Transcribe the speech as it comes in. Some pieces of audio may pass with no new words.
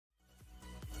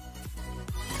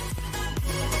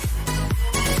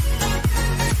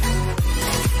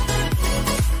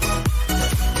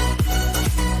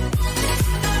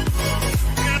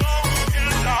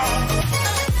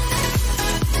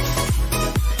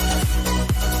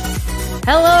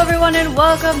Hello, everyone, and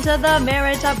welcome to the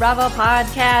Merita Bravo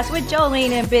podcast with Jolene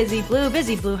and Busy Blue.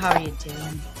 Busy Blue, how are you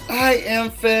doing? I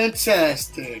am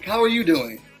fantastic. How are you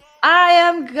doing? I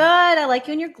am good. I like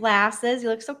you in your glasses. You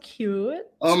look so cute.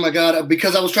 Oh my God,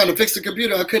 because I was trying to fix the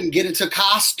computer, I couldn't get into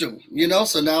costume,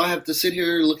 so now I have to sit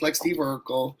here and look like Steve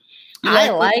Urkel. I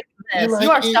like this.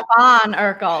 You are Stefan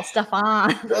Urkel.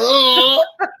 Stefan. Oh.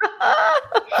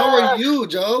 How are you,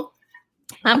 Joe?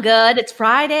 I'm good. It's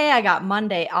Friday. I got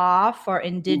Monday off for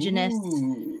Indigenous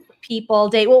People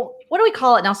Day. Well, what do we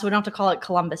call it now so we don't have to call it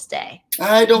Columbus Day?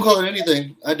 I don't call it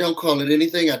anything. I don't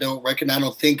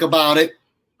think about it.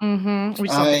 Mm-hmm.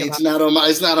 It's not on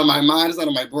my mind. It's not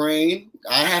on my brain.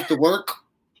 I have to work.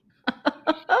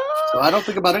 So I don't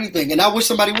think about anything. And I wish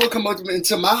somebody would come up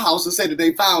into my house and say that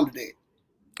they found it.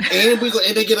 And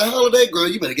they get a holiday, girl,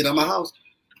 you better get out of my house.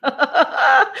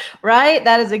 Right?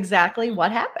 That is exactly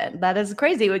what happened. That is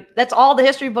crazy. That's all the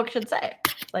history book should say.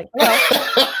 Like,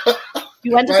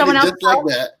 you went to someone else's house,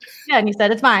 like that. Yeah, and you said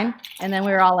it's mine. And then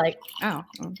we were all like, oh,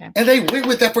 okay. And they went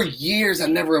with that for years. I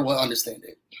never will understand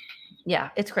it. Yeah,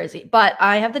 it's crazy. But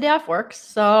I have the day off work,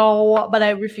 but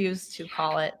I refuse to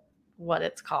call it what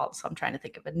it's called. So I'm trying to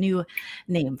think of a new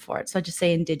name for it. So I just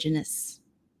say Indigenous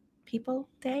People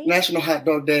Day. National Hot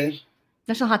Dog Day.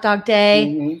 National Hot Dog Day.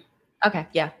 Mm-hmm. Okay,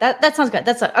 yeah, that sounds good.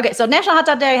 Okay. So National Hot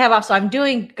Dog Day I have off, so I'm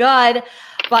doing good.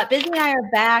 But Busy and I are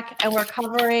back, and we're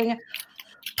covering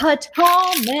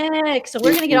Potomac. So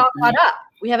we're gonna get all caught up.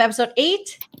 We have episode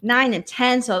 8, 9, and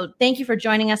 10. So thank you for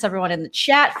joining us, everyone in the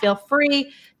chat. Feel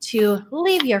free to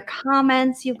leave your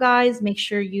comments, you guys. Make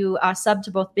sure you sub to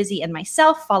both Busy and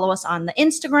myself. Follow us on the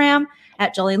Instagram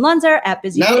at Jolene Lunzer, at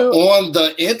Busy Blue. Not on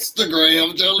the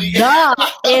Instagram, Jolene. The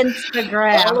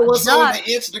Instagram. Follow us on the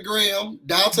Instagram,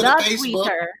 down to the Facebook.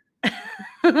 Twitter.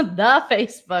 The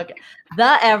Facebook,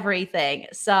 the everything.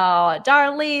 So,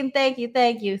 Darlene, thank you.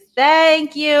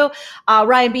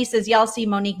 Ryan B says, y'all see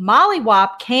Monique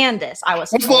mollywop Candace. It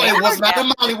was not a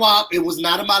mollywop. It was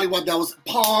not a mollywop. That was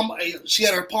palm. She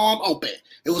had her palm open.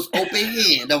 It was open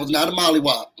hand. That was not a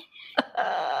mollywop.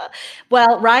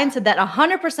 Well, Ryan said that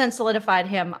 100% solidified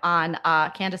him on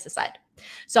Candace's side.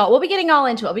 So we'll be getting all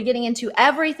into it. We'll be getting into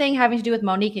everything having to do with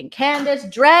Monique and Candace.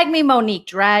 Drag me, Monique.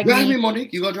 Drag me,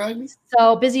 Monique. You gonna drag me?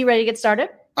 So Busy, ready to get started?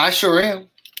 I sure am.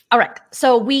 All right.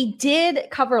 So we did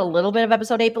cover a little bit of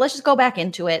episode 8, but let's just go back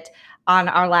into it on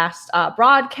our last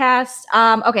broadcast.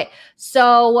 Okay.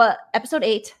 So episode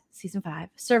 8, season 5,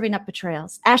 serving up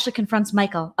betrayals. Ashley confronts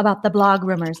Michael about the blog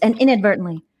rumors and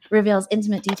inadvertently reveals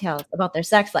intimate details about their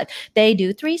sex life. They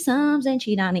do threesomes and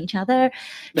cheat on each other.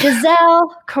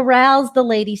 Giselle corrals the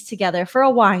ladies together for a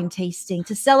wine tasting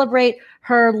to celebrate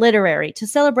her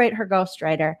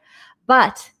ghostwriter.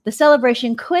 But the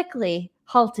celebration quickly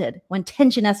halted when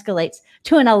tension escalates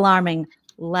to an alarming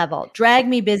level. Drag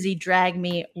me, Busy, drag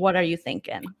me. What are you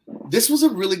thinking? This was a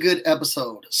really good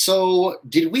episode. So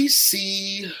did we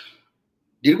see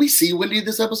Wendy in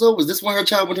this episode? Was this when her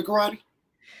child went to karate?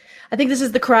 I think this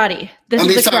is the karate.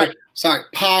 Sorry.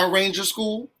 Power Ranger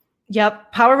school.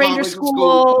 Yep. Power Ranger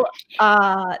school.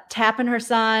 Tapping her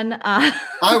son. I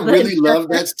really love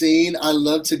that scene. I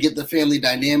love to get the family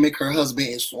dynamic. Her husband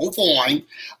is so fine.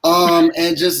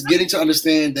 And just getting to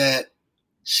understand that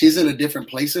she's in a different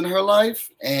place in her life.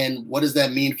 And what does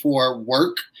that mean for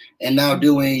work? And now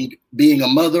being a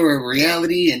mother of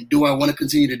reality. And do I want to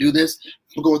continue to do this?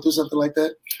 I'm going through something like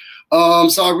that.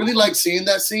 So I really like seeing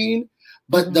that scene.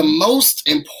 But the most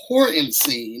important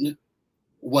scene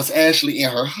was Ashley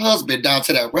and her husband down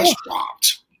to that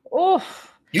restaurant.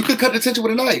 Oof. You could cut the tension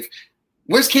with a knife.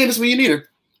 Where's Candace when you need her?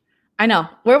 I know.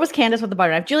 Where was Candace with the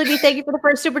butter knife? Julie B, thank you for the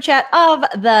first super chat of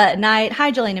the night.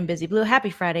 Hi, Jolene and Busy Blue. Happy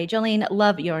Friday. Jolene,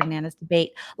 love your Nana's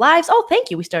debate lives. Oh,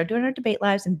 thank you. We started doing our debate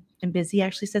lives, and Busy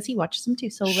actually says he watches them too.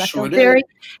 So I feel very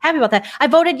happy about that. I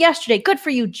voted yesterday. Good for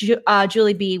you,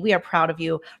 Julie B. We are proud of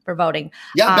you for voting.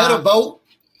 Y'all better vote.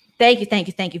 Thank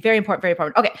you. Very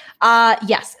important. Okay.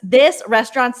 Yes, this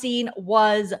restaurant scene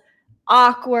was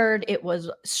awkward. It was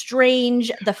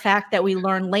strange. The fact that we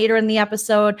learned later in the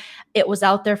episode, it was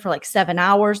out there for like 7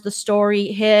 hours. The story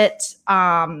hit.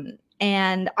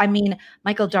 And I mean,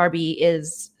 Michael Darby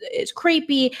is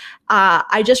creepy.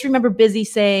 I just remember Busy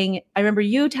saying, I remember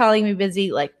you telling me,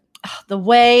 Busy, like the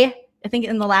way, I think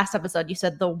in the last episode, you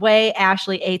said the way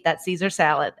Ashley ate that Caesar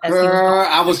salad. I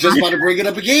was just about to bring it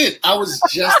up again. You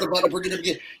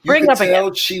could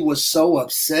tell she was so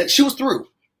upset. She was through.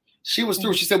 She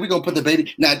said, we're going to put the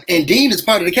baby. Now, and Dean is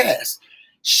part of the cast.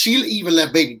 She even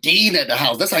left baby Dean at the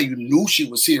house. That's how you knew she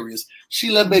was serious.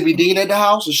 She left baby Dean at the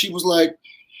house, and she was like,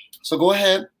 so go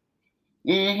ahead.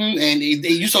 Mm-hmm. And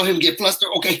you saw him get flustered.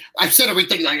 Okay, I've said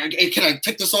everything. Like, can I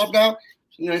take this off now?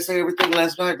 You know, I say everything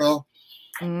last night, girl.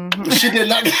 Mm-hmm. She did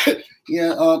not.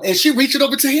 Yeah, and she reached it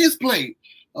over to his plate.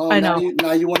 I know.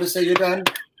 Now you want to say you're done?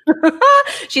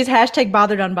 She's hashtag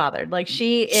bothered unbothered. Like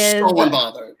she is so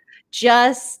unbothered.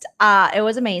 Just it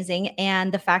was amazing.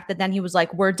 And the fact that then he was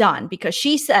like, we're done, because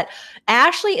she said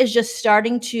Ashley is just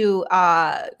starting to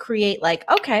create like,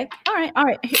 okay, all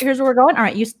right, here's where we're going. All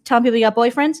right, you telling people you got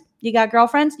boyfriends, you got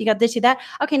girlfriends, you got this, you that.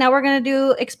 Okay, now we're gonna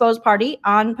do exposed party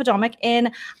on Potomac,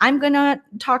 and I'm gonna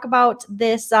talk about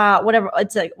this whatever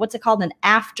what's it called, an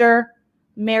after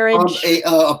marriage,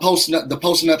 the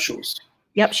post nuptials.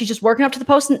 Yep, she's just working up to the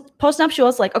post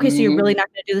nuptials. Like, okay, so you're really not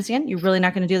going to do this again? You're really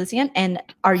not going to do this again? And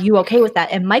are you okay with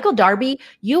that? And Michael Darby,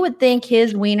 you would think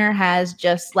his wiener has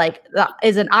just like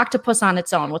is an octopus on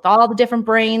its own with all the different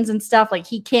brains and stuff. Like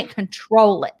he can't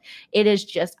control it. It is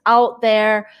just out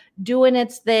there doing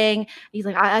its thing. He's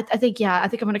like, I think I'm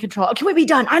going to control it. Can we be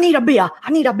done? I need a beer.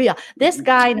 This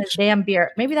guy and his damn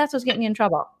beer. Maybe that's what's getting you in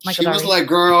trouble. Michael Darby. Was like,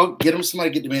 girl, get him somebody,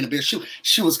 get the man a beer.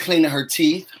 She was cleaning her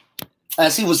teeth.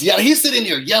 As he was yelling, he's sitting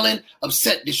there yelling,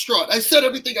 upset, distraught. I said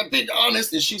everything, I've been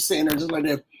honest, and she's sitting there just like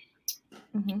that.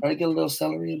 I get a little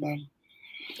celery in mine.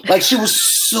 Like she was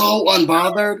so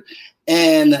unbothered,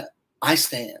 and I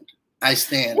stand. I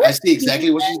see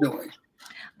exactly what she's doing.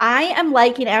 I am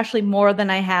liking Ashley more than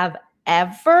I have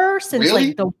ever since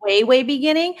like the way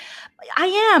beginning. I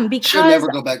am, because she'll never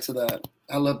go back to that.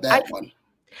 I love that one.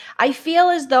 I feel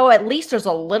as though at least there's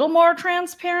a little more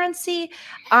transparency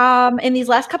in these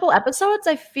last couple episodes.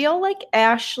 I feel like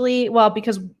Ashley, well,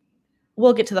 because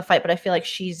we'll get to the fight, but I feel like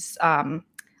she's I'm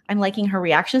liking her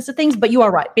reactions to things. But you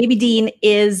are right. Baby Dean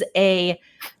is a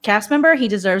cast member. He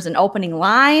deserves an opening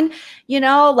line. You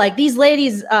know, like these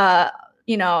ladies,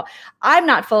 you know, I'm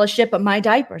not full of shit, but my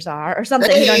diapers are, or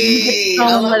something. Hey, you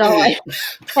know, little like,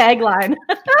 tagline.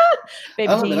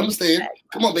 Baby Dean. I'm saying,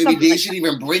 come on, Baby Dean. She didn't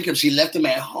even bring him. She left him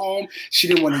at home. She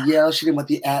didn't want to yell. She didn't want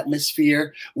the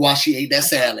atmosphere while she ate that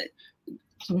salad.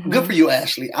 Good for you,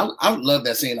 Ashley. I would love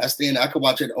that scene. I could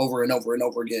watch it over and over and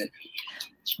over again.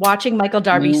 Watching Michael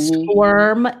Darby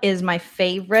squirm is my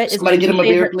favorite. Somebody get him a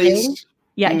beer, please. Thing.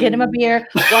 Yeah, get him a beer,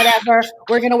 whatever.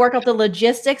 We're going to work out the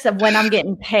logistics of when I'm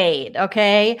getting paid,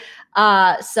 okay?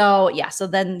 So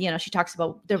then, you know, she talks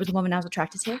about there was a woman I was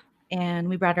attracted to, and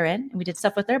we brought her in, and we did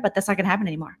stuff with her, but that's not going to happen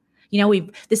anymore. You know,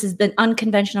 this is an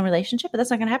unconventional relationship, but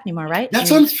that's not going to happen anymore, right?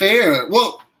 That's unfair.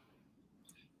 Well,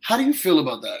 how do you feel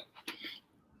about that?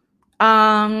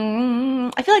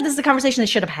 I feel like this is a conversation they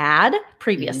should have had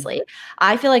previously.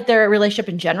 I feel like their relationship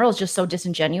in general is just so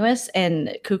disingenuous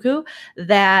and cuckoo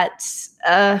that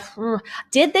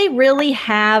did they really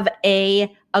have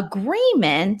a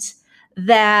agreement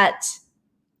that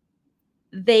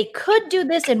they could do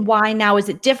this, and why now is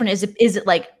it different? Is it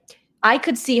like I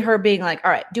could see her being like, all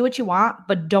right, do what you want,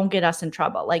 but don't get us in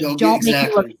trouble. Like, don't make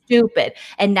me look stupid.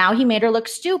 And now he made her look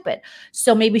stupid.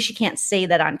 So maybe she can't say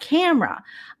that on camera.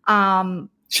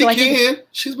 She can.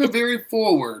 She's been very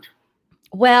forward.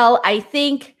 Well, I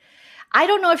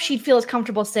don't know if she'd feel as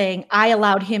comfortable saying I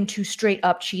allowed him to straight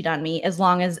up cheat on me as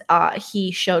long as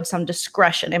he showed some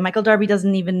discretion. And Michael Darby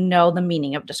doesn't even know the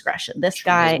meaning of discretion. This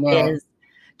guy is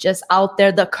just out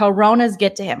there. The coronas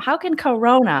get to him. How can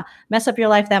corona mess up your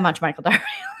life that much, Michael Darby?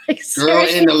 Like, girl,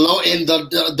 in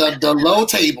the low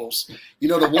tables, you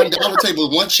know, the $1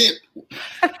 table, one chip.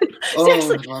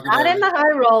 Seriously, not in the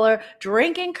high roller,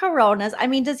 drinking Coronas. I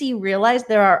mean, does he realize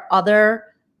there are other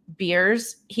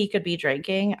beers he could be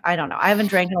drinking? I don't know. I haven't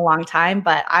drank in a long time,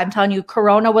 but I'm telling you,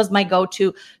 Corona was my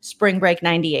go-to spring break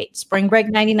 98, spring break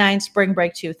 99, spring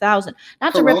break 2000.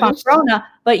 Not to rip on Corona,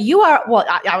 but you are, well,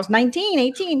 I was 19,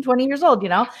 18, 20 years old, you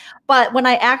know, but when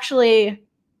I actually,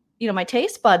 you know, my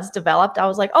taste buds developed, I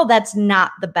was like, oh, that's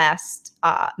not the best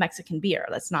Mexican beer.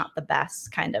 That's not the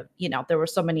best kind of, you know, there were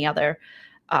so many other,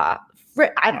 I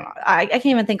don't know. I can't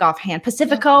even think offhand.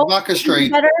 Pacifico. Vodka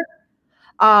straight. Better.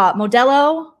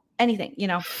 Modelo, anything, you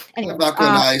know. Anyway, vodka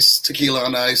on ice, tequila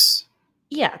on ice.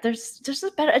 Yeah, there's just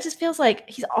better. It just feels like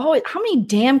he's always, how many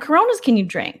damn Coronas can you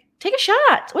drink? Take a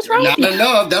shot. What's wrong with you? Not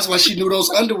enough. That's why she knew those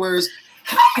underwears.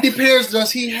 How many pairs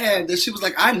does he have? That she was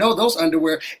like, I know those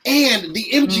underwear. And the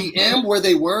MGM where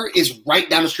they were is right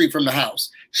down the street from the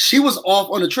house. She was off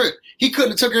on a trip. He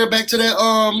couldn't have took her back to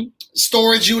that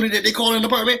storage unit that they call an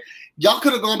apartment. Y'all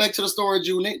could have gone back to the storage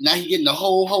unit. Now he getting the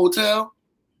whole hotel.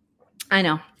 I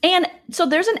know. And so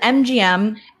there's an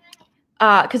MGM,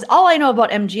 because all I know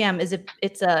about MGM is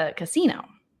it's a casino.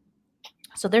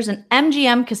 So there's an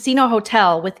MGM casino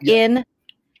hotel within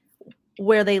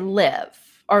where they live.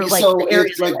 Or like so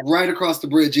it's like right across the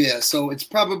bridge, yeah. So it's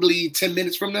probably 10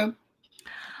 minutes from them.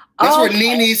 That's where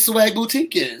Nene's Swag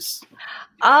Boutique is.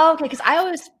 Oh, okay, because I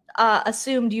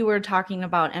assumed you were talking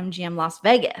about MGM Las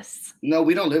Vegas. No,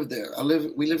 we don't live there.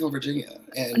 We live in Virginia.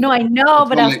 And no, I know,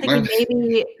 but I was thinking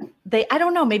maybe I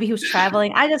don't know, maybe he was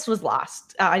traveling. I just was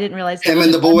lost. I didn't realize him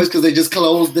and the boys because they just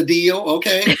closed the deal.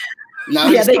 Okay. Now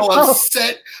he's so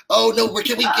upset. Oh no,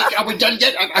 are we done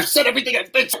yet? I've said everything.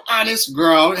 I've been so honest,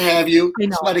 girl. Have you?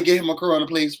 Somebody give him a Corona,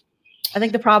 please. I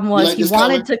think the problem was he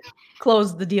wanted to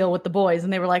close the deal with the boys,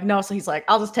 and they were like, no. So he's like,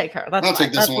 I'll just take her. I'll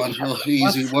take this one.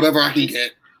 Easy, whatever I can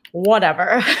get.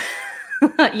 Whatever.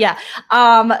 Yeah.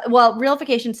 Well,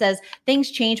 Realification says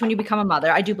things change when you become a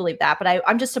mother. I do believe that, but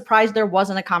I'm just surprised there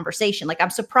wasn't a conversation. Like,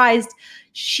 I'm surprised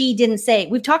she didn't say,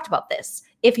 we've talked about this.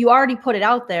 If you already put it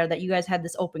out there that you guys had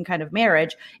this open kind of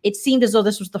marriage, it seemed as though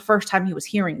this was the first time he was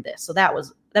hearing this. So that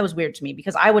was weird to me,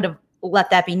 because I would have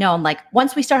let that be known. Like,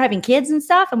 once we start having kids and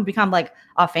stuff and we become like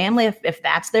a family, if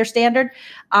that's their standard,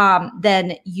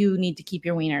 then you need to keep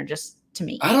your wiener, just to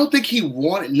me. I don't think he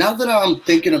wanted, now that I'm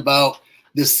thinking about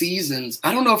the seasons,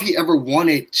 I don't know if he ever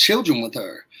wanted children with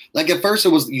her. Like, at first it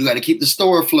was, you got to keep the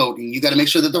store afloat and you got to make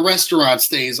sure that the restaurant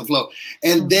stays afloat.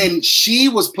 And then she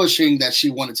was pushing that she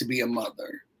wanted to be a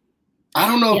mother. I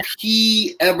don't know if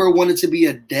he ever wanted to be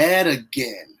a dad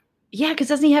again. Yeah, because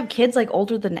doesn't he have kids like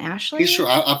older than Ashley? He's sure.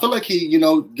 I feel like he,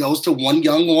 goes to one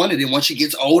young one, and then once she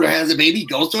gets older, has a baby, he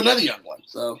goes to another young one.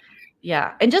 So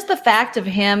yeah, and just the fact of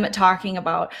him talking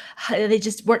about they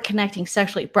just weren't connecting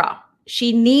sexually, bro. Do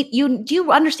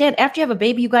you understand? After you have a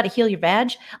baby, you got to heal your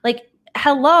vag. Like,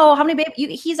 hello, how many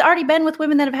babies? He's already been with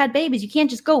women that have had babies. You can't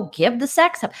just go give the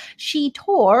sex up. She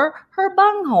tore her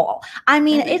bunghole. I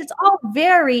mean, it's all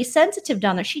very sensitive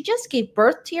down there. She just gave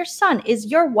birth to your son. Is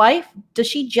your wife? Does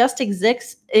she just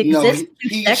exist? No,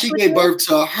 she gave birth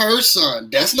to her son.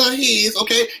 That's not his.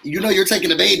 Okay, you're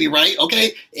taking a baby, right?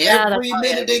 Okay, every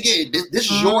minute they get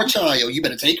this is your child. You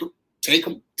better take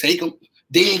him.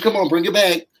 Dean, come on, bring it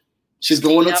back. She's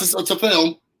going up to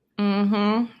film.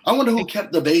 Mm-hmm. I wonder who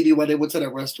kept the baby while they went to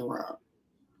that restaurant.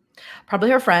 Probably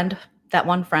her friend, that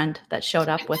one friend that showed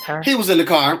up with her. He was in the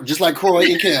car, just like Croy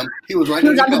and Kim. He was right. He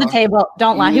was under the table.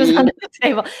 Don't lie. He was under the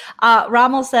table.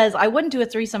 Rommel says, "I wouldn't do a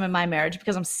threesome in my marriage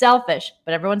because I'm selfish,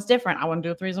 but everyone's different. I wouldn't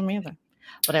do a threesome either,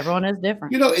 but everyone is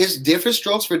different. It's different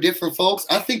strokes for different folks.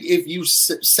 I think if you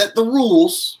set the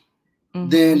rules,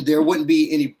 then there wouldn't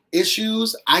be any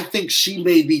issues. I think she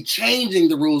may be changing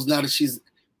the rules now that she's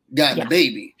gotten a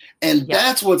baby. And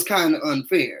that's what's kind of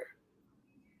unfair.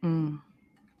 I'm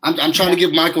trying to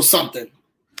give Michael something.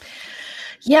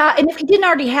 Yeah, and if he didn't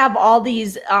already have all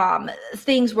these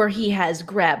things where he has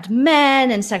grabbed men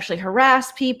and sexually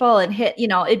harassed people and hit,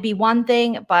 it'd be one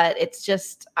thing, but it's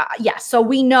just, So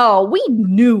we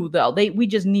knew though, we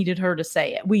just needed her to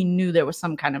say it. We knew there was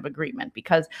some kind of agreement,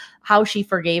 because how she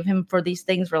forgave him for these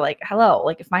things were like, hello,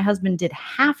 like if my husband did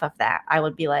half of that, I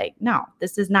would be like, no,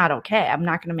 this is not okay. I'm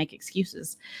not going to make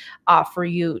excuses for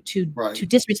you to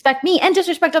disrespect me and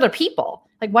disrespect other people.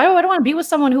 Like, why do I want to be with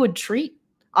someone who would treat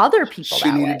other people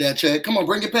she needed that check. Come on,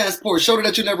 bring your passport. Show her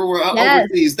that you never were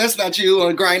overseas. That's not you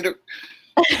on Grindr.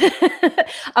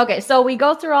 Okay, so we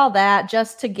go through all that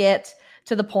just to get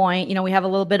to the point. We have a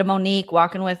little bit of Monique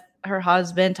walking with her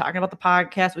husband, talking about the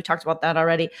podcast. We talked about that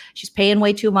already. She's paying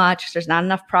way too much. There's not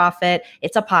enough profit.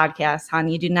 It's a podcast,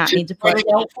 honey. You do not need to put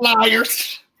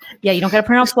flyers. Yeah, you don't got to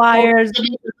print out flyers.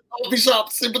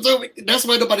 That's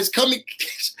why nobody's coming.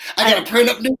 I gotta print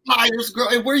up new flyers, girl.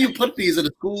 And where you put these in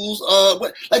the schools?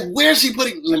 Where's she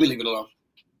putting? Let me leave it alone.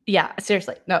 Yeah,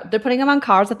 seriously. No, they're putting them on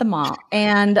cars at the mall.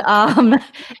 And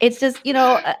it's just,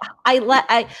 I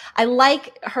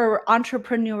like her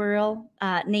entrepreneurial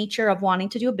nature of wanting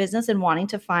to do a business and wanting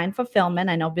to find fulfillment.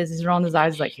 I know business rolling his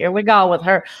eyes like, here we go with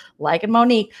her liking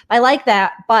Monique. I like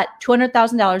that, but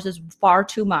 $200,000 is far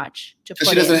too much to put.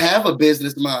 She doesn't have a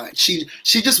business mind. She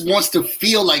just wants to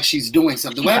feel like she's doing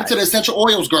something. What happened to the essential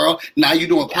oils, girl? Now you're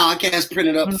doing podcast,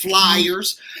 printing up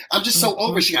flyers. I'm just so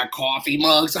over. She got coffee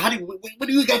mugs. So what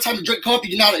do you got time to drink coffee?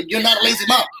 You're not a lazy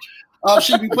mom.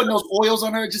 She'd be putting those oils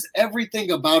on her. Just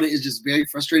everything about it is just very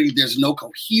frustrating. There's no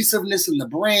cohesiveness in the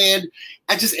brand.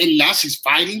 And now she's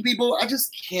fighting people. I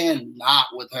just cannot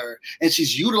with her. And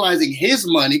she's utilizing his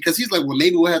money because he's like, well,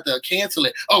 maybe we'll have to cancel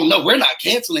it. Oh, no, we're not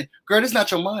canceling. Girl, it's not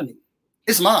your money.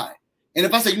 It's mine. And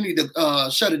if I say you need to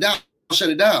shut it down, shut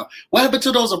it down. What happened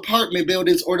to those apartment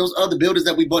buildings or those other buildings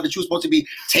that we bought that you were supposed to be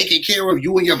taking care of,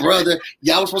 you and your brother?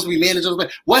 Y'all were supposed to be managers.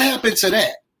 What happened to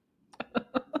that?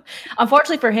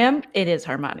 Unfortunately for him, it is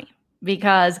her money,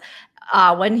 because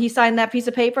when he signed that piece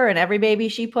of paper and every baby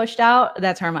she pushed out,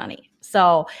 that's her money.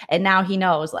 So, and now he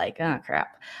knows, like, oh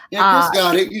crap. Yeah, Chris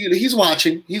got it. He's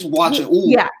watching. He's watching. Ooh,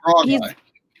 yeah,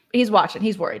 He's watching.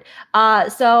 He's worried.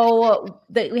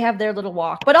 We have their little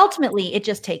walk, but ultimately it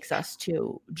just takes us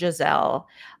to Giselle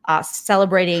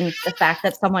celebrating the fact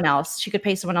that she could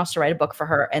pay someone else to write a book for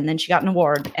her, and then she got an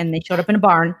award, and they showed up in a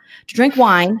barn to drink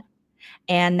wine,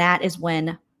 and that is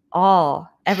when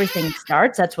everything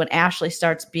starts. That's when Ashley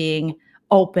starts being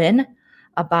somewhat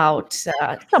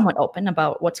open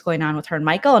about what's going on with her and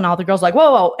Michael, and all the girls like,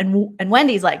 whoa. And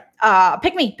Wendy's like,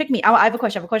 pick me. I have a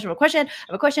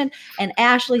question. And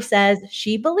Ashley says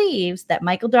she believes that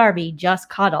Michael Darby just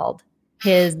cuddled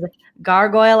his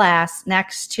gargoyle ass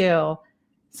next to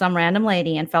some random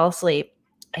lady and fell asleep.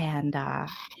 And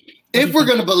if we're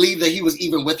going to believe that he was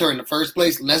even with her in the first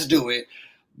place, let's do it.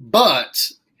 But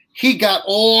he got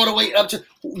all the way up to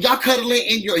y'all cuddling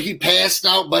he passed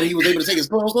out, but he was able to take his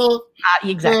clothes off.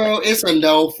 Exactly. Girl, it's a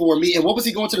no for me. And what was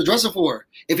he going to the dresser for?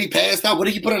 If he passed out, what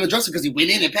did he put on the dresser? Because he went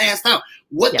in and passed out.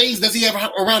 What things does he have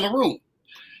around the room?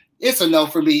 It's a no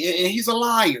for me. And he's a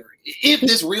liar. If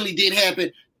this really did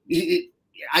happen,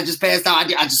 I just passed out.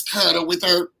 I just cuddled with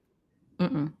her.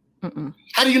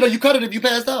 How do you know you cuddled if you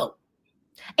passed out?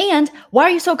 And why are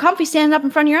you so comfy standing up in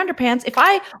front of your underpants? If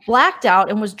I blacked out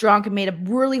and was drunk and made a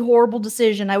really horrible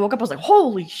decision, I woke up, I was like,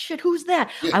 holy shit, who's that?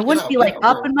 I wouldn't be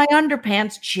up in my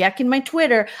underpants, checking my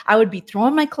Twitter. I would be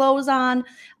throwing my clothes on.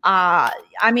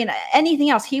 Anything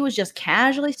else. He was just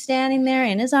casually standing there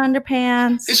in his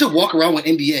underpants. They should walk around with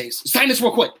NDAs. Sign this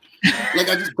real quick. I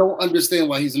just don't understand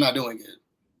why he's not doing it.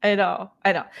 I know.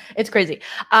 It's crazy.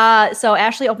 So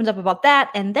Ashley opens up about that.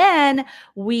 And then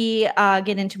we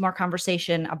get into more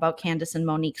conversation about Candace and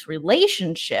Monique's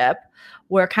relationship,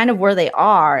 where they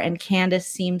are. And Candace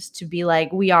seems to be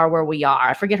like, we are where we are.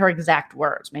 I forget her exact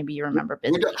words. Maybe you remember.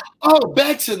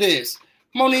 Back to this.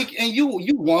 Monique, and you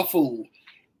one fool.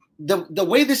 The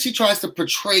way that she tries to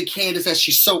portray Candace as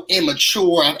she's so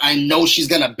immature, I know she's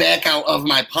going to back out of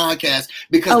my podcast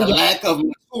because lack of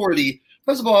maturity.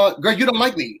 First of all, girl, you don't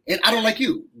like me, and I don't like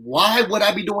you. Why would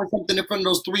I be doing something in front of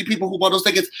those 3 people who bought those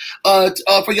tickets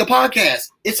for your podcast?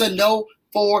 It's a no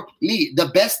for me. The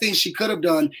best thing she could have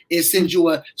done is send you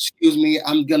excuse me,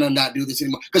 I'm going to not do this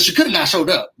anymore. Because she could have not showed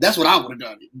up. That's what I would have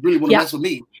done. You really want to mess with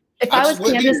me. If I was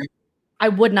Candace, I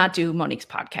would not do Monique's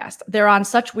podcast. They're on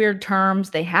such weird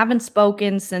terms. They haven't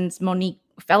spoken since Monique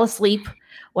fell asleep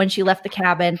when she left the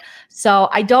cabin. So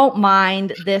I don't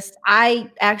mind this. I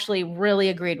actually really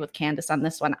agreed with Candace on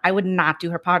this one. I would not do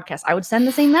her podcast. I would send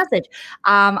the same message.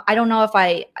 I don't know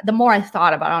the more I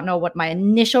thought about it, I don't know what my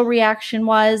initial reaction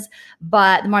was,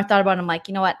 but the more I thought about it, I'm like,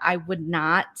 you know what? I would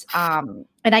not.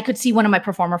 And I could see one of my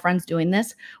performer friends doing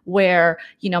this where,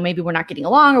 maybe we're not getting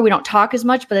along or we don't talk as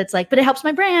much, but it's like, but it helps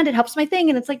my brand. It helps my thing.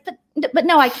 And it's like, but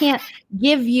no, I can't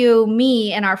give you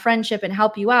me and our friendship and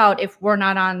help you out if we're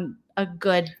not on a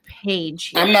good page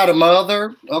here. I'm not a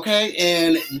mother, okay?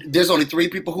 And there's only 3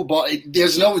 people who bought it.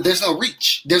 There's no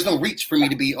reach. There's no reach for me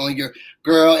to be on your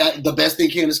girl. The best thing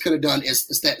Candace could have done is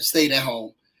stayed at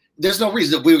home. There's no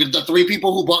reason. We were the 3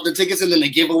 people who bought the tickets and then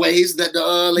the giveaways that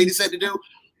the lady said to do.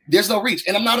 There's no reach.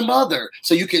 And I'm not a mother.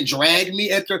 So you can drag me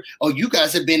after, you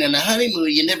guys have been in a honeymoon.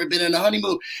 You've never been in a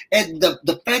honeymoon. And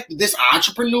the fact that this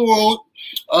entrepreneur,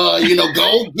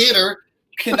 go-getter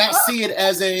cannot see it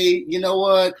as a, you know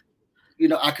what?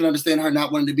 I can understand her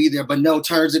not wanting to be there, but no,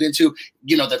 turns it into,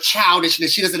 the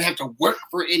childishness. She doesn't have to work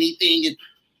for anything.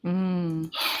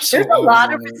 There's a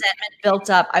lot of resentment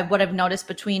built up. What I've noticed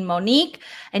between Monique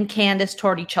and Candace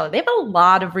toward each other. They have a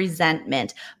lot of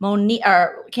resentment.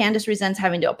 Candace resents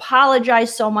having to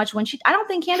apologize so much I don't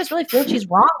think Candace really feels she's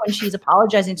wrong when she's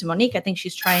apologizing to Monique. I think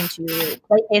she's trying to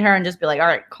placate her and just be like, all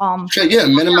right, calm. Sure, yeah,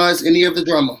 minimize any of the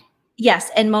drama.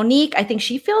 Yes, and Monique, I think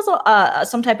she feels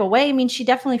some type of way. I mean, she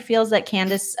definitely feels that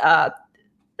Candace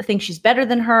thinks she's better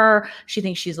than her. She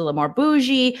thinks she's a little more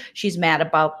bougie. She's mad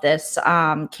about this.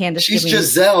 Candace, she's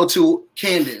Giselle to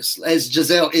Candace, as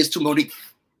Giselle is to Monique.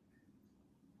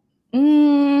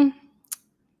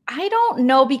 I don't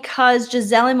know, because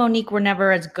Giselle and Monique were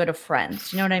never as good of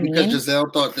friends. You know what I mean? Because Giselle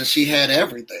thought that she had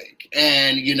everything.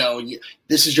 And,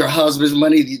 this is your husband's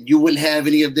money. You wouldn't have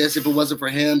any of this if it wasn't for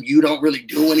him. You don't really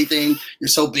do anything. You're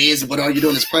so busy, but all you're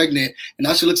doing is pregnant. And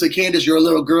now she looks at Candace. You're a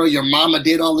little girl. Your mama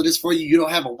did all of this for you. You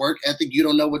don't have a work ethic. You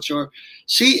don't know what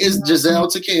she is Giselle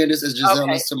to Candace as Giselle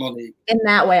is to Monique. In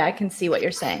that way, I can see what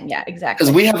you're saying. Yeah, exactly.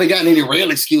 Because we haven't gotten any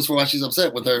real excuse for why she's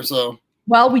upset with her, so.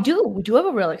 Well, we do. We do have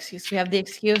a real excuse. We have the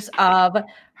excuse of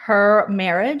her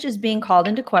marriage is being called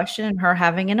into question and her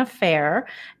having an affair.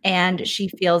 And she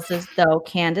feels as though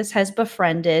Candace has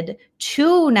befriended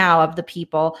 2 now of the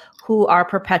people who are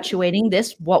perpetuating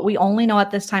this, what we only know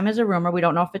at this time is a rumor. We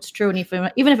don't know if it's true. And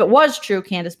even if it was true,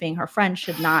 Candace being her friend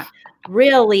should not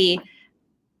really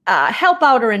help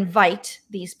out or invite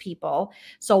these people.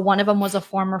 So one of them was a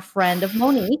former friend of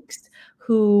Monique's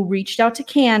who reached out to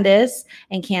Candace,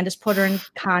 and Candace put her in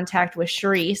contact with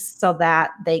Charisse so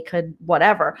that they could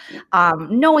whatever,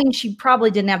 knowing she probably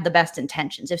didn't have the best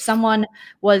intentions. If someone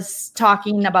was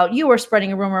talking about you or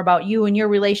spreading a rumor about you and your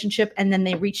relationship, and then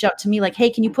they reached out to me like,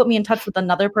 hey, can you put me in touch with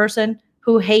another person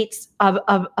who hates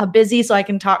a busy so I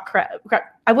can talk crap,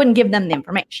 I wouldn't give them the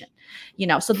information,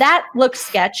 so that looks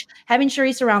sketch. Having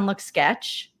Charisse around looks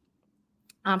sketch.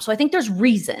 So I think there's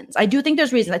reasons. I do think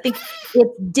there's reasons. I think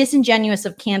it's disingenuous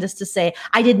of Candace to say,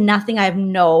 I did nothing. I have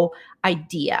no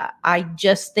idea. I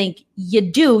just think you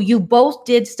do. You both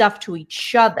did stuff to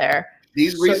each other.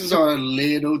 These reasons are a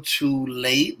little too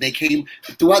late. They came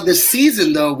throughout the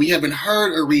season, though. We haven't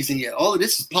heard a reason yet. All of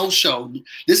this is post-show.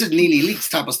 This is Nene Leakes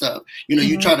type of stuff.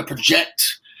 You try to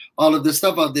project all of this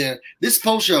stuff out there. This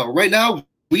post-show. Right now,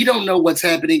 we don't know what's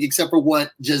happening except for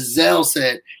what Giselle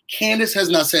said. Candace has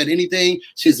not said anything.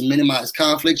 She has minimized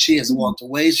conflict. She has walked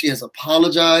away. She has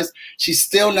apologized. She's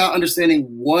still not understanding,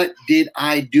 what did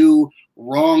I do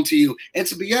wrong to you? And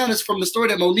to be honest, from the story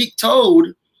that Monique told,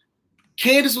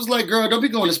 Candace was like, girl, don't be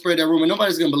going to spread that rumor.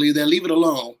 Nobody's going to believe that. Leave it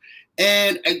alone.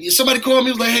 And somebody called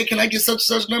me, was like, hey, can I get such and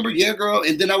such number? Yeah, girl.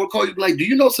 And then I would call you like, do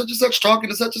you know such and such, talking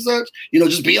to such and such?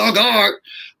 Just be on guard.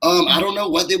 I don't know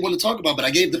what they want to talk about, but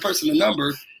I gave the person the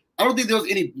number. I don't think there was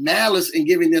any malice in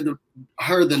giving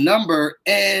her the number.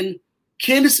 And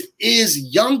Candace is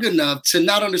young enough to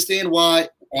not understand why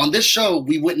on this show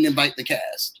we wouldn't invite the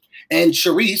cast. And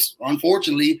Charisse,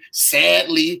 unfortunately,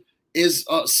 sadly, is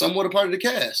somewhat a part of the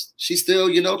cast. She's still,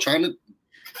 trying to,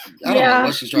 I don't know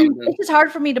what she's trying to do. It's just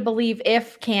hard for me to believe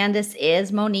if Candace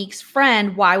is Monique's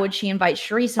friend, why would she invite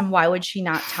Charisse and why would she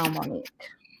not tell Monique?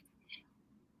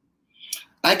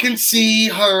 I can see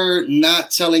her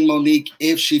not telling Monique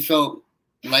if she felt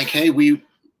like, hey, we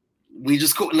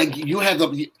just go, like you have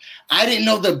I didn't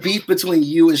know the beef between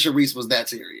you and Charisse was that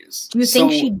serious. Do you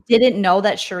think she didn't know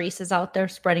that Charisse is out there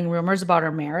spreading rumors about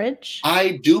her marriage?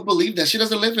 I do believe that. She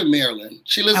doesn't live in Maryland.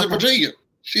 She lives in Virginia.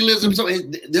 She lives in, so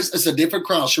this is a different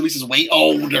crowd. Charisse is way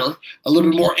older, a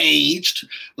little bit more aged,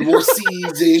 more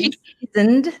seasoned.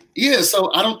 Yeah,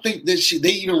 so I don't think that they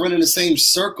even run in the same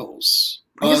circles.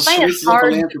 Charisse is a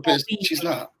philanthropist. She's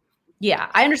not. Yeah,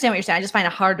 I understand what you're saying. I just find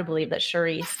it hard to believe that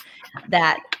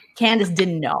that Candace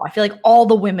didn't know. I feel like all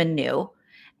the women knew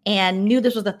and knew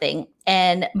this was a thing.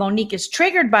 And Monique is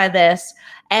triggered by this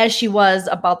as she was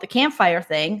about the campfire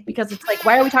thing, because it's like,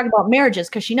 why are we talking about marriages?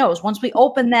 Because she knows once we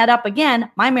open that up again,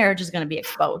 my marriage is going to be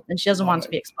exposed and she doesn't want it to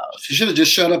be exposed. She should have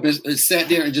just shut up and sat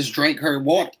there and just drank her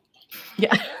water.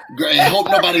 Yeah. Great. I hope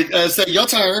nobody said your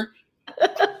turn.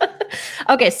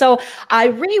 Okay, so I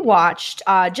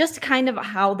rewatched just kind of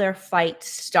how their fight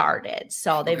started.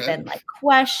 So they've been like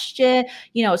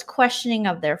it's questioning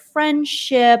of their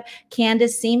friendship.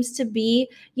 Candace seems to be,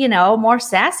 more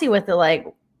sassy with it, like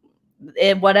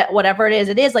whatever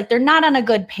it is. Like they're not on a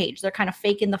good page. They're kind of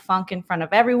faking the funk in front of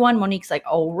everyone. Monique's like,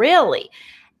 oh, really?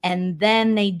 And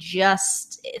then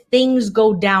things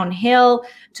go downhill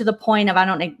to the point of, I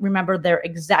don't remember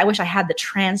I wish I had the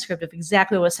transcript of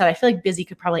exactly what was said. I feel like Busy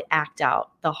could probably act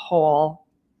out the whole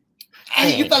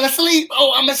thing. You fell asleep.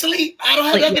 Oh, I'm asleep. I don't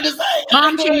have nothing to say.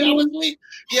 I'm asleep.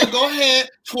 Yeah, go ahead.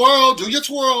 Twirl. Do your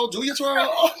twirl.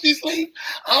 Oh, she's asleep.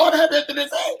 I don't have nothing to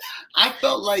say. I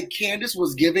felt like Candace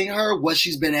was giving her what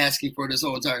she's been asking for this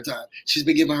whole entire time. She's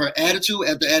been giving her attitude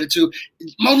after attitude.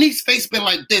 Monique's face been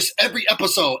like this every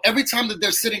episode. Every time that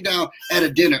they're sitting down at a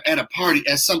dinner, at a party,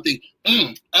 at something.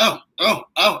 I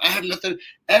have nothing.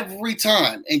 Every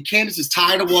time. And Candace is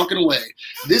tired of walking away.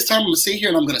 This time I'm going to sit here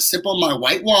and I'm going to sip on my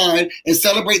white wine and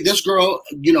celebrate this girl,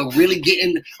 really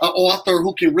getting an author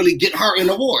who can really get her an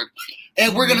award.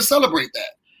 And we're going to celebrate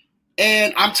that.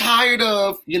 And I'm tired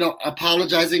of,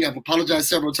 apologizing. I've apologized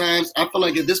several times. I feel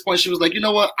like at this point she was like, you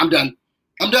know what? I'm done.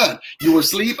 You were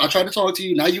asleep. I tried to talk to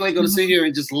you. Now you ain't going to sit here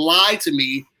and just lie to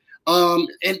me. And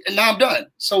now I'm done.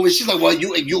 So she's like, well, you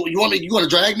want to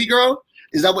drag me, girl?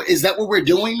 Is that what we're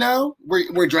doing now?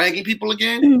 We're dragging people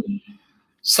again? Mm-hmm.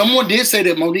 Someone did say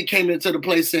that Monique came into the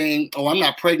place saying, oh, I'm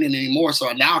not pregnant anymore,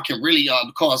 so now I can really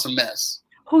cause a mess.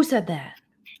 Who said that?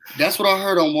 That's what I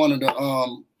heard on one of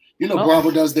the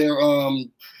Bravo does their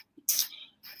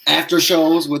after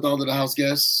shows with all of the house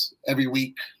guests every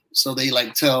week. So they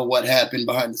tell what happened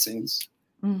behind the scenes.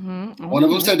 Mm-hmm. One of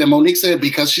them said that Monique said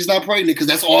because she's not pregnant, because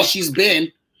that's all she's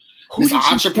been. This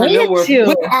entrepreneur.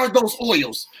 What are those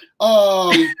oils?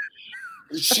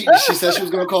 She said she was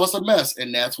going to cause a mess,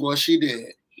 and that's what she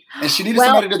did. And she needed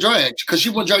somebody to drag because she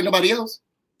wouldn't drag nobody else.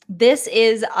 This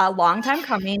is a long time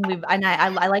coming. I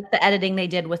like the editing they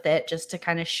did with it, just to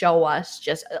kind of show us,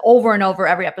 just over and over.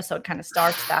 Every episode kind of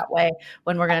starts that way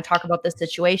when we're going to talk about this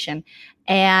situation.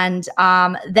 And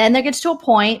then there gets to a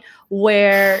point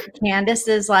where Candace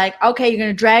is like, okay, you're going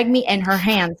to drag me, and her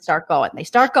hands start going. They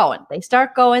start going. They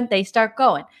start going. They start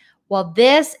going. Well,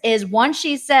 this is once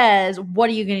she says, what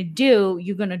are you going to do?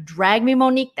 You're going to drag me,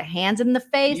 Monique, the hands in the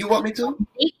face. You want me to?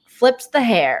 Monique flips the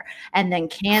hair, and then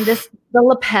Candace the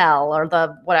lapel, or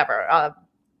the whatever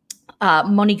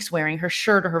Monique's wearing, her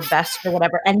shirt or her vest or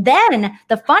whatever. And then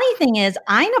the funny thing is,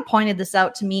 Ina pointed this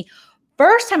out to me.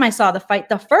 First time I saw the fight,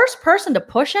 the first person to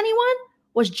push anyone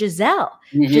was Giselle.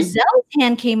 Mm-hmm. Giselle's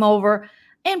hand came over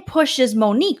and pushes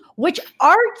Monique, which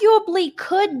arguably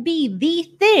could be the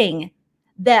thing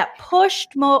that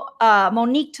pushed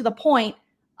Monique to the point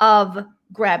of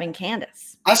grabbing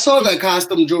Candace. I saw that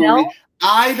costume jewelry.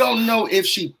 I don't know if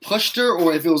she pushed her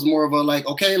or if it was more of a like,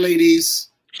 okay, ladies.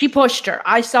 She pushed her.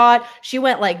 I saw it. She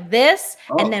went like this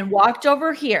and then walked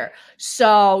over here.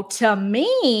 So to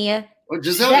me, well,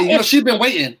 Giselle, she's been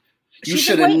waiting. You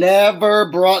should have never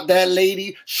brought that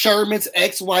lady, Sherman's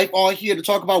ex-wife, on here to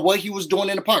talk about what he was doing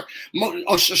in the park.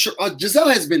 Giselle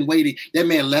has been waiting. That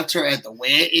man left her at the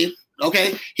wedding.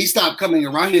 Okay, he stopped coming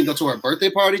around. He didn't go to her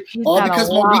birthday party, all because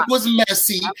Monique was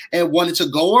messy and wanted to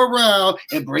go around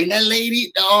and bring that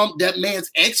lady, that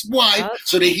man's ex-wife,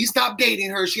 so that he stopped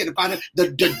dating her. She had to find her.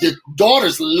 The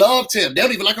daughters loved him. They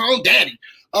don't even like her own daddy.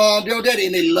 Their own daddy,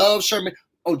 and they love Sherman.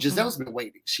 Oh, Giselle's been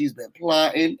waiting. She's been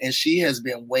plotting, and she has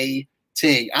been waiting.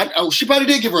 She probably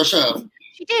did give her a shove.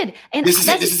 She did, and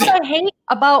that's what I hate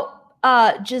about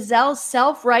Giselle's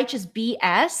self-righteous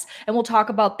BS, and we'll talk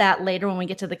about that later when we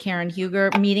get to the Karen Huger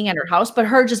meeting at her house, but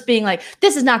her just being like,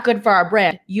 this is not good for our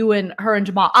brand. You and her and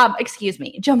Jamal, excuse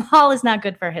me, Jamal is not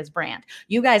good for his brand.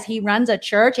 You guys, he runs a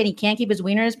church and he can't keep his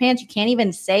wiener in his pants. You can't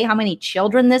even say how many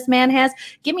children this man has.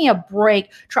 Give me a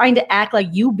break trying to act like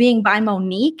you being by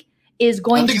Monique is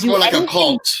going to do anything. I think it's more like a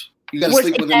cult. You got to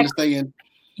sleep with him to stay in.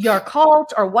 Your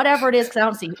cult or whatever it is, because I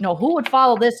don't see, who would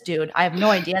follow this dude. I have no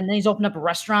idea. And then he's opened up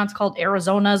restaurants called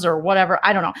Arizona's or whatever.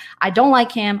 I don't know. I don't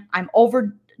like him. I'm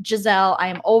over Giselle. I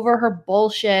am over her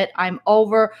bullshit. I'm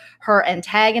over her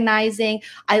antagonizing.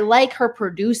 I like her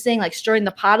producing, like stirring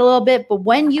the pot a little bit. But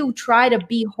when you try to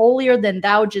be holier than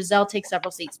thou, Giselle, take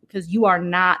several seats, because you are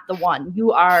not the one.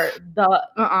 You are the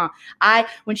I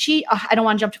don't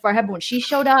want to jump too far ahead, but when she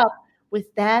showed up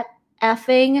with that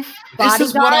effing bodyguard. This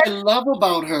is what I love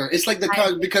about her. It's like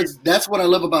because that's what I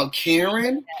love about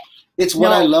Karen. It's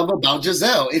what I love about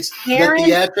Giselle. It's Karen,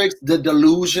 the theatrics, the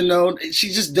delusional.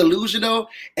 She's just delusional,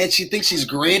 and she thinks she's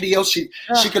grandiose. She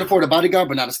can afford a bodyguard,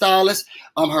 but not a stylist.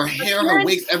 Her hair, her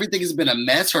wigs, everything has been a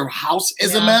mess. Her house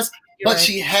is a mess, but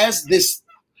she has this.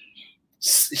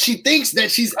 She thinks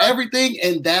that she's everything,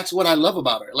 and that's what I love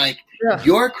about her. Like,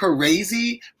 you're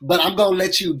crazy, but I'm gonna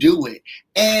let you do it,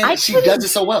 and she does it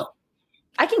so well.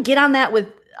 I can get on that with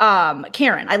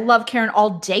Karen. I love Karen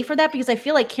all day for that, because I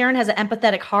feel like Karen has an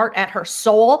empathetic heart at her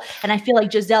soul, and I feel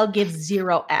like Giselle gives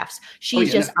 0 Fs.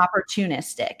 She's just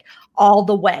opportunistic all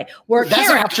the way. Where that's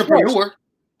Karen, an entrepreneur.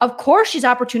 Of course she's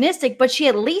opportunistic, but she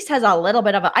at least has a little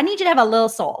bit of I need you to have a little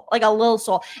soul, like a little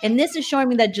soul. And this is showing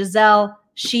me that Giselle,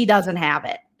 she doesn't have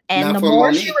it. And the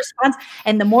more she responds,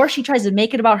 and the more she tries to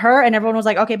make it about her, and everyone was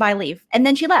like, okay, bye, leave. And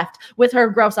then she left with her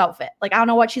gross outfit. Like, I don't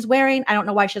know what she's wearing. I don't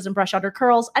know why she doesn't brush out her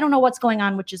curls. I don't know what's going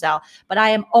on with Giselle, but I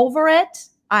am over it.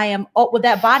 I am with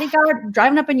that bodyguard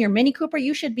driving up in your Mini Cooper.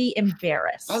 You should be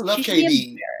embarrassed. I love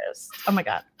KD. Oh my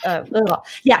God.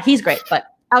 Yeah, he's great, but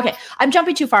okay, I'm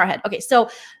jumping too far ahead. Okay, so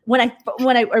when I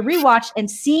rewatched and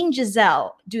seeing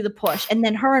Giselle do the push, and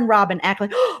then her and Robin act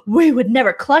like, we would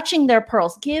never, clutching their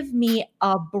pearls. Give me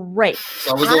a break. It's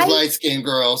always those light-skinned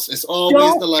girls. It's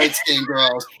always the light-skinned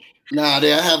girls. Nah,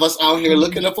 they'll have us out here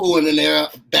looking a fool, and they're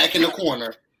back in the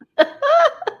corner.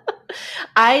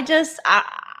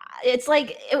 It's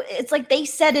like they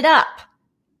set it up.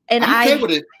 And I'm okay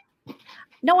with it.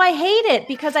 No, I hate it,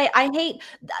 because I hate,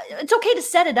 it's okay to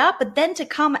set it up, but then to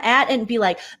come at and be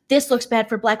like, this looks bad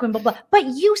for Black women, blah, blah. But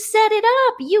you set it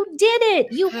up. You did it.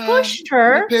 You pushed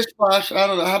her. Pish posh. I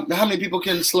don't know how many people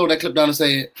can slow that clip down and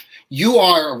say, you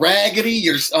are raggedy,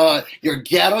 you're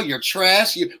ghetto, you're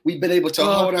trash. We've been able to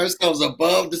hold ourselves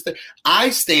above this thing.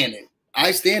 I stand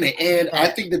it. And I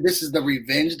think that this is the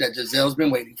revenge that Giselle's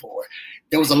been waiting for.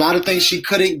 There was a lot of things she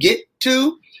couldn't get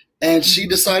to. And she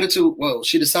decided to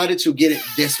get it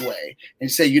this way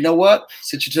and say, you know what?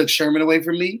 Since you took Sherman away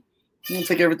from me, I'm going to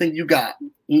take everything you got.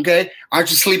 Okay? Aren't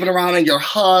you sleeping around on your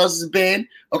husband?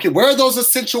 Okay, where are those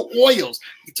essential oils?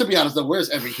 To be honest, though,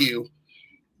 where's every hue?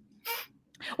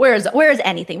 Where is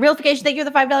anything? Realification, thank you for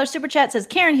the $5 super chat. Says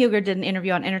Karen Huger did an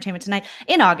interview on Entertainment Tonight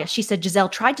in August. She said Giselle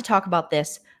tried to talk about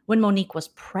this when Monique was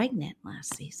pregnant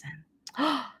last season.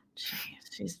 Oh,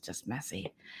 she's just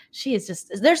messy. She is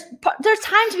just there's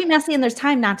time to be messy and there's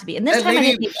time not to be. And this time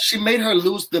she made her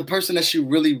lose the person that she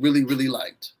really, really, really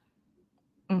liked.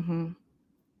 Mm-hmm.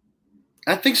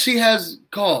 I think she has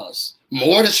cause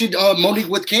more than she Monique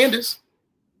with Candace.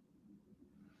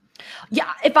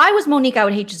 Yeah, if I was Monique, I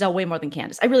would hate Giselle way more than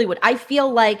Candace. I really would. I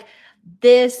feel like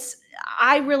this.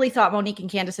 I really thought Monique and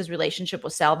Candace's relationship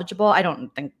was salvageable. I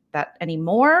don't think that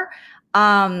anymore.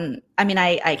 I mean,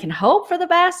 I can hope for the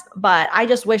best, but I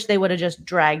just wish they would have just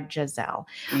dragged Giselle.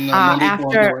 No,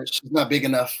 after she's not big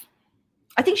enough.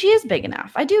 I think she is big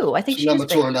enough. I do. I think she's not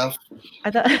mature enough.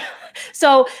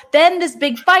 So then this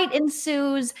big fight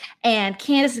ensues, and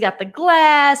Candace has got the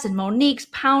glass, and Monique's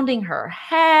pounding her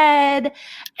head,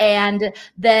 and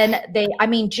then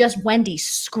just Wendy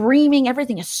screaming.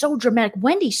 Everything is so dramatic.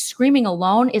 Wendy screaming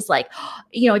alone is like,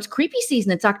 it's creepy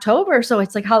season. It's October, so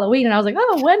it's like Halloween, and I was like,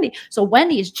 oh, Wendy. So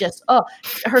Wendy is just,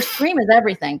 her scream is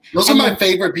everything. Those are my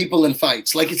favorite people in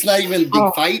fights. Like, it's not even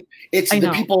the fight. It's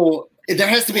the people. There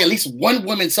has to be at least one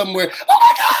woman somewhere. Oh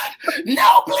my God!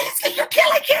 No, please! You're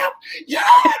killing him! Yeah,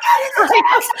 oh my God!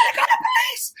 He's a go to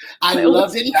police! I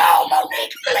loved it. No,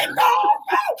 Monique, really,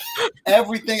 no.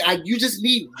 Everything. You just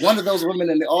need one of those women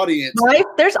in the audience. Right?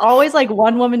 There's always like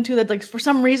one woman too that like for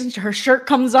some reason her shirt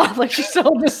comes off like she's so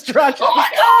distraught. Oh my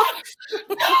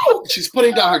God! No! She's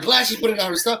putting down her glass. She's putting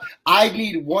down her stuff. I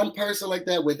need one person like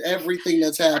that with everything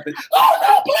that's happened. Oh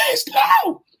no! Please,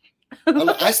 no!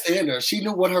 I stand her. She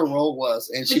knew what her role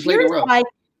was, and she played the role. Why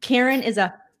Karen is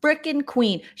a freaking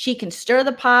queen. She can stir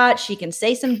the pot. She can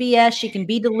say some BS. She can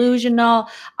be delusional,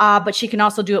 but she can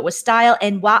also do it with style.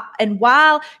 And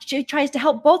while she tries to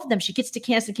help both of them, she gets to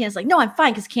Candace, and Candace is like, no, I'm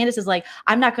fine. Because Candace is like,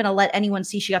 I'm not going to let anyone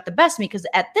see she got the best of me. Because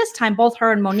at this time, both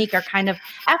her and Monique are kind of,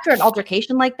 after an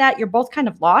altercation like that, you're both kind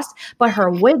of lost. But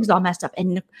her wig's all messed up.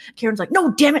 And Karen's like,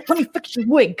 no, damn it, let me fix your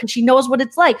wig. Because she knows what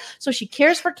it's like. So she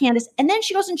cares for Candace. And then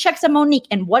she goes and checks on Monique.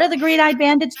 And what do the green-eyed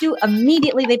bandits do?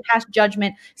 Immediately they pass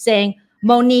judgment saying,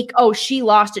 Monique, oh, she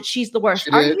lost it. She's the worst. She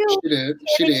did.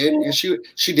 And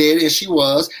she did. And she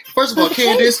was. First of all,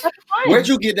 Candace, where'd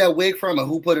you get that wig from and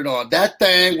who put it on? That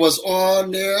thing was on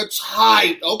there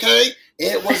tight, okay?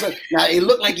 It wasn't. Now, it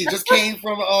looked like it just came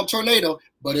from a tornado,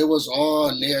 but it was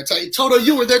on there tight. Toto,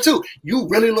 you were there too. You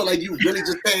really look like you really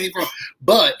just came from,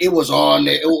 but it was on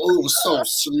there. It was so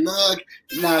snug.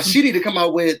 Now, she need to come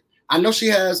out with, I know she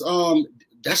has,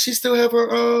 does she still have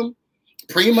her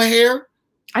Prima hair?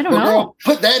 I don't know. Girl,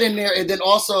 put that in there and then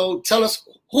also tell us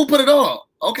who put it on.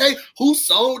 Okay? Who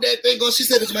sold that thing on? She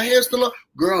said, is my hair still on?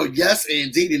 Girl, yes,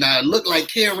 indeed. And I looked like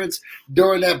Karen's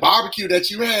during that barbecue that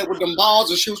you had with them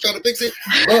balls and she was trying to fix it.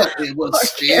 But it was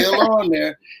still on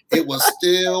there. It was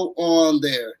still on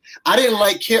there. I didn't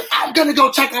like Karen. I'm going to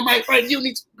go check on my friend. You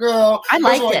need to, girl. I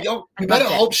liked it. You better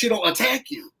hope she don't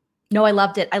attack you. No, I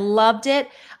loved it.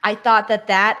 I thought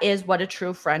that is what a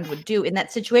true friend would do. In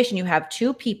that situation, you have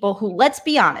two people who, let's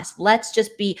be honest, let's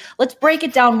break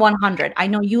it down 100. I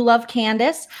know you love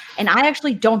Candace, and I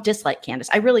actually don't dislike Candace.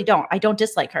 I really don't. I don't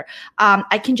dislike her.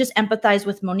 I can just empathize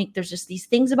with Monique. There's just these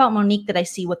things about Monique that I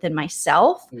see within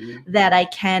myself that I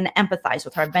can empathize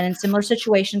with her. I've been in similar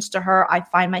situations to her. I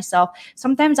find myself,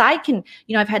 sometimes I can,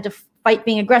 I've had to fight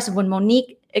being aggressive. When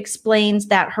Monique explains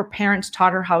that her parents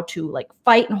taught her how to like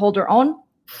fight and hold her own.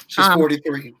 She's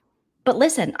 43. But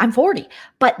listen, I'm 40.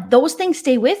 But those things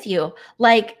stay with you.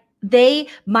 Like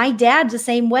my dad's the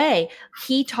same way.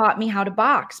 He taught me how to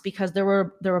box because there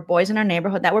were boys in our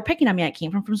neighborhood that were picking on me. I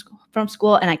came from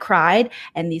school and I cried,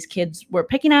 and these kids were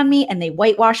picking on me and they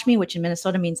whitewashed me, which in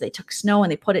Minnesota means they took snow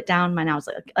and they put it down. And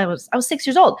I was 6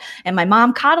 years old, and my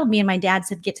mom coddled me, and my dad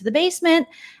said, get to the basement.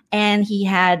 And he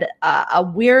had a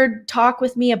weird talk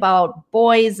with me about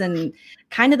boys and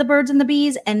kind of the birds and the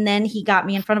bees. And then he got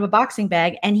me in front of a boxing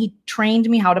bag and he trained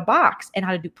me how to box and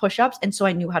how to do push-ups. And so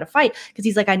I knew how to fight, because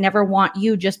he's like, I never want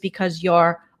you, just because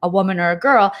you're a woman or a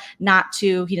girl, not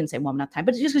to, he didn't say woman at the time,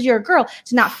 but just because you're a girl,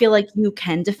 to not feel like you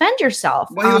can defend yourself.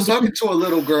 Well, he was talking to a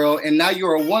little girl, and now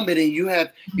you're a woman, and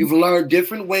you've learned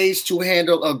different ways to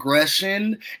handle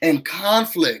aggression and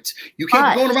conflict. You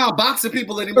can't be going around boxing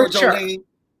people anymore, Jolene.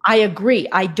 I agree.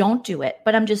 I don't do it,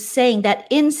 but I'm just saying that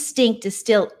instinct is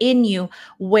still in you,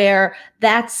 where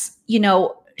that's,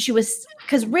 she was,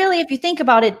 because really, if you think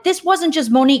about it, this wasn't just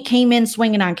Monique came in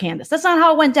swinging on Candace. That's not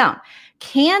how it went down.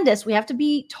 Candace, we have to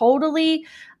be totally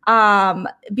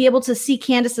be able to see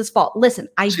Candace's fault. Listen,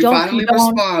 She finally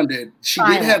responded. She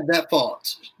did have that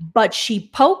fault. But she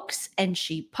pokes and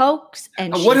she pokes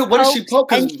and what does she poke?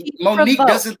 Because Monique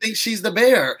doesn't think she's the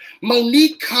bear.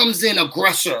 Monique comes in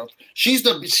aggressive. She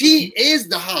is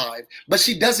the hive, but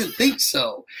she doesn't think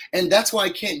so. And that's why I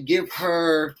can't give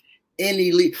her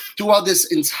any lead. Throughout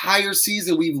this entire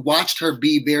season, we've watched her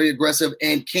be very aggressive,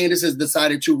 and Candace has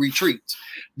decided to retreat.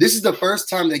 This is the first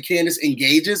time that Candace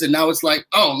engages, and now it's like,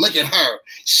 oh, look at her.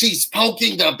 She's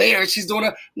poking the bear. She's doing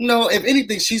it. No, if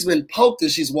anything, she's been poked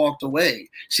and she's walked away.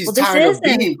 She's tired of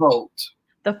being poked.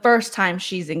 The first time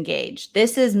she's engaged.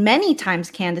 This is many times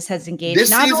Candace has engaged.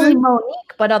 This not season? Only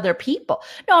Monique, but other people.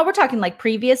 No, we're talking like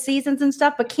previous seasons and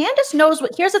stuff. But Candace knows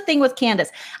what. Here's the thing with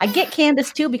Candace. I get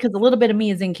Candace too because a little bit of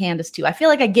me is in Candace too. I feel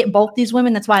like I get both these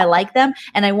women. That's why I like them,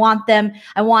 and I want them.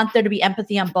 I want there to be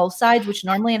empathy on both sides. Which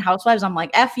normally in Housewives I'm like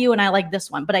F you, and I like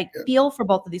this one. But I feel for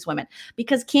both of these women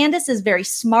because Candace is very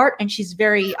smart and she's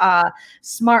very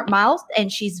smart mouthed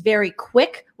and she's very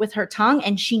quick with her tongue,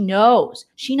 and she knows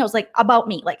like about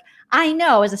me. Like I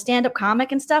know as a stand-up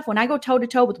comic and stuff, when I go toe to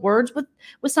toe with words with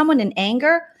someone in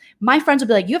anger, my friends will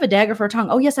be like, you have a dagger for a tongue.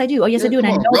 Oh yes, I do. Oh yes, I do. And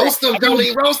I know roast them,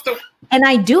 Dolly, roast them. And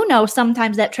I do know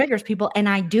sometimes that triggers people, and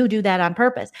I do that on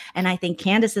purpose. And I think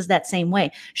Candace is that same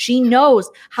way. She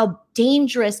knows how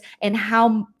dangerous and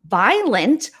how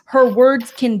violent her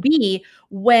words can be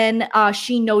when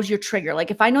she knows your trigger.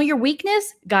 Like if I know your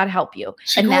weakness, God help you.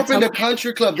 She grew up in the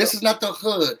country club. This is not the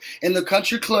hood. In the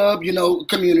country club,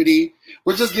 community,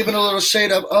 we're just giving a little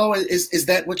shade of, oh, is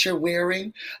that what you're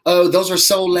wearing? Oh, those are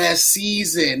sold last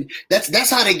season. That's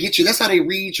how they get you. That's how they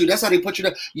read you. That's how they put you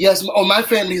there. Yes, oh, my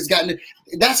family has gotten it.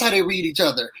 That's how they read each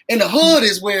other. In the hood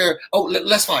is where,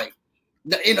 let's fight.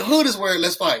 In the hood is where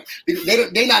let's fight.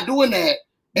 They're not doing that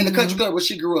in the country club where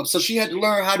she grew up. So she had to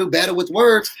learn how to battle with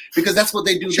words because that's what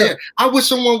they do there. I wish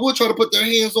someone would try to put their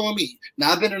hands on me.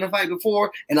 Now, I've been in a fight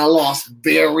before and I lost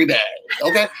very bad.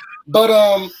 Okay. But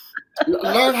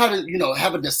learn how to,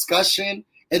 have a discussion.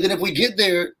 And then if we get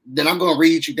there, then I'm going to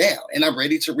read you down. And I'm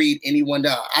ready to read anyone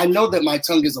down. I know that my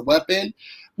tongue is a weapon.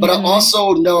 But I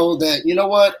also know that, you know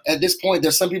what, at this point,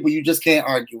 there's some people you just can't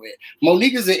argue with.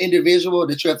 Monique is an individual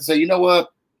that you have to say, you know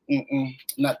what,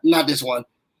 not this one.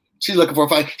 She's looking for a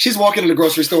fight. She's walking in the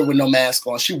grocery store with no mask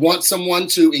on. She wants someone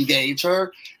to engage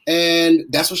her, and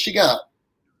that's what she got.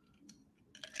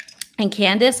 And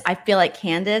Candace, I feel like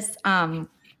Candace,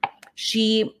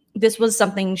 this was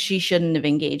something she shouldn't have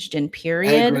engaged in,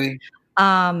 period. I agree.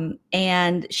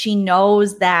 And she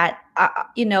knows that,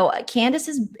 Candace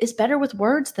is better with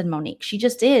words than Monique. She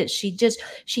just is. She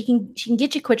can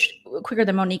get you quicker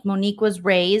than Monique. Monique was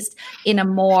raised in a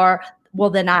more, well,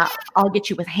 then I'll get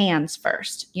you with hands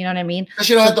first. You know what I mean?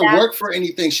 She don't have to work for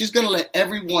anything. She's going to let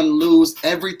everyone lose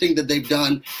everything that they've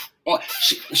done.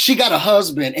 She got a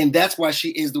husband, and that's why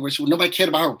she is the way she was. Nobody cared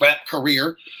about her rap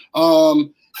career.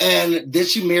 And then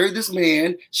she married this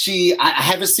man. I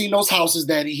haven't seen those houses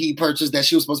that he purchased that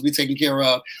she was supposed to be taking care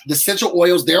of. The essential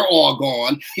oils, they're all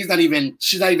gone. She's not even,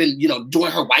 doing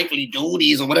her wifely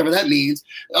duties or whatever that means.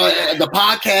 The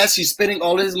podcast, she's spending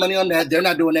all his money on that. They're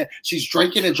not doing that. She's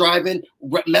drinking and driving,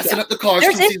 messing up the cars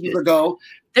 2 seasons ago.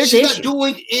 She's not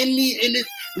doing any.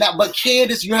 Now, but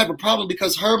Candace, you have a problem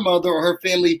because her mother or her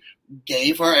family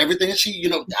gave her everything that she,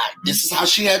 this is how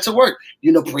she had to work.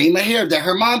 Prima hair that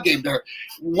her mom gave to her.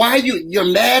 Why you're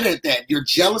mad at that? You're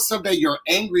jealous of that. You're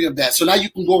angry of that. So now you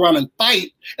can go around and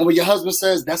fight. And when your husband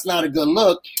says that's not a good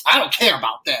look, I don't care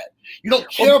about that. You don't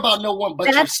care about no one but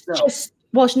yourself.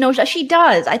 Well, no, she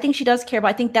does. I think she does care, but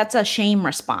I think that's a shame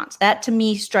response. That to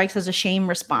me strikes as a shame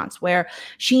response where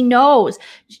she knows.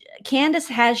 Candace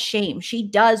has shame. She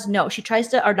does know.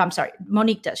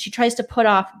 Monique does. She tries to put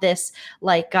off this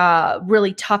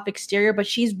really tough exterior, but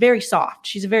she's very soft.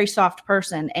 She's a very soft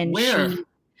person. And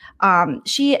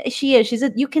she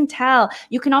is. You can tell.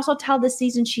 You can also tell this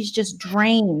season she's just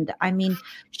drained. I mean,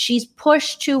 she's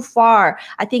pushed too far.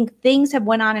 I think things have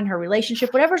went on in her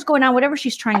relationship. Whatever's going on, whatever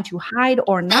she's trying to hide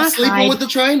or not hide. Sleeping with the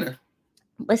trainer.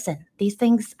 Listen, these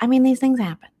things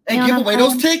happen. And give away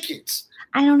those tickets.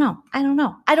 I don't know. I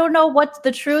don't know what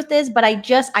the truth is, but I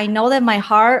know that my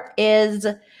heart is,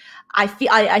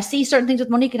 I see certain things with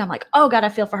Monique and I'm like, oh God, I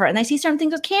feel for her. And I see certain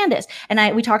things with Candace.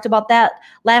 And we talked about that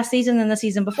last season and the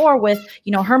season before with,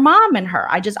 her mom and her.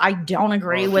 I don't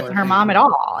agree with her mom at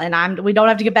all. And we don't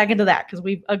have to get back into that because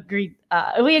we agreed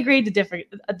to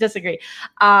disagree.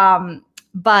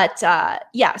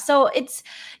 So it's,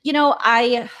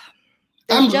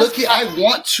 I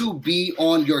want to be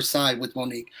on your side with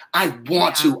Monique. I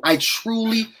want to. I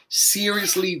truly,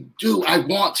 seriously do. I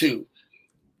want to.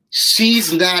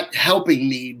 She's not helping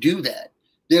me do that.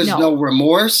 There's no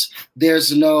remorse.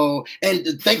 There's no, and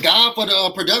thank God for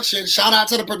the production. Shout out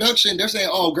to the production. They're saying,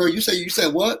 "Oh, girl, you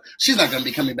said what? She's not going to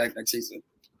be coming back next season."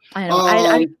 I know.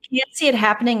 I can't see it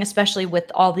happening, especially with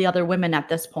all the other women at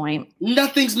this point.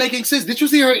 Nothing's making sense. Did you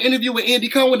see her interview with Andy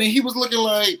Cohen? And he was looking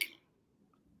like.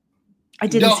 I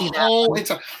didn't see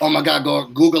that. Oh my God, go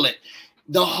Google it.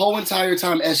 The whole entire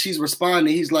time as she's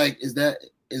responding, he's like, "Is that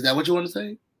what you want to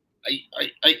say?"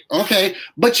 Okay,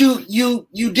 but you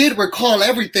did recall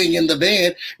everything in the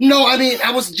van. No, I mean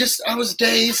I was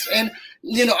dazed, and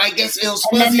I guess it was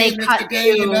fuzzy. And then they cut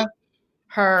to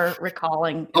her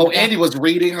recalling. Oh, Andy was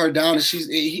reading her down, and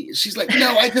she's like,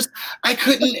 "No, I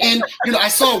couldn't," and I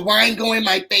saw wine go in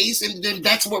my face, and then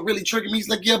that's what really triggered me. He's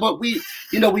like, "Yeah, but we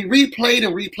replayed,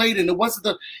 and it wasn't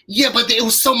but it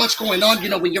was so much going on,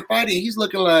 when you're fighting." He's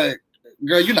looking like,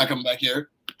 "Girl, you're not coming back here."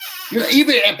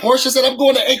 Even at Portia said, "I'm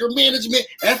going to anger management."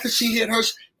 After she hit her,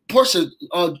 Portia,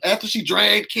 after she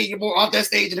dragged Kenya Moore off that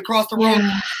stage and across the room,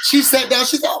 she sat down.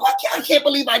 She said, "Oh my God, I can't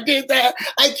believe I did that.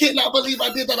 I cannot believe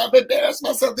I did that. I've embarrassed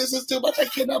myself. This is too much. I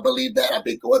cannot believe that. I've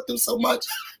been going through so much."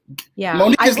 Yeah.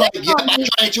 Monique is like, "Yeah, I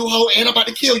tried you, hoe, and I'm about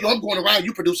to kill you. I'm going around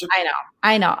you, producer."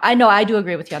 I know. I do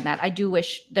agree with you on that. I do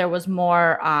wish there was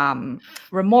more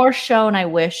remorse shown. I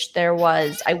wish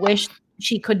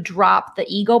she could drop the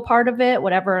ego part of it,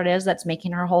 whatever it is that's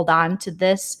making her hold on to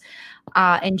this,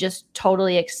 and just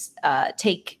totally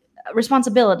take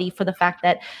responsibility for the fact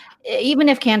that even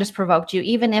if Candace provoked you,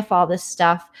 even if all this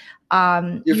stuff,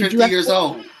 you're 50 years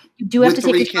old. You do have to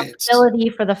take responsibility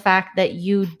for the fact that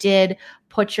you did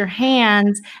put your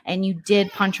hands and you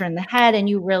did punch her in the head and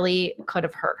you really could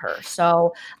have hurt her.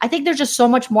 So I think there's just so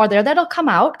much more there that'll come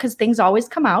out, because things always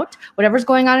come out. Whatever's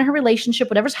going on in her relationship,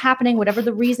 whatever's happening, whatever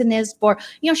the reason is for,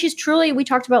 she's truly, we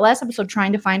talked about last episode,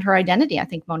 trying to find her identity. I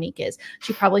think Monique is.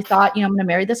 She probably thought, I'm going to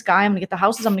marry this guy. I'm going to get the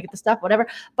houses. I'm going to get the stuff, whatever.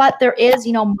 But there is,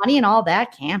 money and all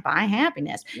that can't buy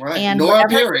happiness. Right. And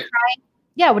whatever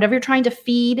you're trying to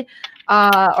feed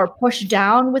or push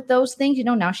down with those things,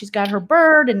 now she's got her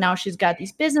bird and now she's got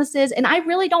these businesses. And I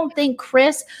really don't think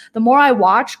Chris, the more I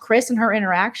watch Chris and her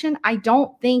interaction, I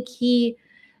don't think he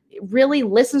really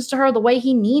listens to her the way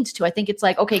he needs to. I think it's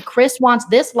like, okay, Chris wants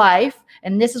this life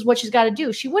and this is what she's got to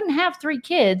do. She wouldn't have 3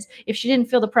 kids if she didn't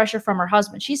feel the pressure from her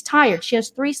husband. She's tired. She has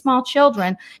 3 small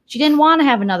children. She didn't want to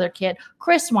have another kid.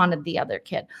 Chris wanted the other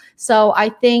kid. So I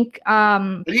think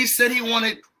he said he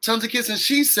wanted tons of kids, and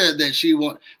she said that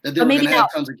that they were going to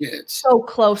have tons of kids. So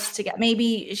close together.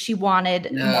 Maybe she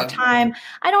wanted more time.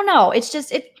 I don't know. It's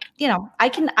just And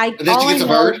then she gets a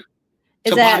bird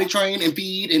to body train and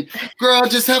feed, and girl,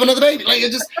 just have another baby. Like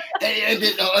it just,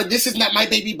 this is not my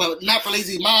baby, but not for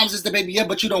lazy moms. It's the baby, yeah.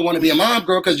 But you don't want to be a mom,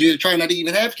 girl, because you're trying not to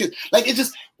even have kids. Like it's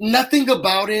just nothing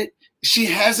about it. She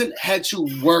hasn't had to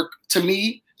work. To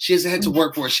me, she hasn't had to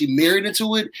work for it. She married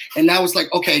into it, and now it's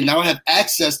like, okay, now I have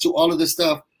access to all of this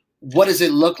stuff. What does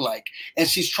it look like? And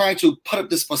she's trying to put up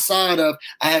this facade of,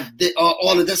 I have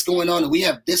all of this going on and we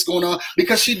have this going on,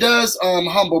 because she does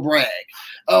humble brag.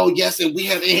 Oh, yes, and we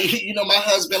have, my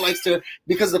husband likes to,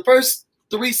 because the first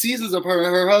 3 seasons of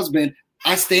her husband,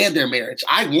 I stand their marriage.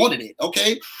 I wanted it,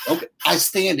 okay? I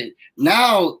stand it.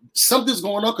 Now, something's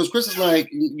going on because Chris is like,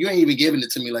 you ain't even giving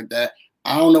it to me like that.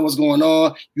 I don't know what's going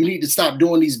on. You need to stop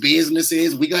doing these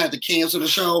businesses. We're going to have to cancel the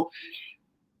show.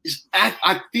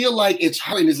 I feel like it's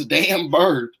her and it's a damn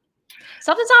bird.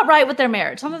 Something's not right with their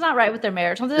marriage. Something's not right with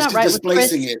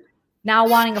Chris now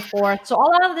wanting a 4th. So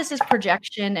all of this is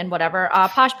projection and whatever.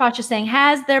 Posh is saying,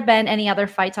 has there been any other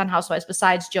fights on Housewives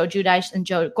besides Joe Giudice and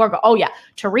Joe Gorga? Oh yeah,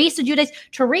 Teresa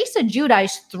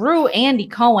Giudice threw Andy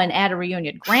Cohen at a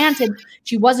reunion. Granted,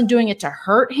 she wasn't doing it to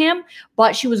hurt him,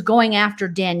 but she was going after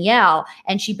Danielle,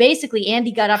 and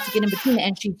Andy got up to get in between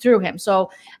and she threw him.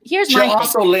 So here's she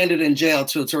also landed in jail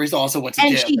too. Teresa also went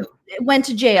to jail. Went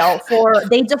to jail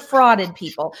they defrauded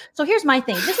people. So here's my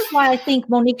thing. This is why I think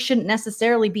Monique shouldn't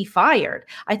necessarily be fired.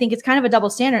 I think it's kind of a double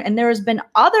standard. And there has been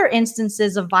other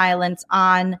instances of violence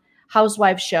on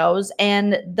housewife shows,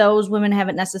 and those women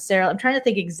haven't necessarily, I'm trying to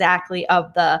think exactly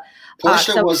of the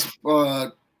Portia was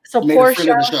made a friend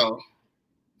of the show.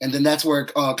 And then that's where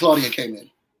Claudia came in.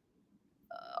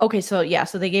 Okay, so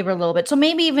they gave her a little bit. So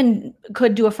maybe even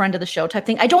could do a friend of the show type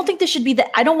thing. I don't think this should be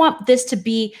I don't want this to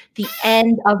be the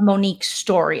end of Monique's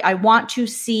story. I want to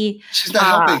see. She's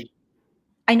not helping.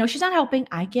 I know she's not helping.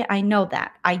 I know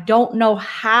that. I don't know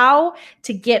how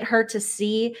to get her to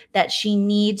see that she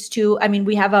needs to. I mean,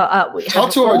 we have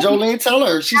talk to her, Jolene. Tell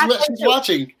her she's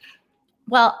watching.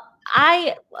 Well,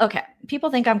 people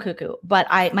think I'm cuckoo, but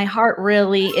my heart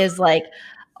really is like,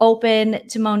 open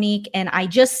to Monique, and I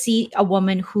just see a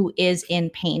woman who is in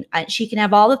pain. She can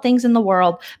have all the things in the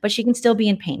world, but she can still be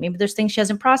in pain. Maybe there's things she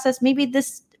hasn't processed. Maybe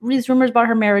these rumors about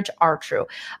her marriage are true.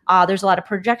 There's a lot of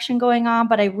projection going on,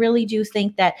 but I really do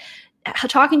think that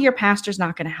talking to your pastor is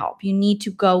not going to help. You need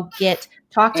to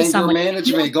talk to someone.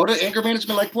 Management. Go to anger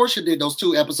management like Portia did those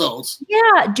 2 episodes.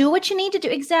 Yeah, do what you need to do.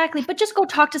 Exactly. But just go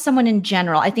talk to someone in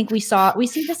general. I think we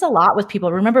see this a lot with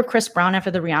people. Remember Chris Brown after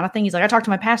the Rihanna thing? He's like, I talked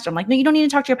to my pastor. I'm like, no, you don't need to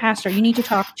talk to your pastor. You need to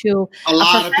talk to a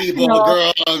lot of people,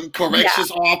 girl, corrections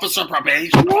officer,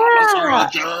 probation officer, a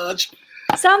judge.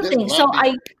 Something. So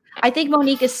I think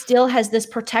Monique still has this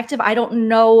protective. I don't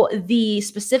know the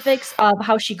specifics of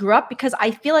how she grew up, because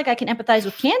I feel like I can empathize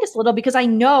with Candace a little, because I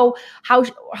know how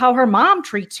her mom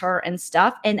treats her and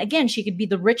stuff. And again, she could be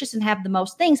the richest and have the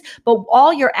most things, but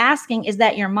all you're asking is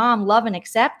that your mom love and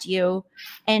accept you,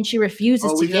 and she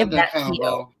refuses to give that to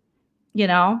you. You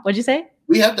know, what'd you say?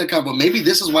 We have that combo. Maybe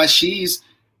this is why she's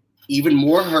even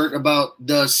more hurt about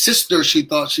the sister she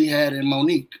thought she had in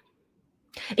Monique.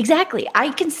 Exactly. I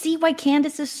can see why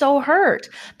Candace is so hurt,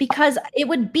 because it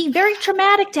would be very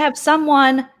traumatic to have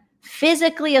someone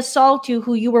physically assault you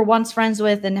who you were once friends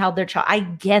with and held their child. I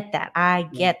get that.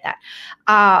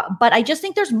 But I just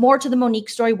think there's more to the Monique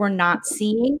story we're not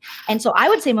seeing. And so I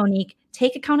would say, Monique,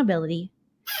 take accountability,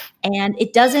 and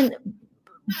it doesn't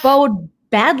bode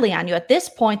badly on you. At this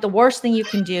point, the worst thing you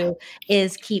can do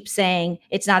is keep saying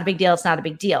it's not a big deal. It's not a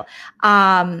big deal.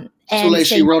 And so like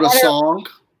she wrote a song.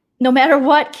 No matter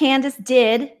what Candace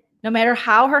did, no matter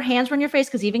how her hands were in your face,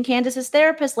 because even Candace's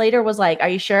therapist later was like, are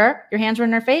you sure your hands were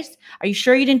in her face? Are you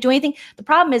sure you didn't do anything? The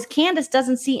problem is Candace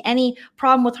doesn't see any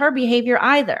problem with her behavior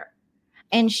either.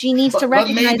 And she needs to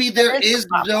recognize. But maybe there is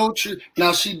no truth.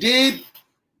 Now, she did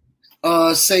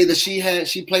say that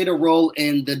she played a role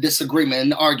in the disagreement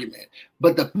and the argument.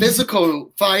 But the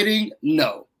physical fighting,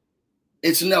 no.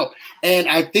 It's no. And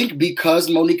I think because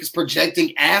Monique is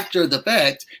projecting after the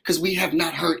fact, because we have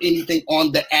not heard anything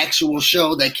on the actual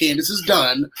show that Candace has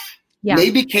done,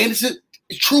 maybe Candace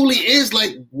truly is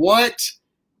like, what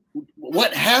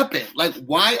happened? Like,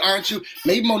 why aren't you?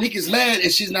 Maybe Monique is mad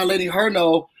and she's not letting her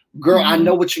know, girl, I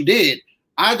know what you did.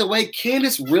 Either way,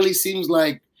 Candace really seems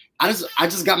like, I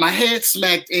just got my head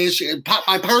smacked and she popped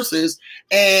my purses,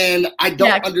 and I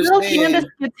don't understand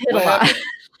what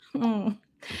happened.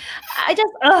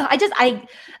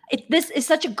 This is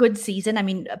such a good season. I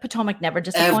mean, Potomac never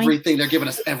disappoints. Everything. They're giving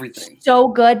us everything. So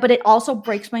good, but it also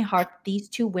breaks my heart. These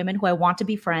 2 women who I want to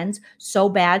be friends so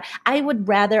bad. I would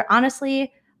rather,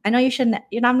 honestly, I know you shouldn't,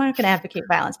 I'm not going to advocate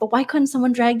violence, but why couldn't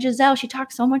someone drag Giselle? She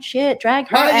talked so much shit. Drag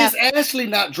her. Why is Ashley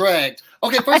not dragged?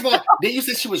 Okay, first of all, did you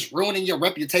say she was ruining your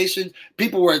reputation?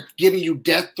 People were giving you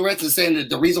death threats and saying that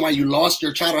the reason why you lost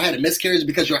your child or had a miscarriage is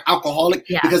because you're alcoholic.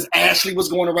 Yeah. Because Ashley was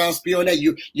going around spewing that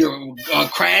you're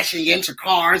crashing into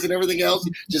cars and everything else.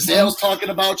 Giselle's talking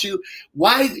about you.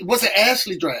 Why wasn't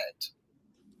Ashley dragged?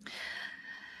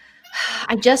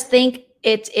 I just think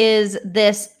it is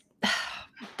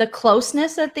the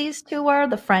closeness that these 2 were,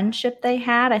 the friendship they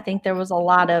had. I think there was a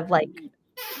lot of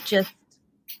just.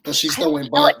 But she's throwing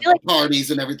parties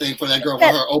and everything for that girl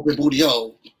with her open booty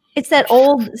hole. It's that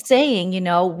old saying,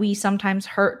 we sometimes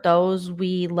hurt those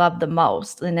we love the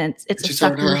most. And it's she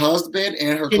hurt her husband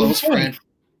and her close friend.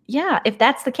 Yeah, if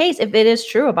that's the case, if it is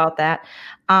true about that.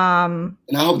 And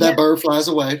I hope that bird flies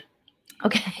away.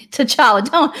 Okay, T'Challa. I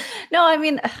don't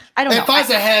know. And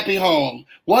finds a happy home,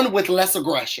 one with less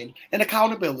aggression and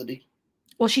accountability.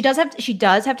 Well, she does have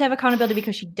to have accountability,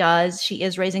 because she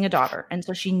is raising a daughter. And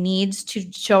so she needs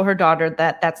to show her daughter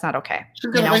that that's not okay. She's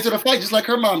going to raise her to fight just like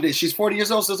her mom did. She's 40 years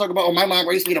old, still talking about, my mom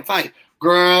raised me to fight.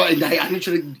 Girl, and I need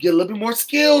you to get a little bit more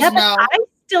skills now. I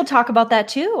still talk about that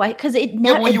too. Because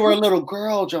when you were a little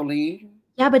girl, Jolene.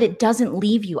 Yeah, but it doesn't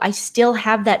leave you. I still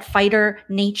have that fighter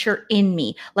nature in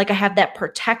me. Like I have that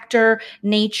protector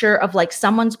nature of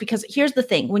because here's the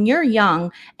thing. When you're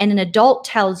young and an adult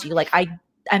tells you,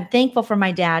 I'm thankful for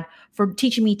my dad for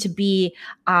teaching me to be,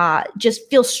 just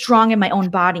feel strong in my own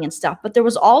body and stuff. But there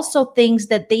was also things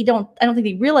that I don't think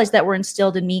they realized that were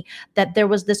instilled in me, that there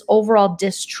was this overall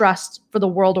distrust for the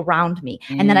world around me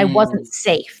and that I wasn't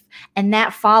safe. And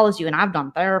that follows you. And I've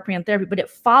done therapy, but it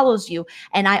follows you.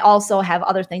 And I also have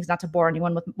other things, not to bore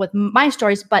anyone with my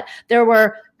stories, but there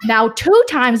were now 2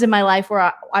 times in my life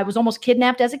where I was almost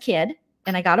kidnapped as a kid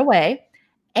and I got away.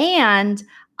 And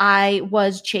I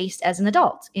was chased as an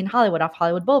adult in Hollywood, off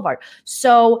Hollywood Boulevard.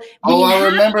 So I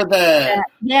remember that.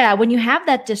 Yeah, when you have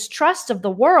that distrust of the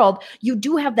world, you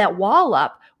do have that wall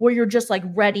up where you're just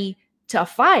ready to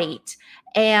fight.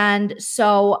 And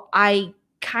so I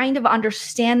kind of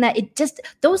understand that it just,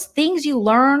 those things you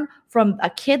learn from a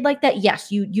kid like that,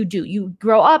 yes, you do. You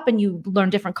grow up and you learn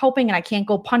different coping, and I can't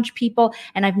go punch people,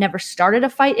 and I've never started a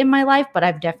fight in my life, but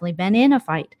I've definitely been in a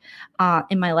fight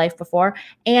in my life before.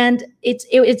 And it's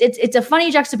a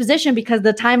funny juxtaposition, because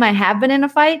the time I have been in a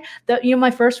fight,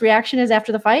 my first reaction is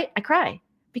after the fight, I cry,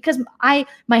 because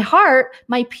my heart,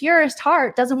 my purest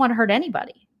heart, doesn't want to hurt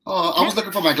anybody. Oh, I was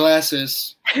looking for my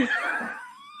glasses.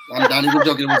 I'm not even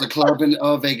joking. It was a club in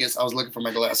Vegas. I was looking for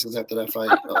my glasses after that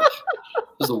fight.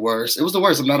 It was the worst. It was the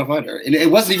worst. I'm not a fighter. And it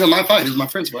wasn't even my fight. It was my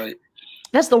friend's fight.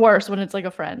 That's the worst, when it's like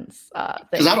a friend's thing.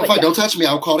 Because I don't fight. Yeah. Don't touch me.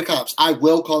 I'll call the cops. I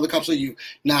will call the cops on you.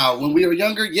 Now, when we were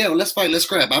younger, yeah, let's fight. Let's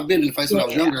scrap. I've been in fights when I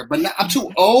was younger. But now I'm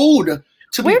too old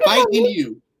to be fighting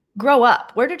you. Grow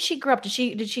up. Where did she grow up? Did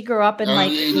she grow up in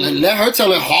let her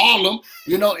tell it Harlem,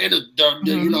 in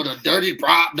the dirty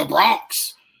the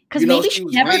Bronx. Because maybe she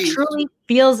never truly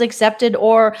feels accepted,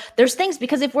 or there's things,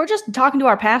 because if we're just talking to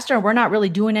our pastor and we're not really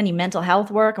doing any mental health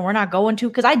work, and we're not going to,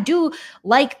 because I do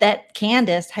like that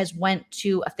Candace has went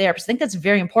to a therapist. I think that's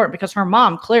very important, because her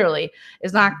mom clearly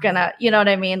is not gonna, you know what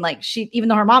I mean? Like, she, even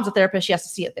though her mom's a therapist, she has to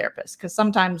see a therapist, because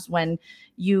sometimes when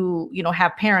you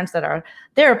have parents that are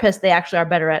therapists, they actually are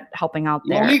better at helping out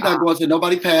there. Monique not going to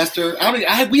nobody pastor.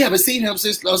 We haven't seen him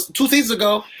since 2 seasons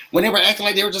ago, when they were acting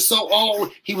like they were just so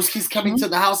old. He's coming to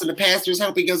the house and the pastor's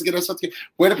helping us get us something.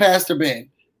 Where the pastor been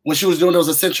when she was doing those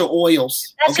essential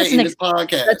oils? In this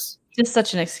podcast. That's just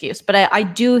such an excuse. But I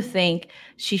do think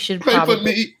she should pray probably for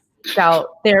me.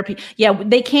 Out therapy. Yeah,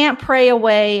 they can't pray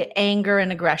away anger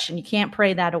and aggression. You can't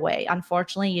pray that away.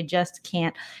 Unfortunately, you just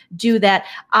can't do that.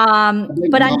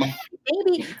 But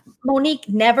maybe Monique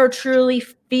never truly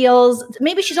feels,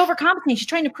 maybe she's overcompensating. She's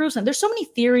trying to prove something. There's so many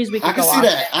theories we could go on.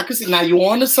 I can see now you're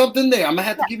on to something there. I'm gonna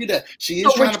have to give you that. She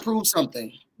is trying to prove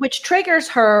something. Which triggers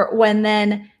her when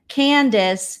then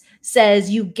Candace says,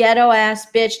 "You ghetto ass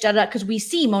bitch," because we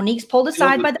see Monique's pulled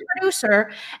aside by the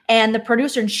producer, and the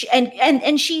producer,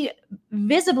 and she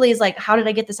visibly is like, "How did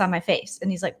I get this on my face?"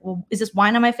 And he's like, "Well, is this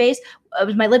wine on my face?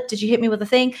 Was my lip? Did you hit me with a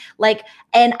thing?" Like,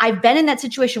 and I've been in that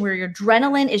situation where your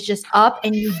adrenaline is just up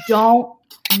and you don't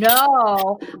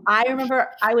know. I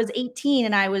remember I was 18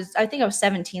 and I think I was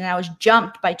 17, and I was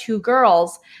jumped by 2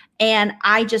 girls, and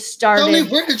I just started. Tell me,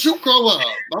 where did you grow up?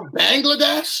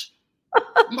 Bangladesh?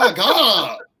 My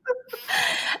God.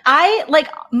 I like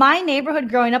my neighborhood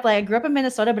growing up. Like, I grew up in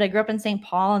Minnesota, but I grew up in St.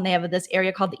 Paul, and they have this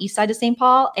area called the East Side of St.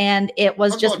 Paul, and it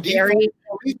was just very.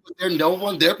 There's no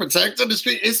one there protecting the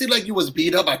street. It seemed like you was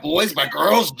beat up by boys, by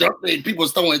girls, jumping, people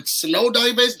throwing snow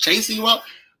divers, chasing you out.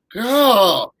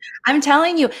 Girl, I'm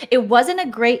telling you, it wasn't a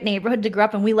great neighborhood to grow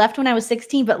up in. We left when I was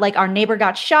 16, but like our neighbor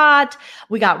got shot,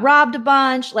 we got robbed a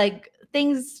bunch, like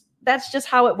things. That's just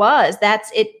how it was. That's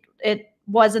it. It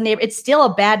was a neighbor. It's still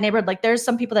a bad neighborhood. Like, there's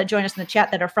some people that join us in the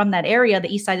chat that are from that area,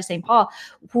 the East Side of St. Paul,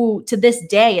 who to this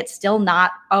day, it's still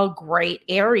not a great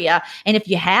area. And if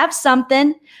you have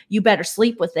something, you better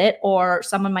sleep with it, or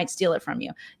someone might steal it from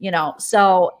you,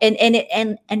 So,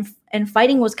 and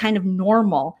fighting was kind of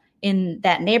normal in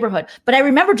that neighborhood. But I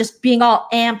remember just being all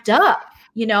amped up,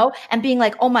 and being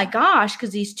like, oh my gosh,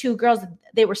 because these 2 girls,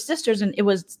 they were sisters, and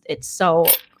it's so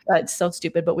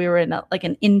stupid, but we were in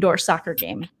an indoor soccer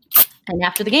game. And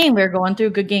after the game, we were going through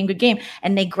good game.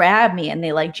 And they grabbed me and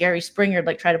they like Jerry Springer,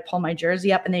 like try to pull my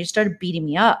jersey up, and they just started beating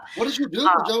me up. What did you do,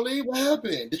 Jolie? What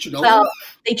happened? Did you know? Well,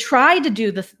 they tried to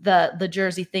do the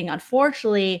jersey thing.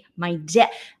 Unfortunately, my dad,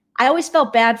 I always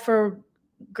felt bad for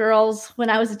girls when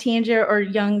I was a teenager or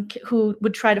young who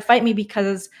would try to fight me,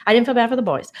 because I didn't feel bad for the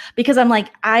boys, because I'm like,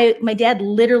 my dad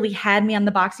literally had me on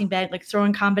the boxing bag, like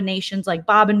throwing combinations, like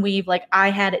bob and weave, like I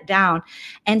had it down.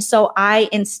 And so I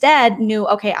instead knew,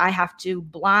 okay, I have to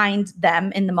blind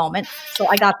them in the moment. So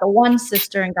I got the one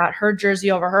sister and got her jersey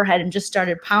over her head and just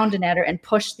started pounding at her and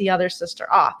pushed the other sister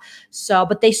off. So,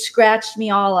 but they scratched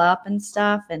me all up and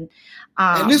stuff. And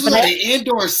this was like an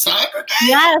indoor soccer game?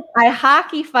 Yes, I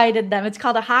hockey fighted them. It's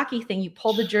called a hockey thing. You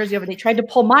pull the jersey over. They tried to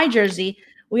pull my jersey.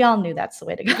 We all knew that's the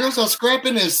way to go. You girls are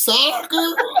scrapping in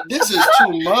soccer? This is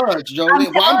too much, Jolie.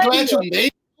 I'm glad you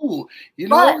made it.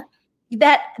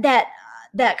 But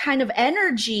that kind of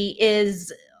energy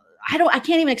is, I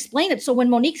can't even explain it. So when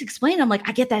Monique's explaining, I'm like,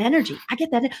 I get that energy.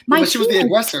 But she was the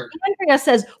aggressor. Andrea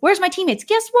says, where's my teammates?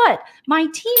 Guess what? My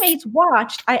teammates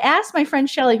watched. I asked my friend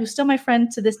Shelly, who's still my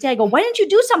friend to this day, I go, why didn't you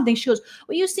do something? She goes,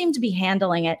 well, you seem to be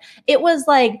handling it. It was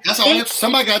like. That's all.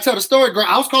 Somebody got to tell the story, girl.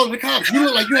 I was calling the cops. You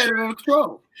look like you had it under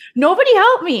control. Nobody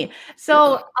helped me.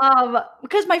 So,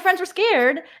 because my friends were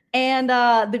scared, and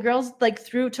the girls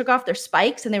took off their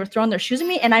spikes and they were throwing their shoes at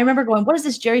me. And I remember going, what is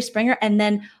this, Jerry Springer? And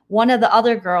then one of the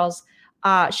other girls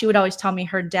she would always tell me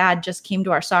her dad just came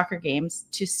to our soccer games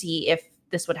to see if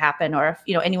this would happen or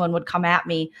if, anyone would come at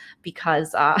me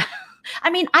because, I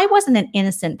mean, I wasn't an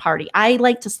innocent party. I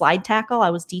like to slide tackle. I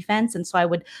was defense. And so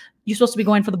you're supposed to be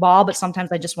going for the ball, but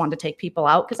sometimes I just wanted to take people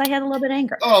out because I had a little bit of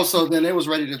anger. Oh, so then it was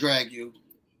ready to drag you.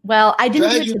 Well, I didn't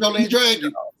drag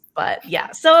you. But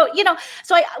yeah, so,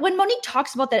 when Monique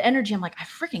talks about that energy, I'm like, I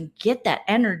freaking get that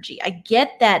energy. I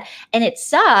get that. And it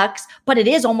sucks, but it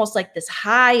is almost like this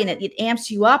high and it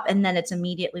amps you up. And then it's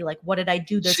immediately like, what did I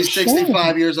do? She's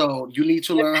 65 years old. You need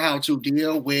to learn how to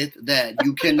deal with that.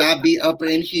 You cannot be up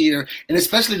in here. And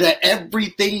especially that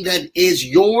everything that is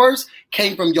yours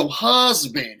came from your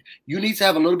husband. You need to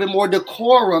have a little bit more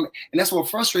decorum. And that's what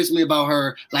frustrates me about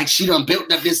her. Like, she done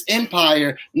built up this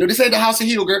empire. This ain't the House of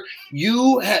Huger.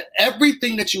 You have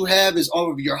everything that you have is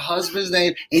all of your husband's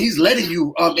name. And he's letting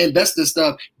you invest this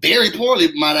stuff very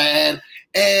poorly, might I add.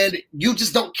 And you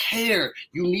just don't care.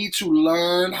 You need to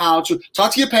learn how to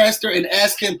talk to your pastor and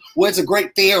ask him what's a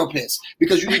great therapist,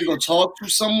 because you need to go talk to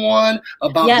someone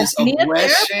about this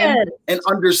aggression and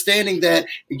understanding that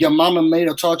your mama may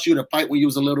have taught you to fight when you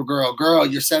was a little girl. Girl,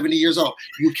 you're 70 years old.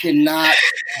 You cannot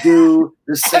do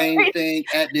the same thing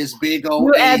at this big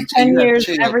old age. Add 10 years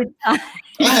every time.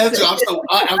 I have to.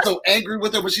 I'm so angry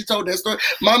with her when she told that story.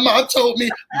 My mom told me,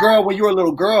 girl, when you're a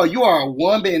little girl, you are a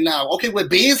woman now. Okay, with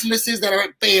businesses that are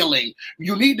failing,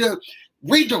 you need to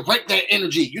redirect that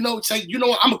energy. Say,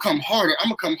 what, I'm gonna come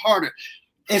harder.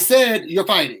 Instead, you're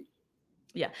fighting.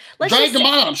 Yeah. Drag the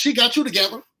mom. She got you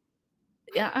together.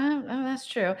 Yeah, that's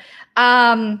true.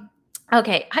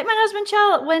 Okay. Hi, my husband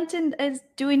Chell went and is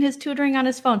doing his tutoring on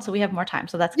his phone, so we have more time.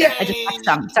 So that's good. Yay! I just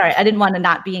texted him. Sorry, I didn't want to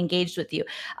not be engaged with you.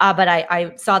 But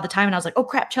I saw the time and I was like, oh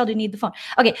crap, Chell, do you need the phone?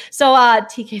 Okay, so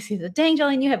TKC said, dang,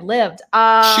 Jolene, you have lived.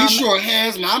 She sure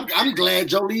has, and I'm glad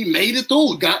Jolene made it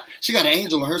through. She got an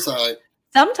angel on her side.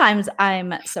 Sometimes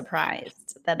I'm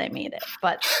surprised that I made it,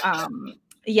 but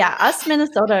yeah, us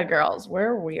Minnesota girls,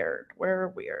 we're weird.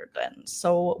 And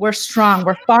so we're strong.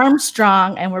 We're farm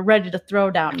strong and we're ready to throw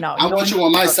down. No, I want you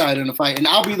on my side in the fight, and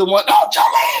I'll be the one. Oh,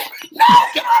 Jolene! No,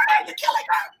 get on there, you're killing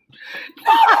her.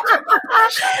 No,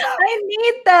 I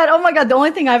need that. Oh my God. The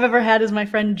only thing I've ever had is my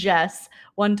friend Jess.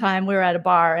 One time we were at a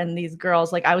bar and these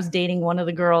girls, like I was dating one of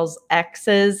the girls'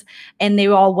 exes and they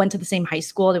all went to the same high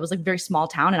school. It was like a very small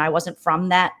town and I wasn't from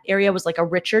that area. It was like a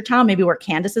richer town, maybe where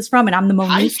Candace is from. And I'm the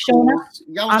Monique showing up.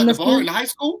 Y'all was at the bar in high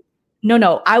school?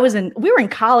 No, we were in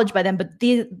college by then, but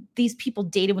these people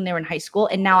dated when they were in high school.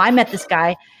 And now I met this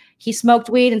guy. He smoked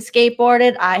weed and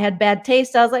skateboarded. I had bad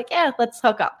taste. I was like, yeah, let's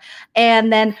hook up.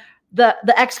 And then the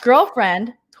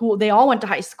ex-girlfriend, who they all went to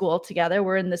high school together.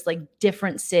 We're in this like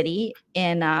different city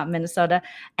in Minnesota,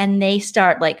 and they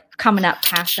start like coming up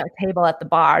past our table at the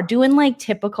bar, doing like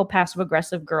typical passive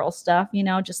aggressive girl stuff,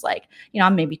 just like,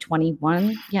 I'm maybe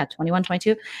 21,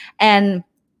 22. And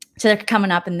so they're coming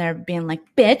up and they're being like,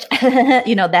 bitch,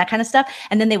 that kind of stuff.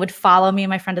 And then they would follow me and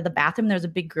my friend to the bathroom. There was a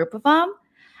big group of them.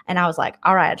 And I was like,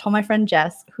 all right, I told my friend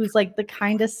Jess, who's like the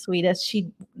kindest, sweetest.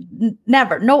 She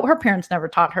her parents never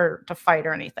taught her to fight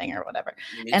or anything or whatever.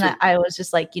 And I was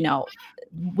just like,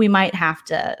 we might have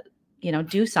to,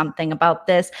 do something about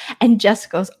this. And Jess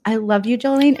goes, I love you,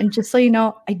 Jolene. And just so you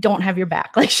know, I don't have your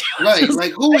back. Like, right.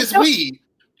 Like, who is we?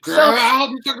 Girl, I'll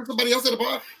be talking to somebody else at the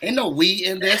bar. Ain't no we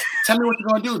in this. Tell me what you're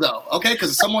going to do, though. Okay?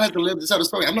 Because someone has to live this other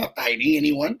story. I'm not fighting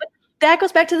anyone. That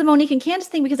goes back to the Monique and Candace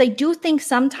thing, because I do think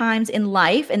sometimes in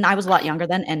life, and I was a lot younger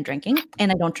then and drinking,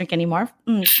 and I don't drink anymore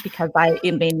because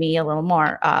it made me a little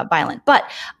more violent. But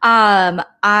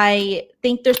I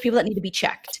think there's people that need to be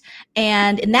checked.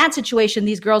 And in that situation,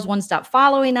 these girls wouldn't stop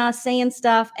following us, saying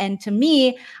stuff. And to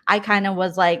me, I kind of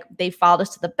was like, they followed us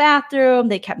to the bathroom.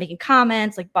 They kept making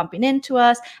comments, like bumping into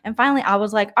us. And finally, I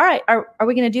was like, all right, are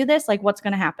we going to do this? Like, what's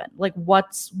going to happen? Like,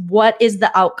 what is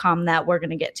the outcome that we're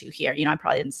going to get to here? I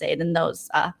probably didn't say it in those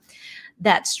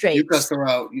that straight. You cussed her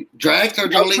out. You dragged her,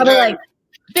 Jolene. Like,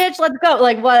 bitch, let's go.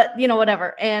 Like, what,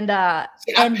 whatever. And I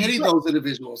pity those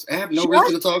individuals. I have no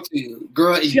reason to talk to you.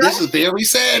 Girl, this is very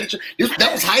sad.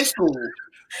 That was high school.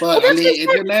 But I mean, if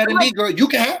you're mad at me, girl, you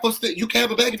can have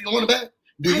a bag if you want a bag.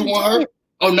 Do you want her?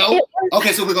 Oh, no?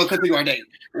 Okay, so we're going to continue our date.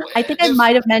 I think I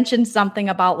might have mentioned something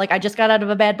about, like, I just got out of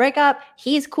a bad breakup.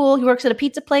 He's cool. He works at a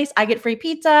pizza place. I get free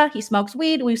pizza. He smokes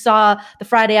weed. We saw the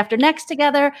Friday After Next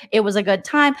together. It was a good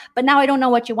time. But now I don't know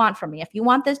what you want from me. If you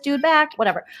want this dude back,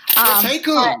 whatever. Take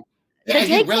him. Yeah,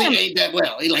 he really ain't that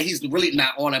well. He's really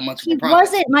not all that much of a problem. He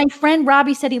wasn't. My friend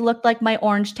Robbie said he looked like my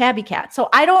orange tabby cat. So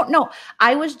I don't know.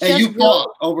 I was just. And you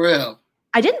fought over him.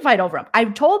 I didn't fight over him. I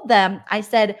told them, I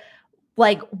said,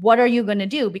 like, what are you going to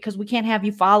do? Because we can't have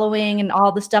you following and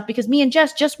all the stuff, because me and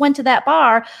Jess just went to that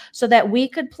bar so that we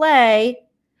could play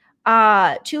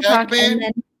Tupac and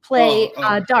then play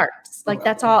darts. Like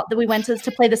that's all that we went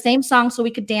to play the same song so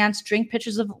we could dance, drink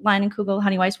pictures of Leinenkugel,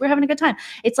 Honey Weiss. We're having a good time.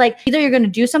 It's like either you're going to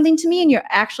do something to me and you're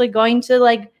actually going to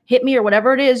like hit me or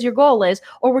whatever it is your goal is,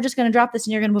 or we're just going to drop this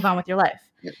and you're going to move on with your life.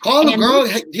 Yeah. Call him, girl.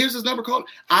 Hey, here's his number. Call.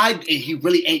 He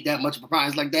really ain't that much of a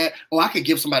prize like that. Oh, I could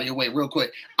give somebody away real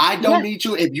quick. I don't need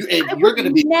you. If you're going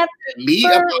to be me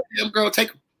about him, girl, take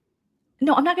him.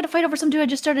 No, I'm not going to fight over some dude I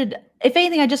just started. If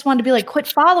anything, I just wanted to be like, quit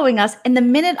following us. And the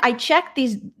minute I checked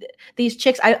these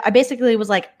chicks, I basically was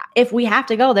like, if we have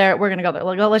to go there, we're going to go there.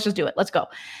 Like, oh, let's just do it. Let's go.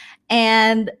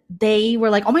 And they were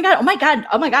like, oh my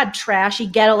God, trashy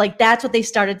ghetto. Like that's what they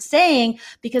started saying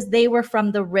because they were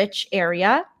from the rich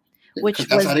area, which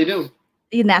that's how they do.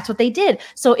 And that's what they did.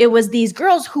 So it was these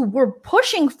girls who were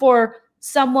pushing for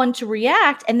someone to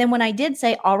react. And then when I did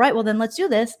say, all right, well then let's do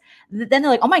this. Then they're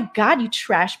like, oh my God, you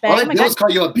trash bag. All I did was call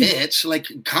you a bitch. Like,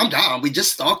 calm down. We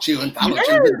just stalked you and followed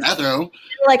you in the bathroom.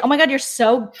 They're like, oh my God, you're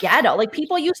so ghetto. Like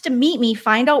people used to meet me,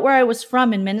 find out where I was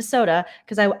from in Minnesota.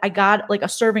 Cause I got like a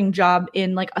serving job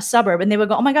in like a suburb and they would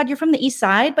go, oh my God, you're from the East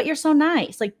Side, but you're so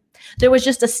nice. Like there was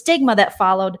just a stigma that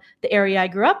followed the area I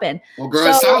grew up in. Well, girl,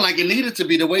 it sounded like it needed to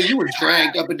be the way you were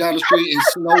dragged up and down the street and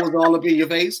snow was all up in your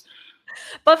face.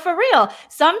 But for real,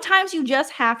 sometimes you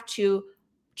just have to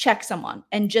check someone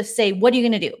and just say, what are you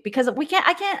going to do? Because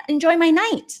I can't enjoy my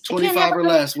night. 25 or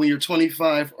less when you're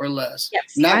 25 or less.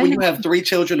 Yes, not when you have 3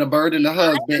 children, a bird and a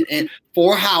husband and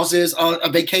 4 houses, a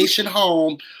vacation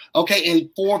home. Okay. And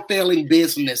 4 failing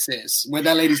businesses where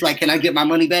that lady's like, can I get my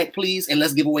money back, please? And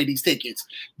let's give away these tickets.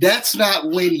 That's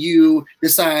not when you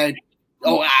decide,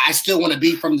 oh, I still want to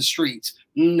be from the streets.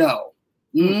 No,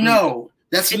 no.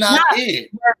 That's not it.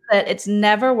 Worth it. It's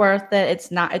never worth it.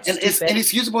 It's not. It's stupid. It's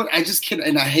inexcusable. I just can't.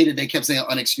 And I hated they kept saying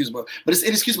unexcusable, but it's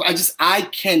inexcusable. I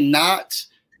cannot.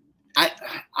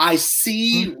 I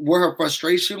see where her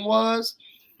frustration was.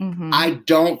 Mm-hmm. I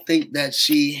don't think that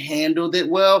she handled it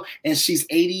well. And she's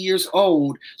 80 years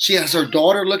old. She has her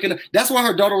daughter looking. That's why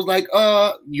her daughter was like,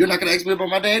 you're not going to ask me about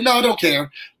my dad? No, I don't care.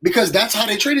 Because that's how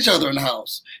they treat each other in the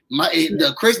house.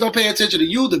 The Chris don't pay attention to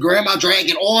you. The grandma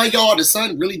dragging all y'all. The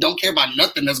son really don't care about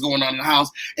nothing that's going on in the house.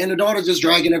 And the daughter just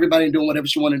dragging everybody and doing whatever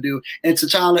she want to do. And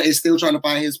T'Challa is still trying to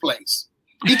find his place.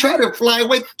 He tried to fly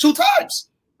away 2 times.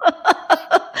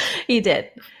 He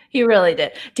did. He really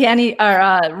did. Danny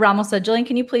Ramos said, Jillian,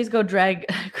 can you please go drag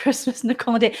Christmas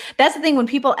Nicole and Dave? That's the thing. When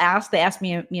people ask, they ask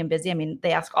me and Busy. I mean,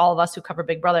 they ask all of us who cover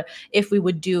Big Brother if we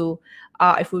would do,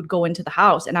 if we would go into the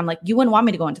house. And I'm like, you wouldn't want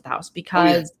me to go into the house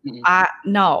because I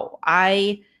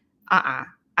mean,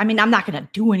 I'm not going to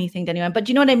do anything to anyone, but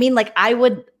you know what I mean? Like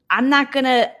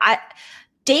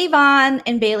Davon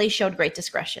and Bailey showed great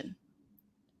discretion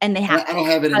and they have, I don't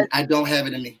have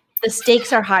it in me. The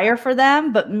stakes are higher for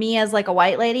them, but me as like a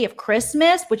white lady of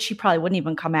Christmas, which she probably wouldn't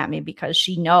even come at me because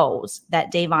she knows that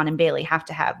Davon and Bailey have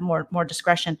to have more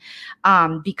discretion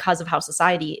because of how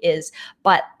society is.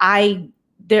 But I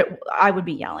would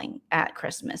be yelling at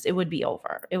Christmas. It would be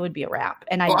over. It would be a wrap.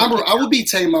 And I would be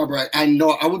Tamar Braxton. I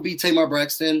know I would be Tamar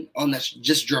Braxton on that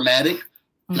just dramatic,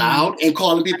 loud, and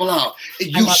calling people out.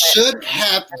 You should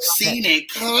have seen it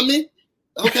coming.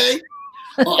 Okay.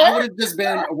 I would have just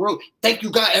been rude. Thank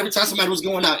you, God. Every time somebody was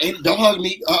going out, and don't hug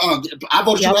me. I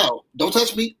voted you out. Don't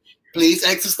touch me. Please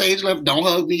exit stage left. Don't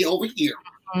hug me over here.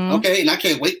 Okay, and I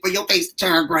can't wait for your face to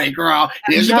turn gray, girl.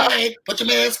 Here's your bag. Put your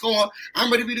mask on.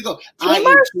 I'm ready for you to go. I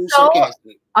am too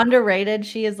sarcastic. Underrated.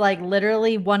 She is like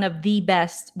literally one of the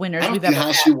best winners we've ever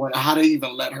had. How to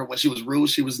even let her when she was rude,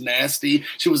 she was nasty,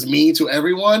 she was mean to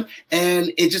everyone,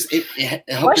 and it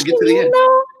helped her get to the end.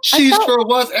 She sure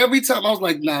was. Every time I was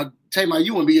like, nah, Tamar,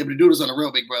 you wouldn't be able to do this on a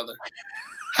real Big Brother.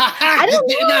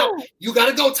 You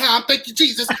gotta go, Tom. Thank you,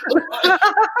 Jesus.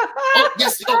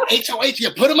 Yes, HOH. Yeah,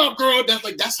 put him up, girl.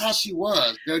 That's how she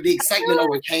was. The excitement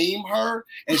overcame her,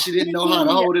 and she didn't know how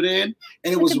to hold it in.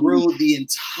 And it was rude the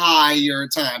entire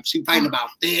time. She fighting about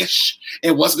fish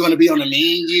and what's going to be on the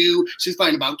menu. She's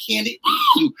fighting about candy.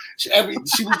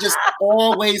 She was just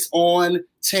always on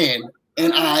 10,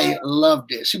 and I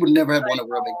loved it. She would never have won a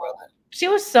real Big Brother. She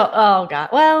was so. Oh God.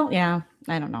 Well, yeah.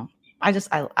 I don't know.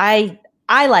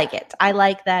 I like it. I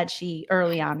like that she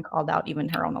early on called out even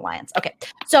her own alliance. Okay.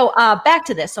 So back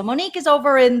to this. So Monique is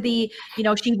over in the,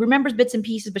 she remembers bits and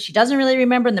pieces, but she doesn't really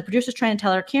remember. And the producer's trying to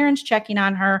tell her, Karen's checking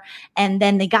on her. And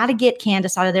then they got to get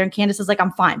Candace out of there. And Candace is like,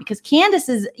 I'm fine. Because Candace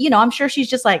is, I'm sure she's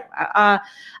just like, I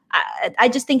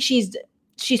just think she's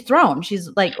thrown. She's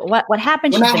like, what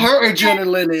happened? Well, now her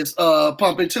adrenaline is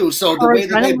pumping too. So the way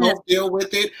that they both deal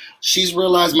with it, she's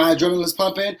realized my adrenaline is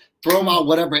pumping. throw out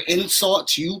whatever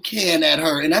insults you can at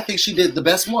her. And I think she did the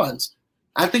best ones.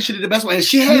 And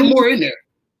she had more in there.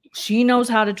 She knows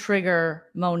how to trigger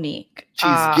Monique.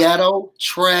 She's ghetto,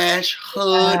 trash,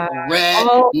 hood, rat,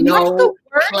 no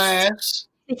class.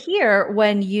 To hear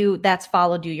when that's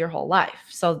followed you your whole life.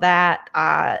 So that's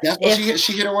what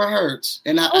she hit her where it hurts.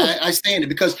 And I stand it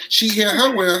because she hit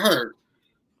her where it hurt.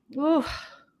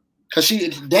 Because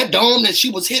that dome that she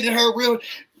was hitting her real,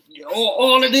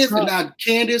 all of this. And now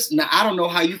Candace, I don't know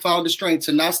how you found the strength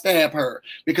to not stab her,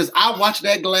 because I watched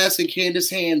that glass in Candace's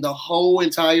hand the whole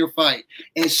entire fight.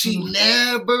 And she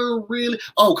never really,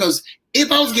 because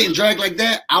if I was getting dragged like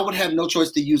that, I would have no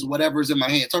choice to use whatever's in my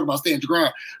hand. Talking about staying to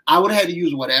ground. I would have had to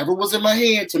use whatever was in my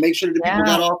hand to make sure that the people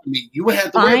got off of me. You would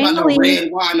have to worry about no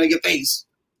red wine on your face.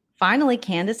 Finally,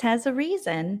 Candace has a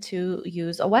reason to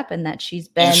use a weapon that she's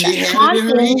been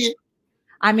taunting.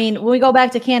 I mean, when we go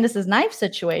back to Candace's knife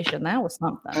situation, that was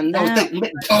something. I know.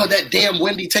 That damn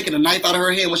Wendy taking a knife out of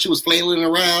her hand when she was flailing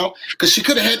around, because she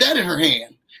could have had that in her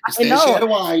hand. Instead, she had a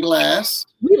wine glass.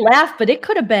 We laughed, but it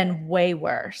could have been way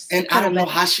worse. And I don't know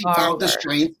how she found the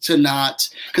strength to not,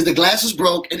 because the glass was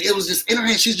broke and it was just in her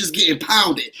hand. She's just getting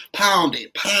pounded. And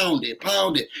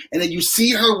then you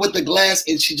see her with the glass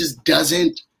and she just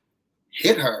doesn't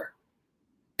hit her.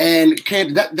 And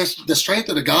that's the strength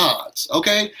of the gods,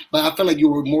 okay? But I feel like you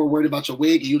were more worried about your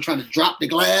wig and you were trying to drop the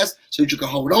glass so that you could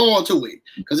hold on to it,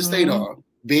 because it stayed on.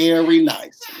 Very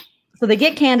nice. So they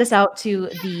get Candace out to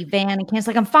the van, and Candace's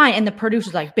like, I'm fine. And the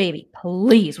producer's like, baby,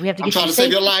 please, we have to get you. I'm trying to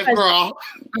save your life, girl.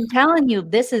 I'm telling you,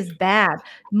 this is bad.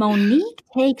 Monique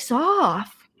takes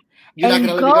off. You're not going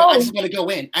to let me go. I just want to go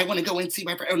in. I want to go in and see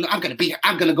my friend. I'm going to be here.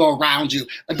 I'm going to go around you.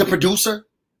 The producer.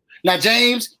 Now,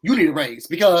 James, you need a raise,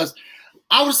 because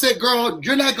I would have said, girl,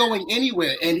 you're not going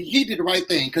anywhere. And he did the right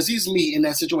thing, because he's me in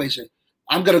that situation.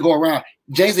 I'm going to go around.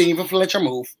 James didn't even let your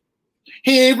move.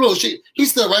 He ain't blue. He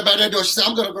stood right by that door. She said,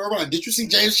 I'm going to go around. Did you see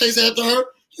James chase after her?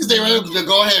 He's there right to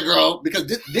go ahead, girl, because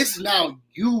this is now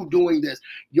you doing this.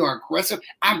 You're aggressive.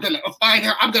 I'm going to find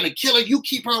her. I'm going to kill her. You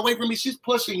keep her away from me. She's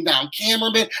pushing down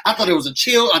cameraman. I thought it was a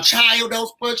child that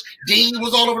was pushed. Dean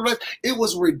was all over the place. It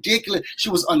was ridiculous. She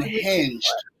was unhinged.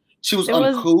 She was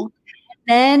uncouth.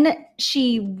 Then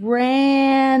she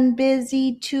ran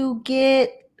busy to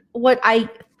get what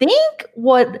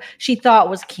she thought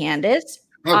was Candace.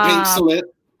 Her pink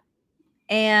slip.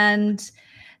 And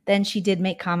then she did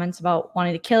make comments about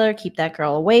wanting to kill her, keep that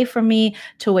girl away from me,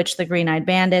 to which the Green-Eyed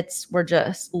Bandits were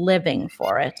just living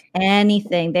for it.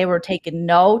 Anything. They were taking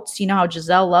notes. You know how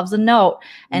Giselle loves a note.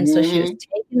 And so she was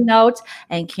taking notes,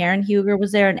 and Karen Huger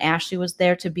was there, and Ashley was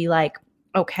there to be like,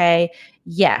 okay,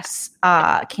 yes,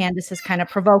 Candace has kind of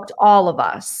provoked all of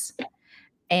us.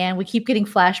 And we keep getting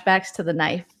flashbacks to the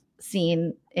knife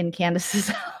scene in Candace's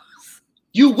house.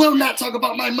 You will not talk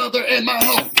about my mother and my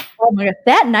home. Oh my God,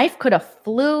 that knife could have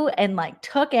flew and like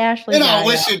took Ashley. And I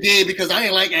wish it did, because I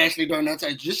ain't like Ashley during that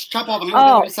time. Just chop off a little bit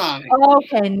on the side.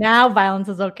 Okay, now violence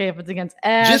is okay if it's against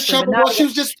Ashley. Just chop off. She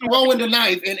was just throwing the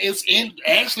knife, and it's in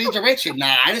Ashley's direction.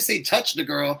 Nah, I didn't say touch the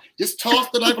girl. Just toss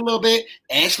the knife a little bit.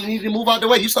 Ashley needed to move out the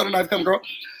way. You saw the knife come, girl.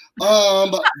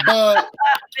 But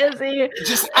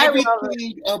just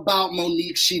everything about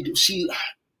Monique, she,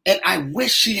 and I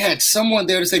wish she had someone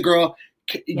there to say, girl,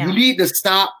 you need to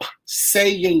stop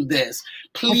saying this.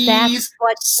 Please. That's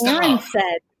what stop. Karen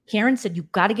said. Karen said,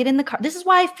 you've got to get in the car. This is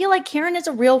why I feel like Karen is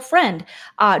a real friend.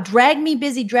 Drag me,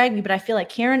 but I feel like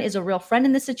Karen is a real friend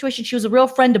in this situation. She was a real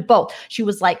friend to both. She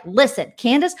was like, listen,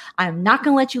 Candace, I'm not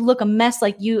going to let you look a mess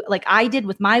like I did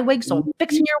with my wig. So I'm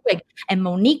fixing your wig. And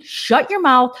Monique, shut your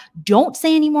mouth. Don't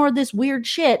say any more of this weird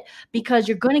shit, because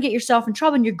you're going to get yourself in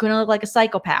trouble and you're going to look like a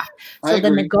psychopath. So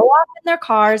then they go off in their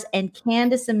cars, and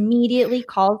Candace immediately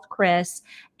calls Chris.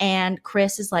 And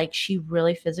Chris is like, she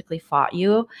really physically fought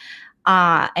you.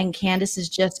 And Candace is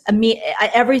just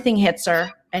everything hits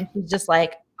her, and she's just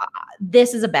like,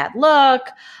 this is a bad look.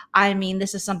 I mean,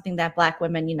 this is something that Black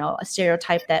women, a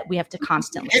stereotype that we have to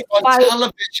constantly fight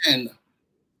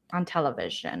on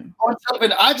television.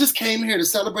 I just came here to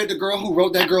celebrate the girl who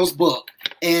wrote that girl's book,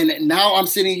 and now I'm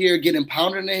sitting here getting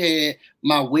pounded in the head.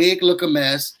 My wig look a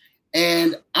mess,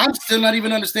 and I'm still not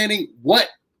even understanding what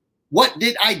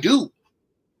did I do.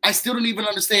 I still don't even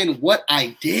understand what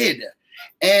I did.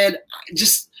 And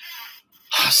just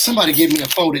somebody give me a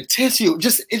folded tissue.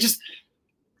 The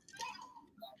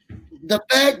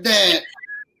fact that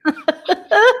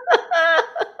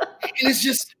it's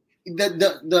just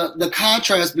the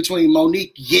contrast between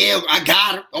Monique. Yeah, I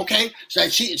got her. Okay,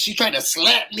 she tried to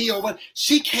slap me or what?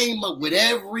 She came up with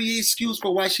every excuse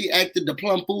for why she acted the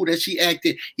plum fool that she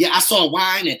acted. Yeah, I saw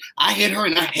wine and I hit her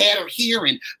and I had her here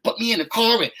and put me in the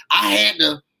car and I had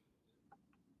to.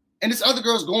 And this other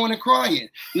girl's going and crying.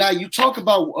 Now you talk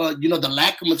about the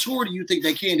lack of maturity you think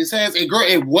that Candace has. And girl,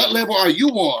 at what level are you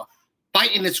on?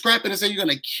 Fighting and scrapping and saying you're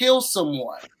gonna kill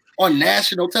someone on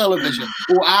national television.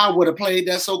 Well, I would have played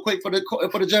that so quick for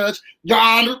the judge. Your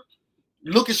Honor,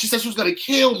 look, she said she was gonna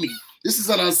kill me. This is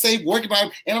an unsafe work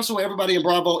environment, and also everybody in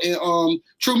Bravo and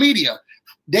True Media.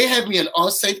 They have me in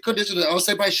unsafe condition, an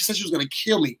unsafe place. She said she was gonna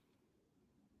kill me.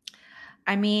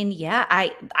 I mean, yeah,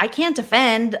 I can't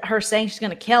defend her saying she's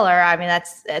going to kill her. I mean,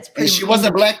 that's pretty. And she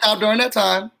wasn't blacked out during that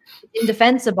time.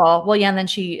 Indefensible. Well, yeah, and then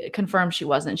she confirmed she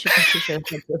wasn't. She should have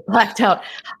been blacked out.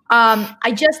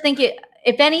 I just think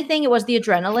if anything, it was the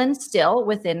adrenaline still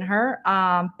within her.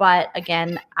 But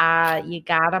again, you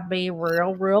gotta be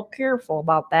real careful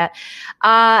about that.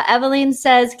 Evelyn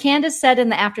says, Candace said in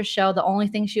the after show, the only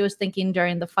thing she was thinking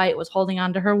during the fight was holding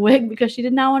on to her wig because she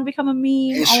did not want to become a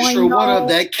meme. And she sure would have.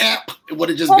 That cap, it would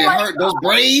have just been hurt. Those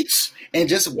braids and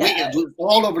just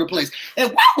all over the place.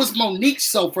 And why was Monique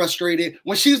so frustrated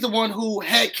when she's the one who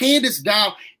had Candace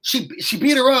down? She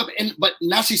beat her up, but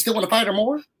now she still want to fight her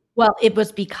more? Well, it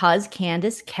was because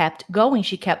Candace kept going.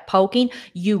 She kept poking,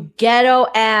 you ghetto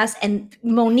ass. And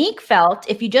Monique felt,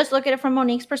 if you just look at it from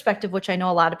Monique's perspective, which I know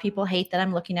a lot of people hate that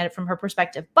I'm looking at it from her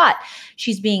perspective, but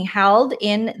she's being held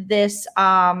in this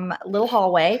little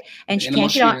hallway and she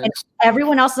can't get on. And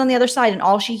everyone else is on the other side. And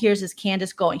all she hears is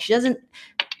Candace going. She doesn't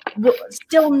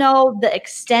still know the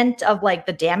extent of like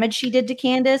the damage she did to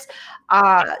Candace.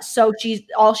 So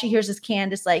all she hears is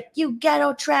Candace like, you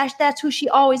ghetto trash. That's who she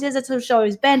always is. That's who she's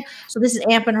always been. So this is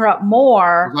amping her up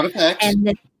more. And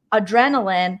the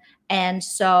adrenaline. And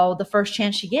so the first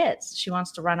chance she gets, she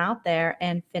wants to run out there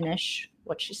and finish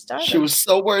what she started. She was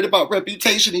so worried about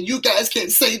reputation, and you guys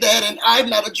can't say that. And I'm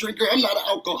not a drinker. I'm not an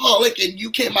alcoholic. And you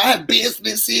can't. I have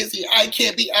businesses. I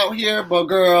can't be out here. But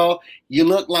girl, you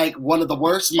look like one of the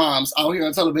worst moms out here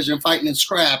on television fighting and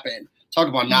scrapping. Talk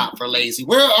about not for lazy.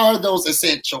 Where are those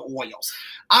essential oils?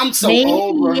 I'm so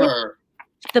over her.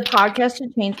 The podcast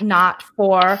should change not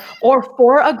for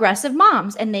aggressive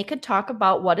moms. And they could talk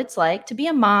about what it's like to be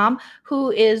a mom who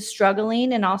is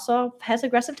struggling and also has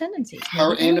aggressive tendencies.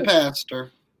 Her and the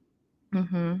pastor.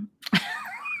 Mm-hmm.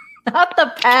 Not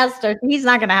the pastor. He's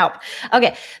not going to help.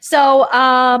 Okay. So,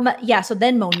 so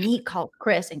then Monique called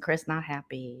Chris and Chris not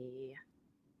happy.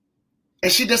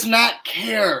 And she does not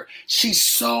care. She's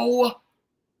so,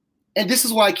 and this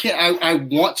is why I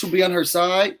want to be on her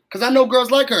side because I know girls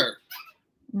like her.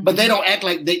 But they don't act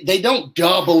like they don't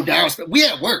double down. We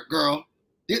at work, girl.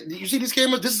 You see these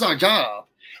cameras? This is our job.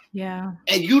 Yeah.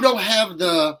 And you don't have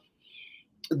the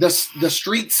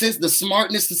street sense, the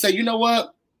smartness to say, you know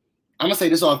what? I'm gonna say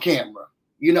this off camera.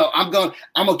 I'm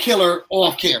gonna kill her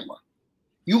off camera.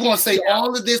 You gonna say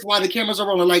all of this while the cameras are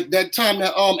rolling, like that time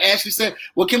that Ashley said,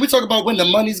 well, can we talk about when the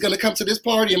money's gonna come to this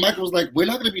party? And Michael was like, we're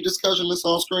not gonna be discussing this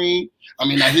on screen. I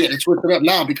mean, now he had to twist it up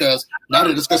now because now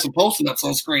they're discussing posting ups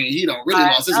on screen. He don't really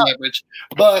lost his leverage.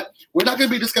 But we're not gonna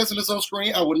be discussing this on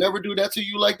screen. I would never do that to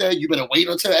you like that. You better wait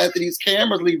until after these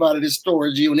cameras leave out of this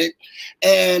storage unit.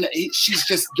 And she's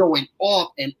just going off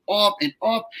and off and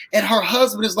off. And her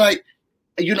husband is like,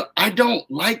 I don't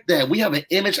like that. We have an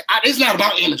image. It's not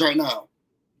about image right now.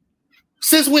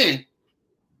 Since when?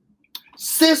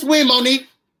 Since when, Monique?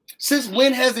 Since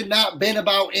when has it not been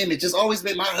about image? It's always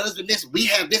been my husband this, we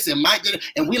have this, and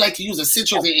and we like to use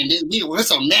essentials, and we're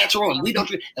so natural, and we don't,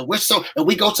 and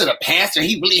we go to the pastor.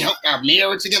 He really helped our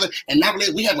marriage together, and now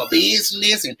we have a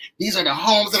business, and these are the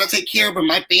homes that I take care of, and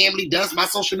my family does my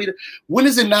social media. When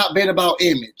has it not been about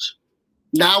image?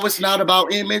 Now it's not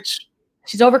about image.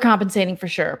 She's overcompensating for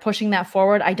sure, pushing that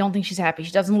forward. I don't think she's happy.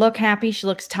 She doesn't look happy. She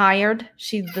looks tired.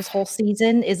 This whole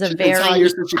season is she's been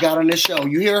tired since she got on this show.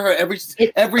 You hear her every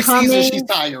season. She's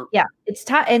tired. Yeah, it's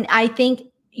tired. And I think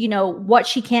what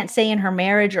she can't say in her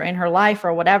marriage or in her life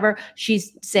or whatever,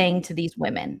 she's saying to these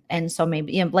women. And so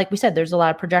maybe, like we said, there's a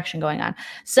lot of projection going on.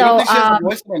 So, you think she has a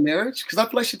voice in her marriage? Because I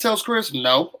feel like she tells Chris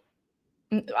no.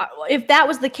 If that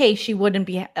was the case, she wouldn't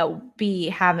she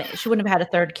wouldn't have had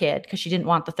a third kid because she didn't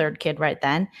want the third kid right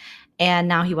then. And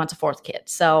now he wants a fourth kid.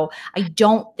 So I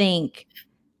don't think,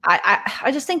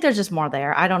 I just think there's just more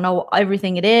there. I don't know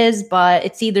everything it is, but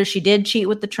it's either she did cheat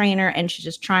with the trainer and she's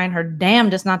just trying her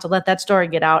damnedest not to let that story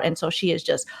get out. And so she is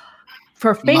just,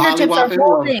 her fingertips are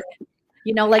holding,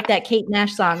 like that Kate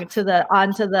Nash song, onto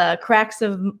the cracks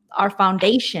of our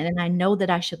foundation. And I know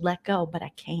that I should let go, but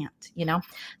I can't,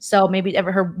 So maybe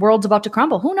her world's about to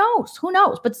crumble. Who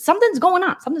knows? But something's going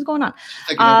on.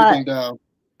 Taking everything down.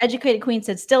 Educated Queen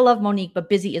said, still love Monique, but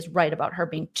Busy is right about her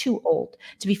being too old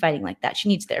to be fighting like that. She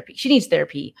needs therapy.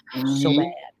 So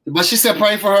bad. But she said,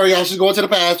 pray for her, y'all. She's going to the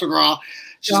pastor, girl.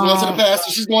 She's going to the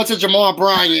pastor. She's going to Jamal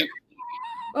Bryant.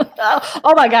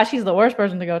 Oh my gosh, he's the worst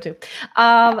person to go to.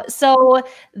 So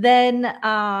then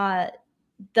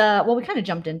we kind of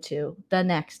jumped into the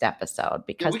next episode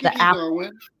because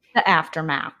the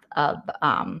aftermath of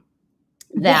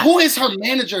that. Who is her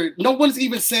manager? No one's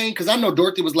even saying, because I know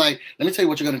Dorothy was like, let me tell you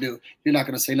what you're going to do. You're not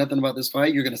going to say nothing about this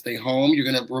fight. You're going to stay home. You're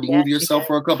going to remove yourself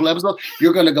for a couple episodes.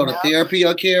 You're going to go to therapy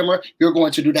on camera. You're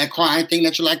going to do that crying thing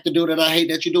that you like to do that I hate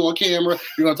that you do on camera.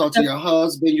 You're going to talk to your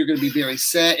husband. You're going to be very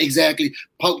sad. Exactly.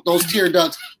 Poke those tear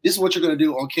ducts. This is what you're going to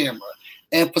do on camera.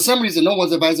 And for some reason, no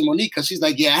one's advising Monique because she's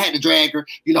like, yeah, I had to drag her.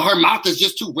 Her mouth is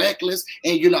just too reckless.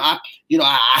 And, I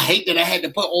hate that I had to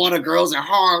put all the girls in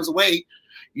harm's way.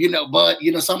 But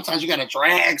sometimes you gotta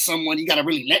drag someone. You gotta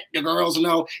really let the girls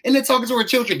know. And then talking to her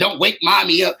children, don't wake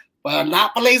mommy up. But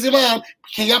not for lazy mom.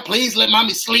 Can y'all please let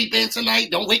mommy sleep in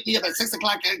tonight? Don't wake me up at 6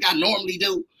 o'clock like I normally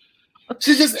do.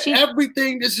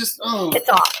 Everything is just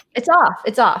It's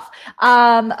off.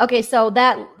 Okay, so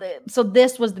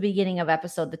this was the beginning of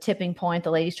episode, the tipping point. The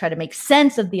ladies try to make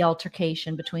sense of the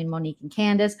altercation between Monique and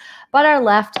Candace, but are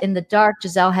left in the dark.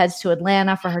 Giselle heads to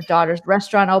Atlanta for her daughter's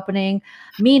restaurant opening.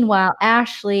 Meanwhile,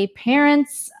 Ashley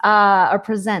presents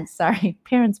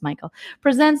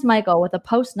Michael with a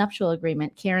post-nuptial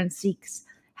agreement. Karen seeks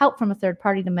help from a third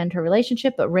party to mend her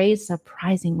relationship, but Ray's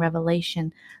surprising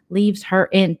revelation leaves her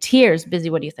in tears. Busy,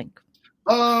 what do you think?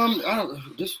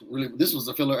 This was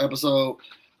a filler episode.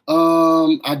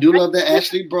 I do love that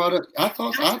Ashley brought up.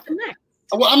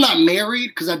 Well, I'm not married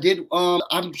because I did.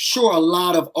 I'm sure a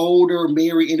lot of older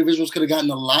married individuals could have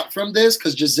gotten a lot from this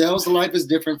because Giselle's life is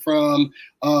different from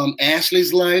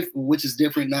Ashley's life, which is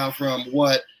different now from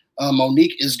what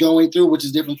Monique is going through, which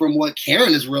is different from what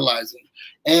Karen is realizing.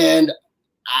 And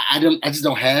I just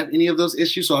don't have any of those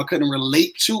issues, so I couldn't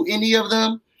relate to any of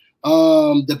them.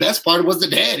 The best part was the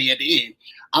daddy at the end.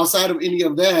 Outside of any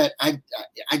of that,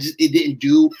 it didn't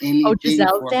do anything. Oh,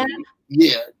 Giselle's dad?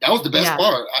 Yeah, that was the best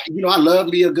part. I love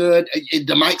Leah Good.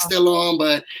 The mic's still on,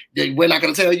 but we're not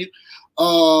going to tell you.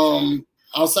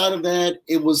 Outside of that,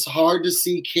 it was hard to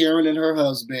see Karen and her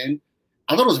husband.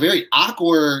 I thought it was very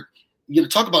awkward.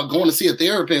 Talk about going to see a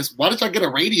therapist. Why did y'all get a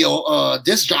radio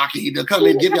disc jockey to come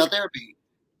and give y'all therapy?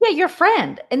 Yeah, your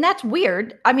friend. And that's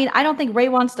weird. I mean, I don't think Ray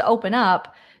wants to open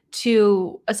up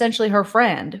to essentially her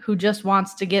friend who just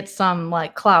wants to get some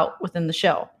clout within the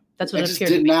show. That's what I just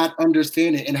did not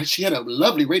understand it. And she had a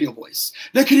lovely radio voice.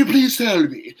 Now, can you please tell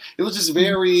me? It was just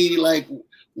very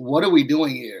what are we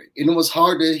doing here? And it was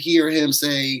hard to hear him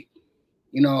say,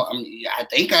 I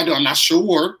think I do. I'm not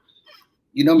sure.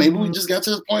 Maybe we just got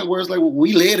to the point where it's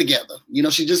we lay together.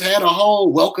 She just had a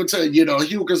whole welcome to,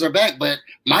 Hugers are back, but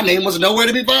my name was nowhere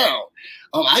to be found.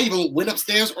 I even went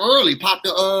upstairs early, popped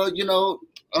the,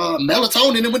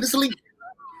 melatonin and went to sleep.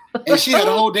 And she had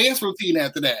a whole dance routine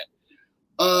after that.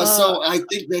 So I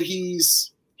think that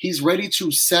he's ready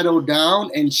to settle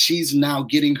down, and she's now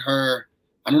getting her,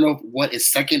 I don't know what is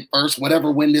second, first,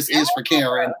 whatever when this is for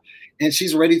Karen, and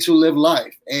she's ready to live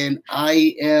life. And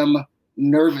I am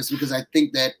nervous because I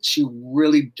think that she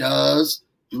really does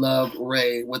love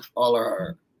Ray with all of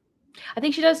her. I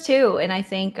think she does too. And I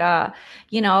think, I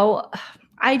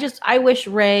wish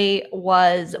Ray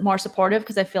was more supportive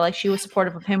because I feel like she was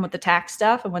supportive of him with the tax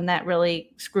stuff and when that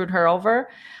really screwed her over.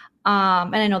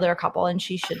 And I know they're a couple and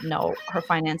she should know her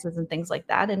finances and things like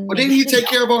that. And didn't he take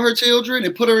care of all her children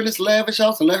and put her in this lavish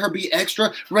house and let her be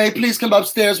extra? Ray, please come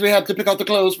upstairs. We have to pick out the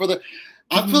clothes for the.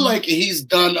 I feel like he's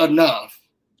done enough.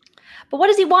 But what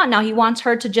does he want now? He wants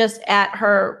her to just at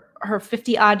her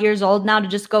 50 odd years old now to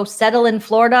just go settle in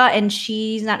Florida and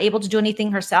she's not able to do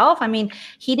anything herself. I mean,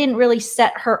 he didn't really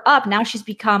set her up. Now she's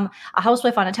become a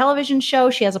housewife on a television show.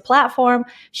 She has a platform.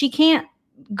 She can't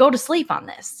go to sleep on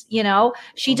this.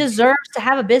 She deserves to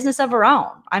have a business of her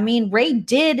own. I mean, Ray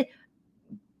did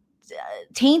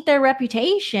taint their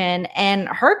reputation and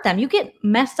hurt them. You get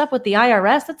messed up with the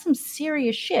IRS, that's some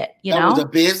serious shit, That was a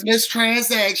business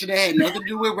transaction that had nothing to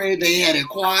do with Ray. They had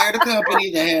acquired a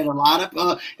company. They had a lot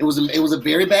of it was a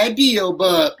very bad deal,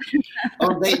 but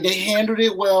they handled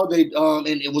it well. They and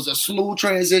it was a smooth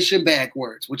transition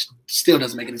backwards, which still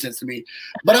doesn't make any sense to me.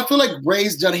 But I feel like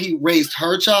he raised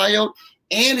her child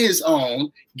and his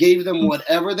own, gave them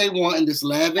whatever they want in this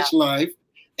lavish life.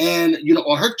 And,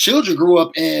 or her children grew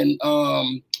up in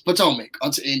Potomac.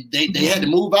 And they had to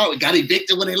move out. Got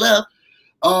evicted when they left,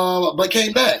 but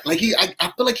came back.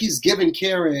 I feel like he's giving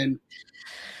Karen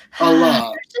a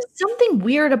lot. There's just something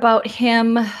weird about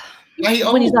him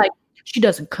when he's like, she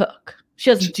doesn't cook. She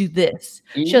doesn't do this.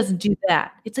 Mhm. She doesn't do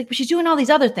that. It's like, but she's doing all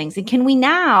these other things. And can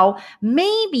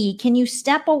you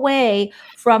step away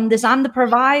from this I'm the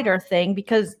provider thing?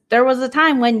 Because there was a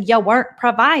time when you weren't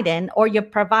providing, or you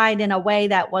provide in a way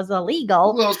that was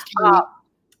illegal. Who else can we-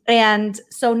 And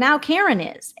so now Karen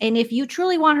is. And if you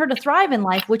truly want her to thrive in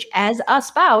life, which as a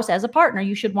spouse, as a partner,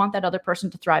 you should want that other person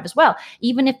to thrive as well.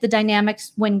 Even if the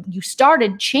dynamics when you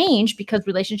started changed, because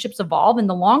relationships evolve and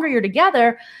the longer you're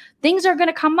together, things are going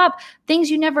to come up,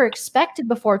 things you never expected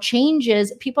before,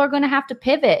 changes. People are going to have to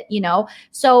pivot, you know?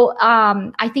 So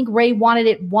I think Ray wanted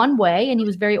it one way and he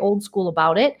was very old school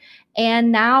about it.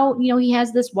 And now, you know, he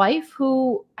has this wife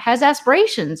who has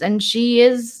aspirations and she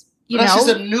is, she's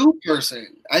a new person.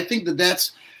 I think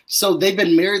that's so they've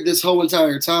been married this whole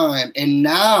entire time. And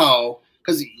now,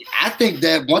 because I think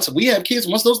that once we have kids,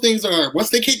 once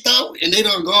they kicked out and they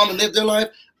done gone and lived their life,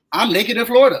 I'm naked in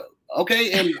Florida.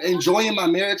 Okay. And enjoying my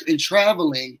marriage and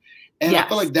traveling. And I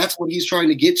feel like that's what he's trying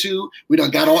to get to. We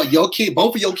done got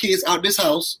both of your kids out this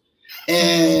house.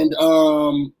 And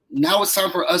now it's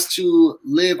time for us to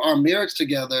live our marriage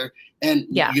together. And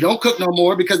you don't cook no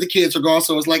more because the kids are gone.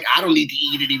 So it's like, I don't need to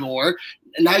eat anymore.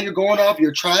 And now you're going off,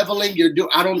 you're traveling,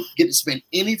 I don't get to spend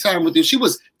any time with you. She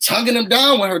was tonguing him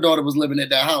down when her daughter was living at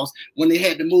that house when they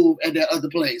had to move at that other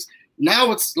place.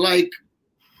 Now it's like,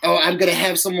 oh, I'm going to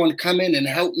have someone come in and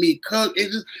help me cook.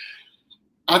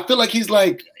 I feel like he's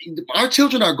like, our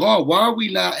children are gone. Why are we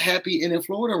not happy in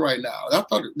Florida right now? I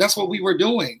thought that's what we were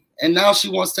doing. And now she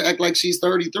wants to act like she's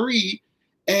 33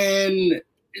 and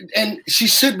she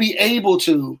should be able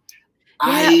to.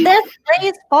 That's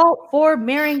Ray's fault for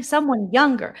marrying someone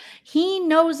younger. He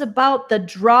knows about the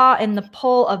draw and the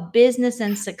pull of business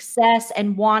and success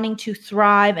and wanting to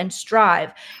thrive and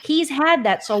strive. He's had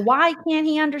that. So why can't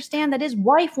he understand that his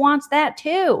wife wants that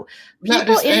too? Not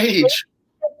his age.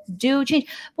 Do change.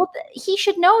 Well, he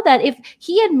should know that if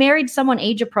he had married someone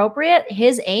age appropriate,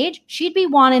 his age, she'd be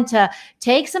wanting to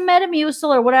take some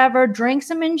Metamucil or whatever, drink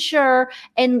some Ensure,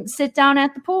 and sit down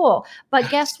at the pool. But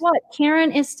guess what?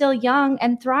 Karen is still young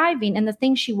and thriving, and the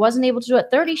things she wasn't able to do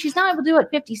at 30, she's not able to do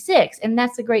at 56, and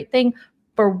that's the great thing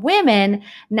for women.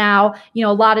 Now, you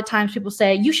know, a lot of times people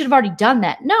say you should have already done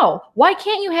that. No, why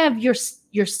can't you have your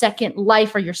second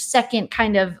life or your second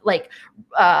kind of like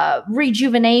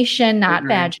rejuvenation, not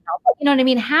vaginal, but you know what I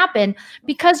mean, happen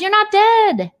because you're not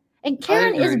dead. And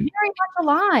Karen is very much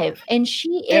alive, and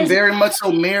she is very much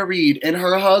so married, and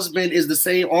her husband is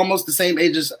almost the same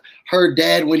age as her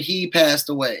dad when he passed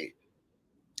away.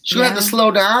 She had to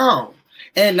slow down.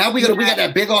 And now we got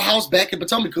that big old house back in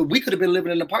Potomac. We could have been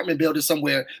living in an apartment building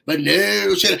somewhere, but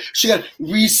no, she got to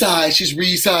resize. She's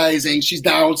resizing. She's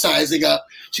downsizing up.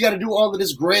 She got to do all of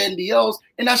this grandiose,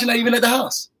 and now she's not even at the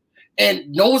house. And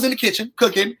no one's in the kitchen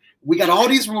cooking. We got all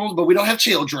these rooms, but we don't have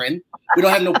children. We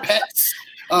don't have no pets.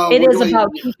 It is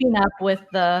about keeping up with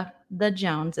the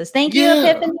Joneses. Thank you,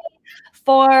 Epiphany,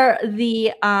 for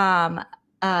the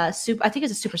I think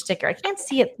it's a super sticker. I can't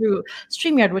see it through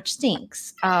StreamYard, which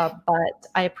stinks, but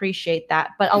I appreciate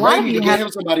that. But a lot of you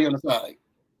have somebody on the side.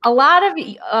 A lot of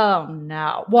you, oh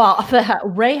no. Well,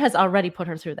 Ray has already put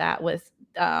her through that with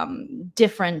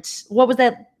different. What was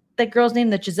that girl's name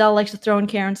that Giselle likes to throw in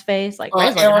Karen's face? Like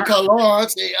Erica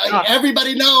Lawrence.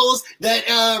 Everybody knows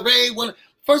that Ray. Well,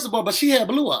 first of all, but she had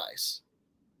blue eyes.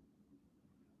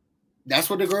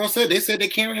 That's what the girl said. They said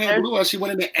that Karen had blue eyes. She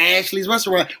went into Ashley's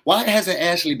restaurant. Why hasn't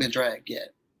Ashley been dragged yet?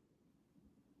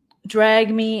 Drag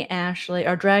Ashley.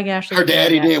 Her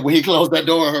daddy did when he closed that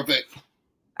door on her face.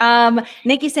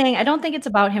 Nikki's saying, I don't think it's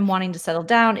about him wanting to settle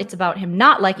down. It's about him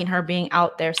not liking her being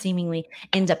out there, seemingly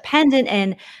independent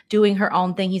and doing her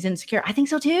own thing. He's insecure. I think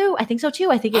so too. I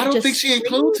think don't think she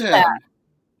includes him.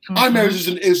 Mm-hmm. Our marriage is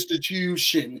an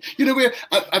institution. You know, where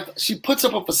she puts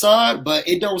up a facade, but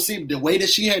it don't seem the way that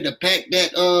she had to pack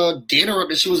that dinner up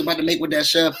that she was about to make with that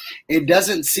chef. It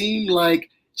doesn't seem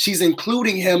like she's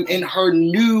including him in her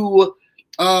new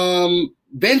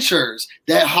ventures.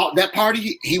 That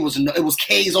party, it was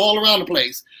K's all around the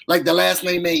place, like the last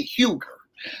name made Huger.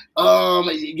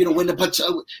 You know, when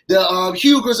the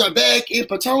Hugers are back in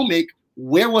Potomac,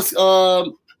 where was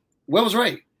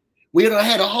Ray? We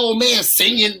had a whole man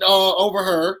singing over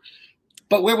her,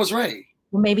 but where was Ray?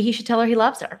 Well, maybe he should tell her he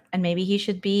loves her, and maybe he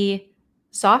should be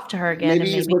soft to her again.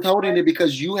 Maybe he's withholding it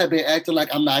because you have been acting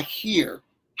like I'm not here.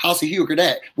 How's a Huger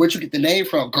that? Where'd you get the name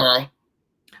from, girl?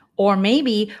 Or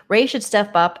maybe Ray should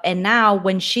step up, and now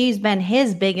when she's been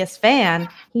his biggest fan,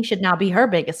 he should now be her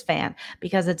biggest fan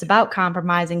because it's about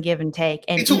compromise and give and take.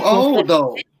 And he's too old,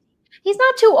 though. He's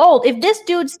not too old. If this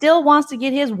dude still wants to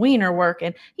get his wiener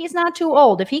working, he's not too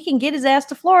old. If he can get his ass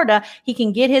to Florida, he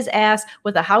can get his ass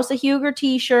with a House of Huger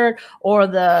t-shirt or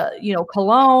the,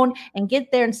 cologne and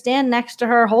get there and stand next to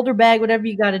her, hold her bag, whatever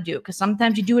you got to do. Because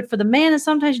sometimes you do it for the man and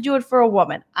sometimes you do it for a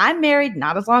woman. I'm married,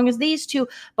 not as long as these two,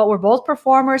 but we're both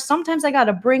performers. Sometimes I got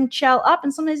to bring Chell up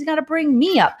and sometimes you got to bring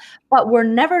me up. But we're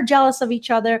never jealous of each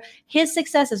other. His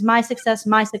success is my success.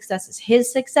 My success is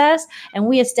his success. And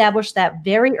we established that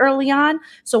very early on.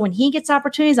 So when he gets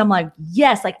opportunities, I'm like,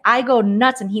 yes, like I go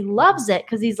nuts, and he loves it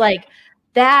because he's like,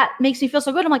 that makes me feel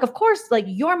so good. I'm like, of course, like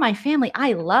you're my family.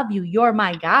 I love you. You're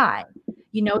my guy.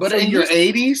 But so in your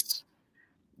 80s?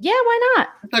 Yeah, why not?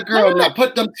 The girl, now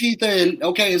put them teeth in,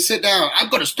 okay, and sit down. I'm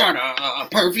going to start a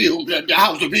perfume, the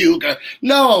House of Huger.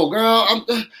 No, girl,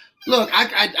 look,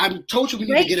 I told you we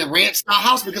need to get a ranch-style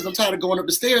house because I'm tired of going up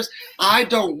the stairs. I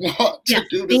don't want to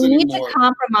do this anymore. They need to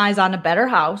compromise on a better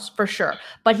house for sure,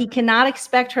 but he cannot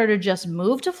expect her to just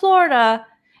move to Florida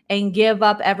and give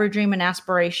up every dream and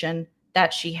aspiration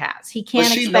that she has. He can't.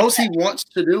 But she knows he wants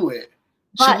to do it.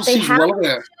 But she's well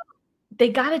aware. They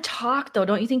got to talk though.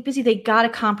 Don't you think, Busy? They got to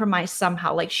compromise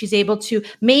somehow. Like she's able to,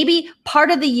 maybe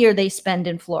part of the year they spend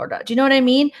in Florida. Do you know what I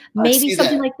mean? Maybe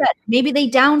something like that. Maybe they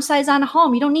downsize on a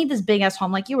home. You don't need this big ass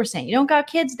home. Like you were saying, you don't got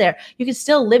kids there. You can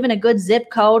still live in a good zip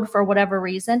code for whatever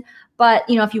reason. But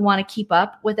if you want to keep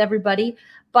up with everybody.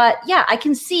 But yeah, I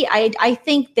can see, I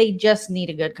think they just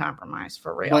need a good compromise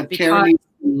for real. But Karen,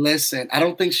 listen, I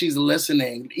don't think she's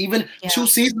listening. Even 2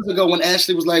 seasons ago when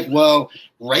Ashley was like, well,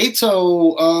 Ray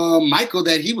told Michael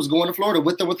that he was going to Florida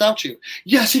with or without you.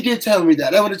 Yeah, she did tell me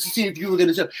that. I wanted to see if you were going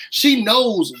to tell. She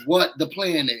knows what the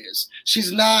plan is.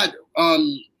 She's not,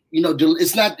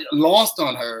 it's not lost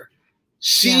on her.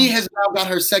 She has now got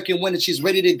her second win and she's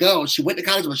ready to go. She went to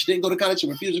college, but she didn't go to college. She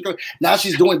refused to go. Now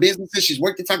she's doing businesses. She's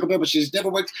worked at Taco Bell, but she's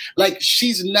never worked. Like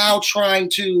she's now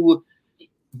trying to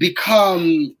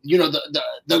become,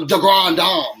 the grand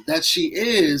dame that she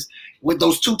is with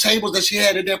those 2 tables that she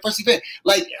had at that first event.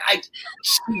 Like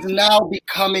she's now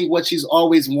becoming what she's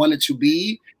always wanted to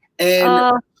be.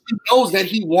 And she knows that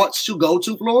he wants to go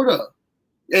to Florida.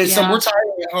 And some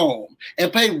retiring at home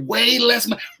and pay way less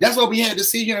money. That's why we had to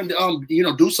sit here and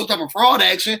do some type of fraud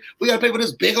action. We got to pay for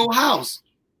this big old house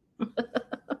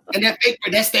and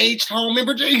that staged home in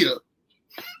Virginia.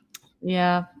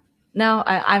 Yeah, no,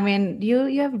 I mean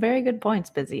you have very good points,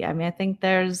 Busy. I mean, I think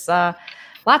there's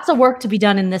lots of work to be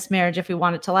done in this marriage if we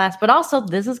want it to last. But also,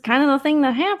 this is kind of the thing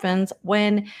that happens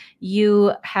when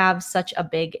you have such a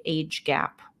big age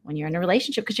gap. When you're in a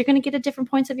relationship, because you're going to get at different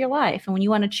points of your life. And when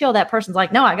you want to chill, that person's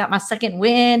like, no, I got my second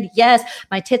wind. Yes,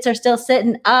 my tits are still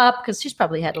sitting up because she's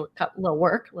probably had a little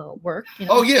work.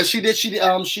 Oh yeah, she did.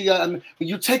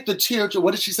 You take the tears.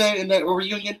 What did she say in that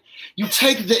reunion? You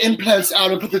take the implants out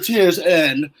and put the tears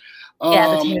in.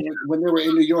 When they were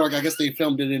in New York, I guess they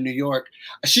filmed it in New York.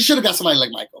 She should have got somebody like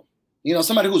Michael.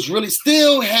 Somebody who's really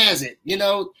still has it.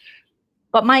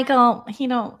 But Michael, he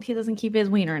doesn't keep his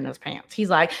wiener in his pants. He's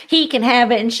like, he can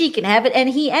have it and she can have it and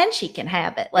he and she can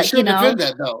have it. Like, she'll defend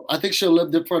that though. I think she'll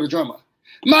live there for the drama.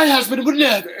 My husband would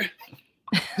never.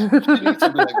 Like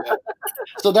that.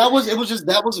 So that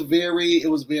was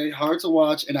very hard to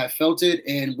watch, and I felt it.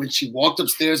 And when she walked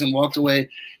upstairs and walked away,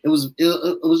 it was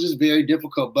just very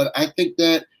difficult. But I think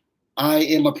that I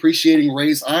am appreciating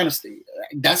Ray's honesty.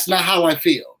 That's not how I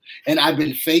feel, and I've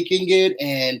been faking it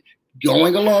and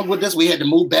going along with this. We had to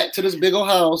move back to this big old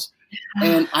house,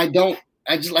 and I don't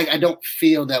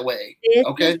feel that way.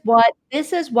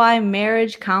 This is why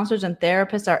marriage counselors and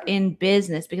therapists are in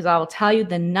business, because I will tell you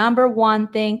the number one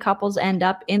thing couples end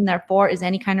up in there for is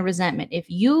any kind of resentment. If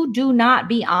you do not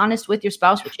be honest with your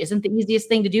spouse, which isn't the easiest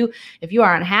thing to do, if you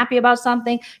are unhappy about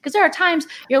something, because there are times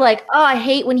you're like, oh, I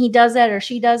hate when he does that or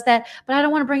she does that, but I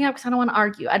don't want to bring it up because I don't want to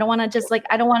argue. I don't want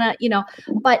to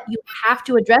but you have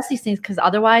to address these things because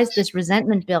otherwise this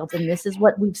resentment builds. And this is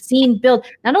what we've seen build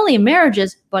not only in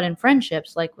marriages, but in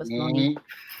friendships, like with Monique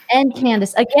and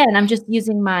Candace. Again, I'm just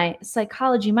using my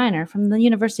psychology minor from the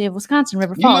University of Wisconsin,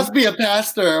 River Falls. You must be a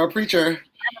pastor or a preacher. I'm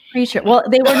a preacher. Well,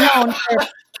 they were known for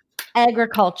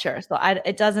agriculture, so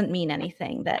it doesn't mean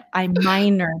anything that I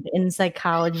minored in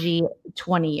psychology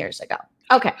 20 years ago.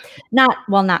 Okay, not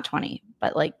 20,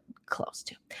 but like close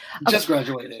to. Okay. Just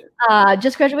graduated.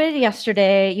 Just graduated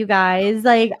yesterday, you guys.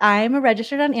 Like, I'm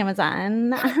registered on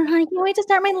Amazon. I can't wait to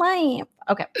start my life.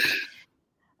 Okay.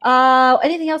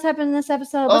 Anything else happened in this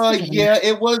episode?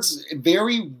 It was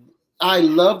very. I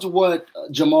loved what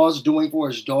Jamal's doing for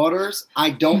his daughters. I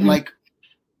don't like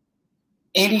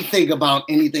anything about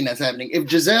anything that's happening. If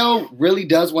Giselle really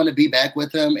does want to be back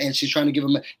with him and she's trying to give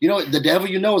him, the devil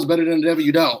you know is better than the devil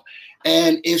you don't.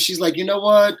 And if she's like, you know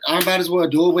what, I might as well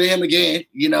do it with him again,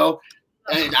 and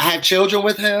I have children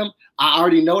with him. I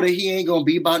already know that he ain't gonna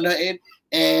be about nothing,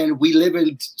 and we live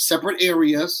in separate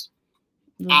areas.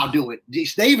 I'll do it.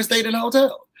 They even stayed in a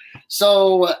hotel.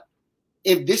 So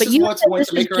if this is what's going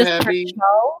to make her happy,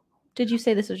 did you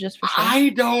say this was just for show?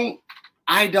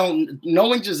 I don't.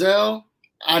 Knowing Giselle,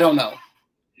 I don't know.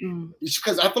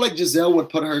 Because I feel like Giselle would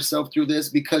put herself through this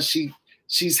because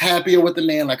she's happier with the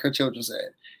man, like her children said.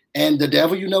 And the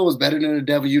devil you know is better than the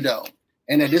devil you don't.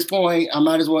 And at this point, I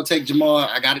might as well take Jamal.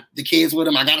 I got the kids with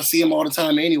him. I got to see him all the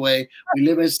time anyway. We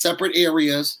live in separate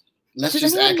areas. Let's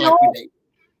just act like we date.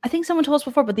 I think someone told us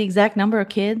before, but the exact number of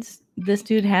kids this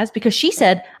dude has, because she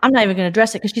said, I'm not even going to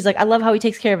address it because she's like, I love how he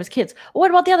takes care of his kids. Well,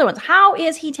 what about the other ones? How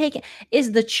is he taking?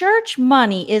 Is the church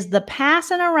money, is the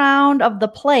passing around of the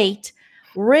plate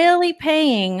really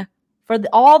paying for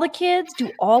all the kids?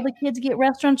 Do all the kids get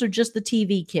restaurants or just the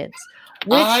TV kids?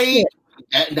 That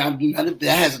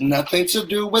has nothing to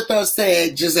do with us,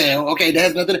 said Giselle. Okay, that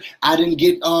has nothing. I didn't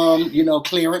get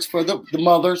clearance for the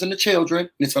mothers and the children.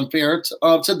 It's unfair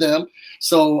to them,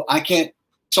 so I can't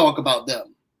talk about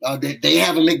them. They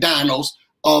have a McDonald's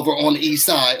over on the east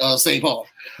side of St. Paul.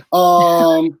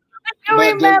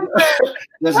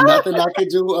 There's nothing I can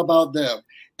do about them.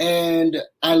 And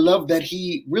I love that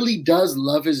he really does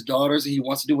love his daughters and he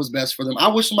wants to do what's best for them. I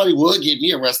wish somebody would get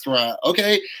me a restaurant.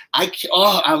 Okay. I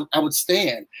would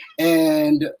stand.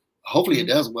 And hopefully it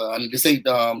does well. I mean, this ain't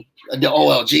the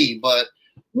OLG, but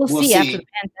we'll see. After the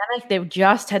pandemic, they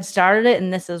just had started it.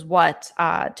 And this is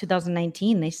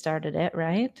 2019 they started it,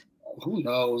 right? Who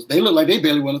knows? They look like they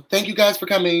barely want to. Thank you guys for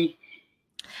coming.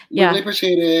 Yeah. Really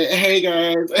appreciate it. Hey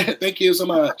guys. Thank you so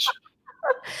much.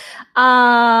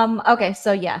 Okay,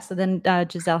 so then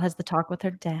Giselle has the talk with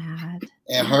her dad,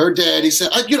 and her daddy said,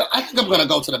 I think I'm gonna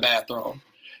go to the bathroom.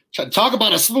 Talk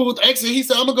about a smooth exit. He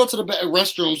said, I'm gonna go to the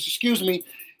restrooms. Excuse me.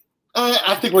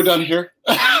 I think we're done here.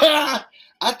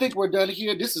 I think we're done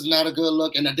here. This is not a good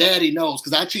look, and the daddy knows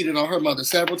because I cheated on her mother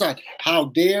several times. How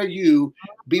dare you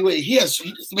be with?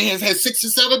 This man has had 6 or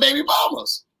 7 baby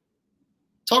mamas.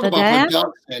 Talk about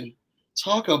production.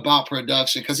 Talk about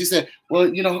production, because he said,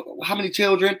 well, how many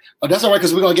children? Oh, that's all right,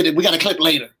 because we're going to get it. We got a clip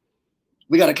later.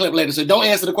 So don't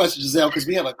answer the question, Giselle, because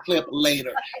we have a clip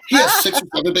later. He has 6 or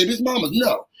 7 babies mamas.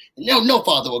 No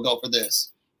father will go for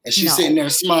this. And she's sitting there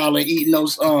smiling, eating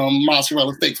those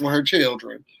mozzarella sticks with her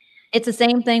children. It's the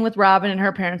same thing with Robin and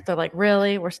her parents. They're like,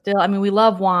 really? We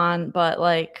love Juan, but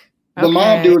like. Okay. The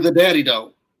mom do the daddy,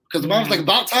 though. Because the mom's like,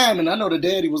 about time. And I know the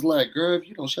daddy was like, girl, if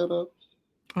you don't shut up.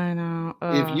 I know.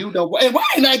 If you don't, and why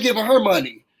ain't I giving her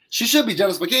money? She should be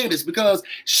jealous for Candace because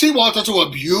she walked into a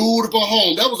beautiful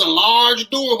home. That was a large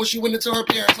door when she went into her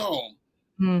parents' home.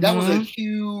 Mm-hmm. That was a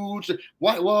huge.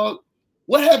 What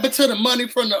happened to the money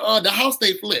from the house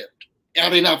they flipped? Are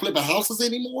they not flipping houses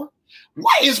anymore?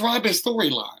 What is Robin's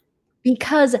storyline?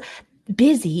 Because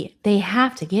busy, they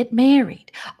have to get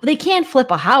married. They can't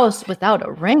flip a house without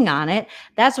a ring on it.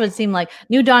 That's what it seemed like.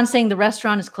 New Dawn saying the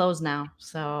restaurant is closed now.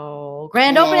 So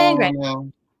grand opening.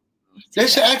 No. They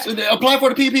should actually apply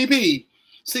for the PPP.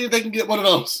 See if they can get one of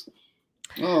those.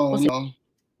 Oh,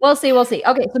 we'll see.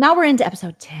 Okay, so now we're into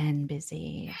episode 10,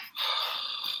 Busy.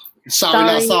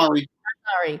 Sorry.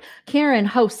 Karen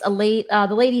hosts the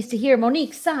ladies to hear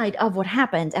Monique's side of what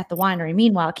happened at the winery.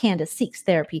 Meanwhile, Candace seeks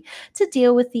therapy to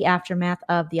deal with the aftermath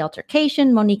of the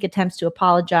altercation. Monique attempts to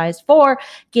apologize for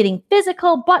getting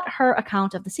physical, but her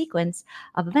account of the sequence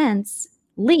of events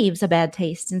leaves a bad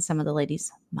taste in some of the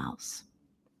ladies' mouths.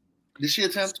 Did she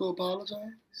attempt to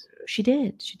apologize? She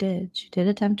did. She did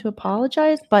attempt to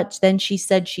apologize, but then she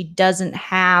said she doesn't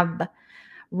have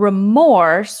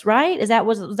remorse, right?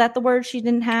 Was that the word? She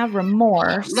didn't have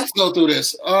remorse. Let's go through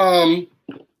this.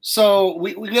 So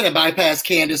we gotta bypass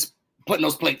Candace putting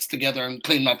those plates together and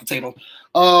cleaning out the table.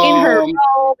 In her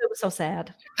role, it was so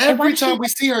sad. Every time we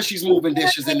see her, she's moving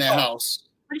dishes in that house.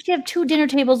 Why did she have 2 dinner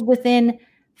tables within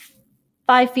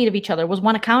 5 feet of each other? Was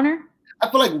one a counter? I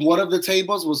feel like one of the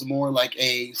tables was more like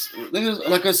a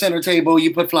center table.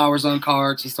 You put flowers on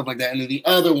cards and stuff like that. And then the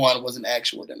other one was an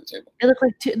actual dinner table. It looked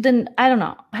like 2. Then I don't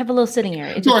know. I have a little sitting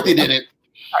area. Dorothy did it.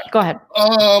 All right, go ahead.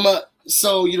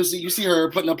 So you see her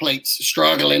putting the plates,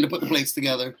 struggling to put the plates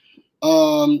together.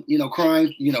 Crying,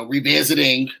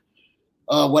 revisiting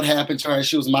what happened to her.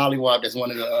 She was mollywopped, as one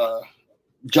of the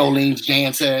Jolene's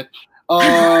Jan said.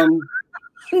 No,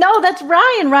 that's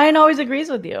Ryan. Ryan always agrees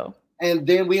with you. And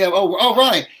then we have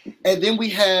Ryan. And then we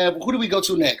have, who do we go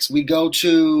to next? We go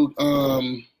to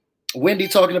Wendy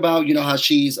talking about, how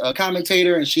she's a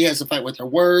commentator and she has to fight with her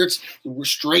words. We're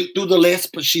straight through the list,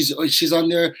 but she's on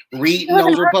there reading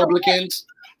those Republicans.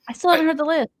 I still haven't heard the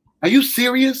list. Are you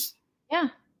serious? Yeah.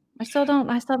 I still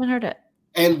haven't heard it.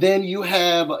 And then you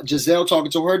have Giselle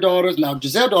talking to her daughters. Now,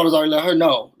 Giselle's daughters already let her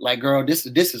know, like, girl, this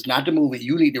is not the movie.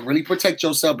 You need to really protect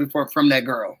yourself from that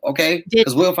girl, okay?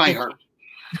 Because we'll fight her.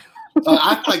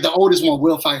 I feel like the oldest one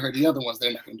will fight her. The other ones,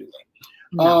 they're not going to do that.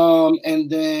 No. And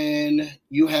then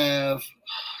you have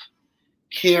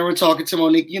Karen talking to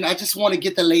Monique. You know, I just want to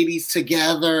get the ladies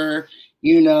together.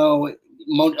 You know,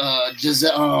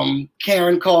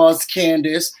 Karen calls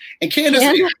Candace, and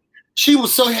Candace. She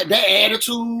was that attitude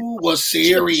was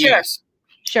serious.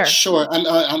 Sure.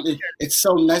 It's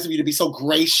so nice of you to be so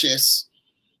gracious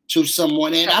to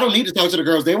someone. And I don't need to talk to the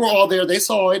girls. They were all there. They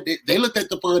saw it. They looked at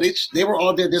the footage. They were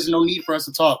all there. There's no need for us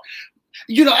to talk.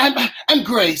 You know, I'm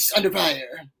Grace under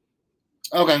fire.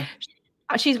 Okay.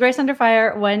 She's Grace under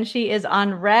fire when she is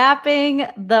unwrapping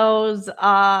those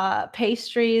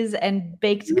pastries and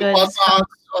baked goods.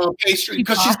 Pastry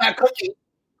because she's not cooking.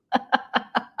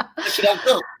 She don't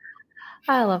cook.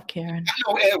 I love Karen. I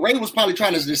know Ray was probably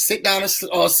trying to just sit down and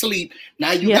sleep.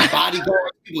 Now you got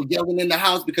bodyguards, people yelling in the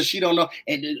house because she don't know.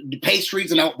 And the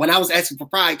pastries, and when I was asking for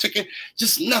fried chicken,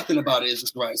 just nothing about it is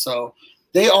just right. So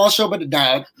they all show up at the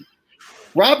dock.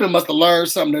 Robin must have learned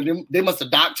something. They must have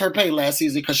docked her pay last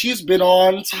season because she's been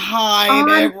on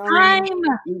time.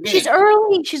 She's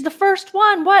early. She's the first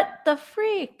one. What the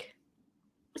freak?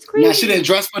 It's crazy. Now she didn't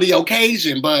dress for the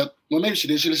occasion, but maybe she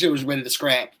did. She was ready to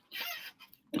scrap.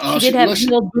 She did have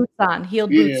heeled boots on.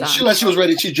 She was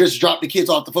ready. She just dropped the kids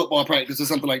off the football practice or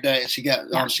something like that. And she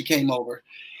got she came over,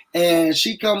 and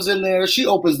she comes in there. She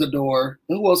opens the door.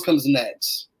 And who else comes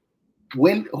next?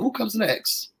 Who comes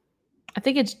next? I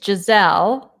think it's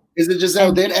Giselle. Is it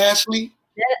Giselle? Then Ashley.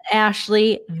 Then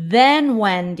Ashley. Then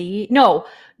Wendy. No.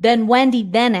 Then Wendy,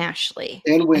 then Ashley.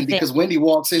 And Wendy, because Wendy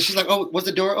walks in. She's like, oh, was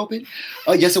the door open?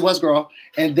 Oh, yes, it was, girl.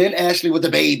 And then Ashley with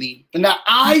the baby. And now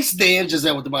I stand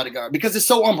Giselle with the bodyguard because it's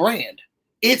so on brand.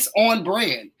 It's on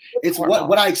brand. It's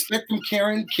what I expect from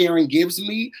Karen gives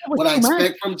me. What I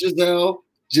expect from Giselle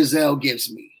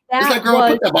gives me. It's like, girl,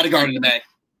 put that bodyguard in the back.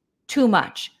 Too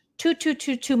much.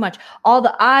 Too much. All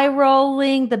the eye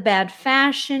rolling, the bad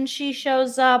fashion she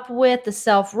shows up with, the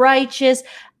self-righteous.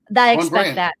 I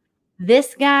expect that.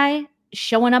 This guy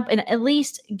showing up and at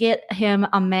least get him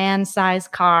a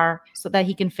man-sized car so that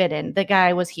he can fit in. The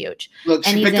guy was huge. Look,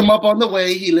 she picked him up on the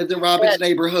way. He lived in Robin's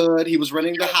neighborhood. He was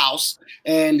renting the house,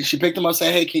 and she picked him up and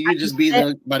said, hey, can you just be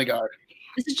the bodyguard?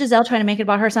 This is Giselle trying to make it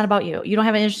about her. It's not about you. You don't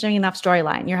have an interesting enough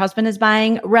storyline. Your husband is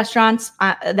buying restaurants.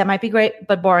 That might be great,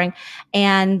 but boring.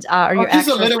 And she's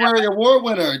a literary award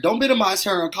winner. Don't minimize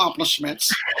her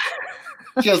accomplishments.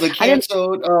 She has a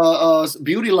canceled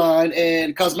beauty line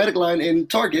and cosmetic line in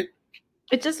Target.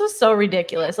 It just was so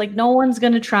ridiculous. Like, no one's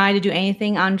going to try to do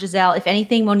anything on Giselle. If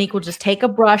anything, Monique will just take a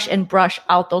brush and brush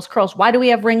out those curls. Why do we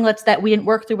have ringlets that we didn't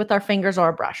work through with our fingers or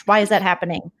a brush? Why is that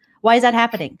happening? She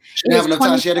didn't have enough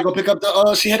time. She had to go pick up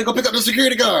the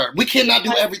security guard. We cannot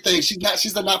do everything.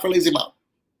 She's not for lazy mom.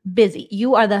 Busy.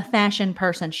 You are the fashion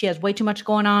person. She has way too much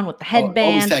going on with the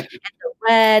headband and the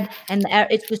red, and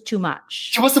it's just too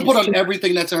much. She wants to put on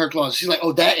everything that's in her closet. She's like,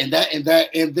 oh, that and that and that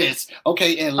and this.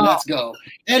 Okay, and let's go.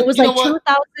 And it was like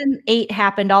 2008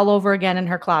 happened all over again in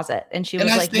her closet, and she was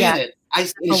like, yeah.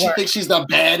 She thinks she's the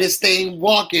baddest thing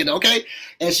walking, okay?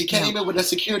 And she came in with a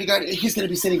security guard. He's going to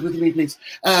be sitting with me, please.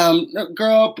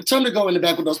 Girl, tell him to go in the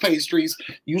back with those pastries.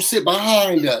 You sit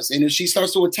behind us. And if she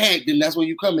starts to attack, then that's when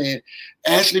you come in.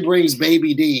 Ashley brings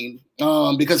baby Dean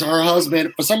because her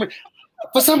husband, for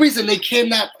some reason, they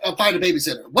cannot find a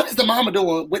babysitter. What is the mama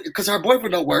doing? Because her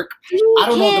boyfriend don't work. I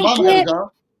don't know if the mama got a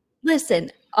job. Listen,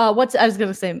 I was going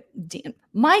to say, Dean.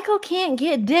 Michael can't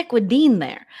get dick with Dean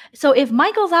there. So if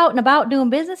Michael's out and about doing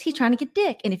business, he's trying to get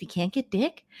dick. And if he can't get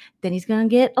dick, then he's going to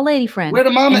get a lady friend. Where the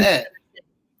mama at?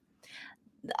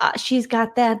 She's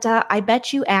got that. I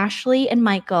bet you Ashley and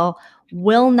Michael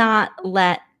will not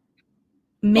let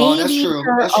her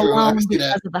alone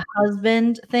because of the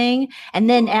husband thing. And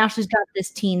then Ashley's got this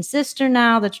teen sister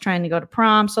now that's trying to go to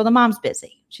prom. So the mom's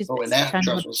busy. She's busy. And that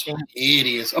dress was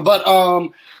hideous. But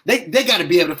they got to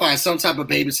be able to find some type of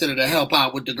babysitter to help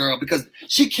out with the girl because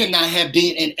she cannot have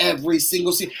Dean in every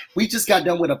single scene. We just got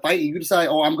done with a fight and you decide,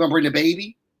 oh, I'm going to bring the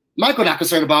baby. Michael not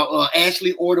concerned about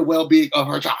Ashley or the well-being of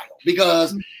her child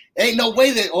because ain't no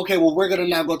way that, okay, well, we're going to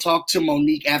now go talk to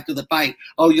Monique after the fight.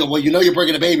 Oh, yeah, well, you're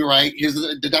bringing a baby, right? Here's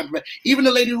the doctor. Even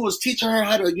the lady who was teaching her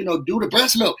how to, do the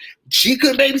breast milk, she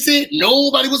couldn't babysit.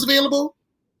 Nobody was available.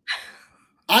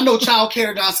 I know child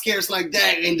care got scarce like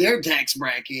that in their tax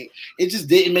bracket. It just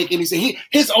didn't make any sense.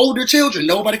 His older children,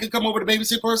 nobody could come over to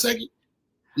babysit for a second.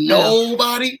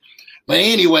 Nobody. But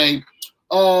anyway,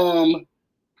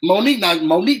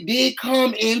 Monique did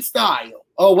come in style.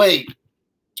 Oh, wait.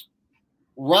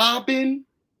 Robin,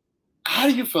 how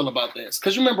do you feel about this?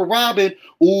 Because you remember Robin,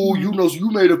 you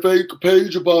made a fake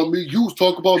page about me. You was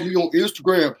talking about me on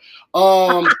Instagram.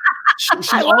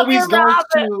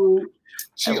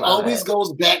 She always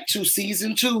goes back to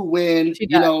season 2 when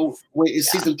when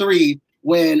it's season 3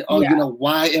 when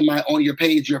why am I on your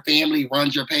page? Your family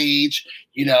runs your page.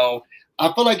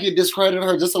 I feel like you discredit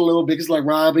her just a little bit. It's like,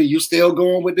 Robin, you still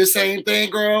going with the same thing,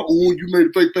 girl? Oh, you made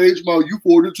a fake page, Mom. You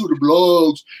forwarded to the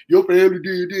blogs. Your family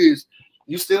did this.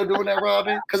 You still doing that,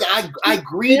 Robin? Because I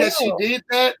agree that she did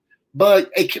that,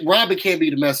 but Robin can't be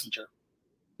the messenger.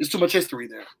 There's too much history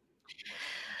there.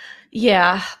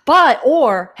 Yeah,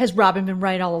 or has Robin been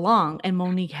right all along, and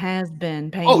Monique has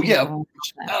been paying? Oh yeah,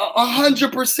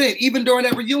 100%. Even during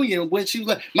that reunion, when she was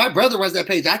like, "My brother runs that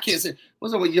page," I can't say,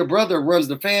 "What's up with your brother runs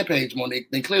the fan page,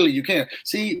 Monique?" Then clearly you can.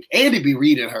 See, Andy be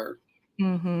reading her.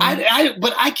 Mm-hmm.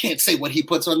 But I can't say what he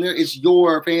puts on there. It's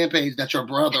your fan page that your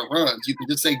brother runs. You can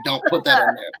just say, "Don't put that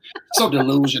on there." So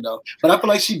delusional. But I feel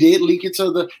like she did leak it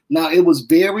to the. Now it was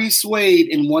very swayed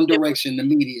in one direction, the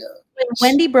media. When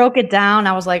Wendy broke it down,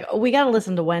 I was like, oh, we got to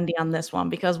listen to Wendy on this one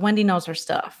because Wendy knows her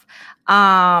stuff.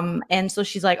 And so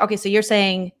she's like, okay, so you're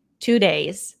saying 2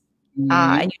 days,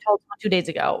 and you told someone 2 days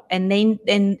ago, and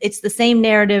it's the same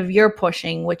narrative you're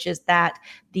pushing, which is that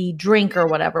the drink or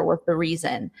whatever was the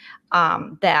reason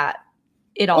that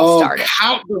it all started.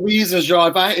 Count the reasons,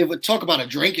 y'all. If we talk about a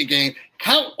drinking game,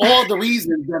 count all the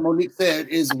reasons that Monique said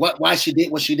is why she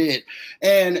did what she did.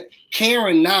 And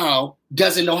Karen now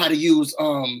doesn't know how to use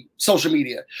social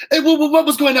media. Hey, what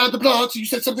was going on at the blog? So you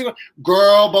said something,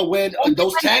 girl, but when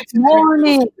those taxes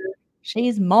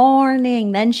she's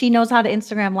mourning. Then she knows how to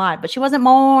Instagram Live, but she wasn't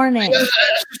mourning.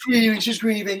 She's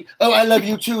grieving. Oh, I love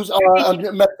you too.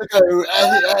 Mexico.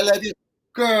 I love you.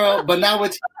 Girl, but now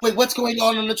what's going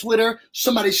on the Twitter?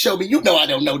 Somebody show me. I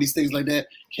don't know these things like that.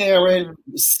 Karen,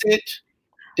 sit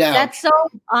down. That's so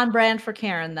on brand for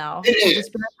Karen, though.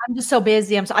 I'm just so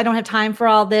busy. I don't have time for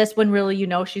all this. When really,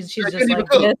 she's just like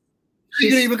this. She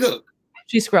didn't even cook.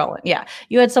 She's scrolling. Yeah,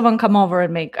 you had someone come over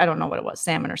and make, I don't know what it was,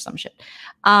 salmon or some shit.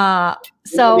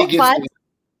 So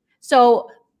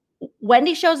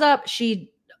Wendy shows up.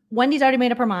 Wendy's already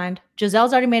made up her mind.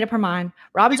 Giselle's already made up her mind.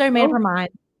 Robin's already made up her mind.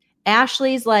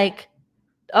 Ashley's like,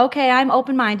 okay, I'm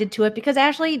open-minded to it because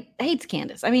Ashley hates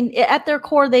Candace. I mean, at their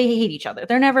core, they hate each other.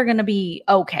 They're never going to be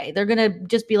okay. They're going to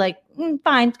just be like,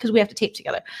 fine, because we have to tape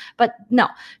together. But no,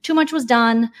 too much was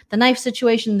done. The knife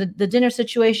situation, the dinner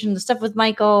situation, the stuff with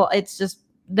Michael, it's just,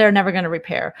 they're never going to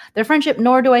repair their friendship,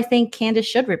 nor do I think Candace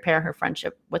should repair her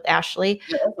friendship with Ashley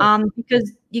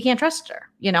because you can't trust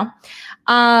her,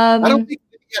 I don't think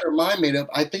she had her mind made up.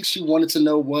 I think she wanted to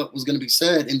know what was going to be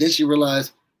said, and then she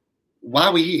realized, why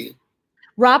are we here?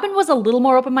 Robin was a little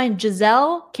more open-minded.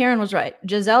 Karen was right.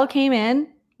 Giselle came in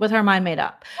with her mind made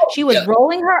up. She was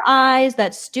rolling her eyes,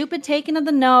 that stupid taking of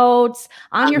the notes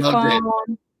on your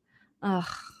phone. Ugh.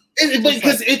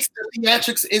 Because it's the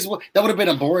theatrics that would have been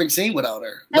a boring scene without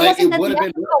her. It would have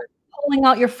been pulling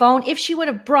out your phone. If she would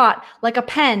have brought like a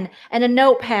pen and a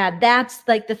notepad, that's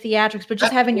like the theatrics. But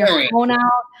just having your phone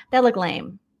out, that looked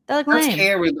lame. That's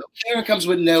Karen, though. Karen comes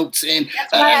with notes, and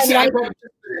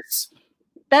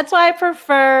that's why I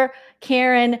prefer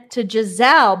Karen to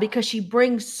Giselle because she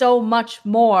brings so much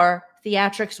more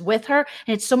theatrics with her,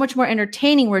 and it's so much more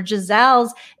entertaining. Where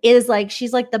Giselle's is like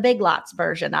she's like the Big Lots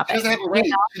version of it. She doesn't have a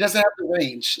range. She doesn't have the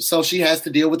range, so she has to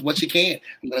deal with what she can.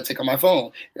 I'm gonna take on my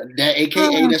phone. That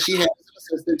AKA that she has.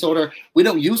 Assistant told her, we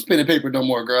don't use pen and paper no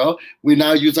more, girl. We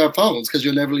now use our phones because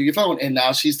you'll never leave your phone. And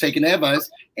now she's taking that advice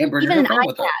and bringing her phone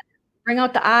with her. Bring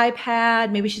out the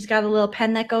iPad. Maybe she's got a little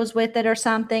pen that goes with it or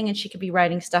something, and she could be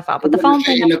writing stuff out. But the phone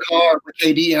thing in the car with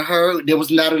KD and her, there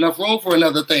was not enough room for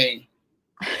another thing.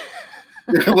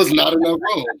 There was not enough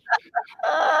room.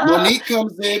 Monique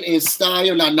comes in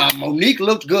style. Now, Monique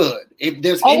looked good. If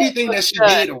there's anything that she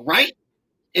did right,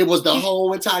 it was the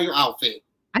whole entire outfit.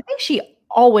 I think she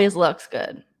always looks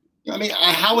good. I mean,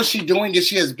 how is she doing it?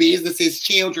 She has businesses,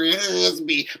 children,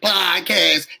 husband,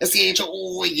 podcasts, essential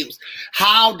oils.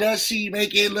 How does she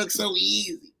make it look so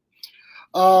easy?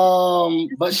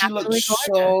 But she looks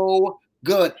so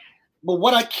good. But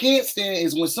what I can't stand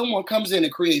is when someone comes in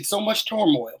and creates so much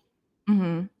turmoil.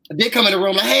 Mm-hmm. They come in the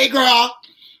room like, hey, girl,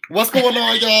 what's going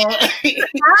on, y'all?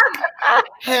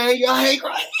 Hey, y'all, hey,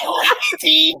 girl.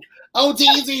 Oh,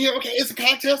 Dean's in here. Okay, it's a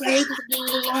cocktail.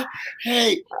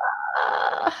 Hey.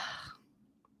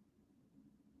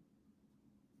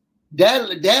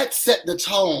 That set the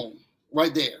tone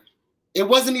right there. It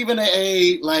wasn't even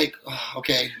a like,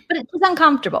 okay. But she's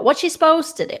uncomfortable. What she's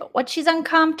supposed to do. What she's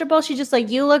uncomfortable. She's just like,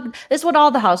 you look, this is what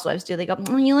all the housewives do. They go,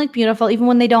 you look beautiful, even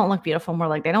when they don't look beautiful. More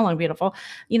like, they don't look beautiful.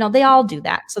 They all do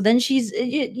that. So then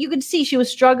you could see she was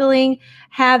struggling,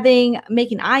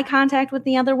 making eye contact with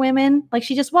the other women. Like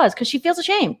she just was, because she feels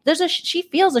ashamed. She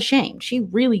feels ashamed. She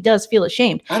really does feel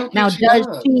ashamed. I don't think Now, she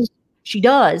does. She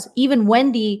does. Even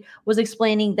Wendy was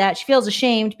explaining that she feels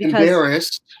ashamed because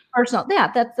embarrassed. Personal, yeah,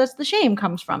 that's the shame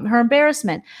comes from her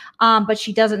embarrassment, but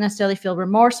she doesn't necessarily feel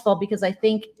remorseful because I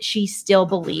think she still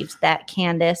believes that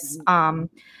Candace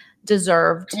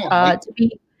deserved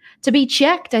to be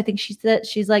checked. I think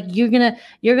she's like, you're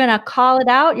gonna call it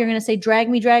out, you're gonna say drag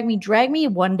me, drag me, drag me,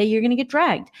 one day you're gonna get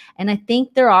dragged. And I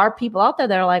think there are people out there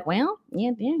that are like, well,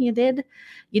 yeah, you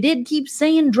did keep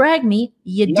saying drag me,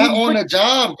 you not did on a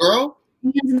job, girl.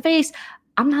 Hands in the face.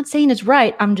 I'm not saying it's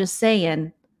right, I'm just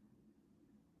saying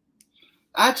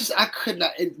I could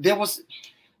not.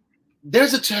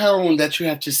 There's a tone that you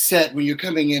have to set when you're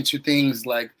coming into things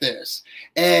like this.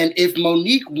 And if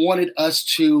Monique wanted us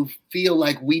to feel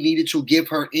like we needed to give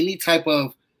her any type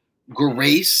of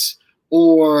grace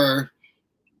or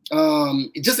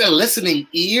just a listening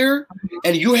ear,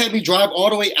 and you had me drive all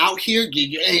the way out here,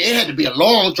 it had to be a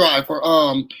long drive for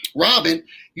Robin.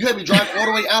 You had me drive all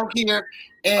the way out here.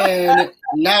 And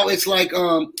now it's like,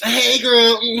 hey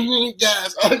girl,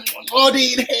 guys,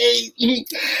 Claudine,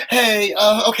 hey,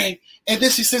 okay. And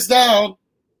then she sits down.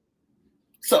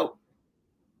 So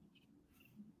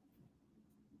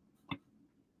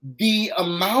the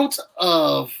amount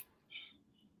of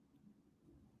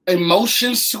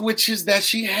emotion switches that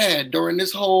she had during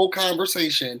this whole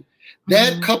conversation,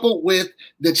 that coupled with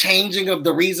the changing of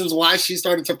the reasons why she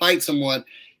started to fight someone,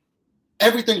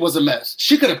 everything was a mess.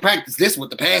 She could have practiced this with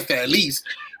the pastor at least.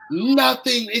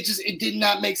 Nothing. It did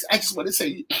not make sense. I just want to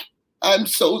say, I'm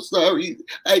so sorry.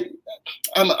 I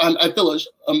feel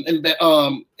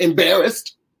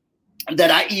embarrassed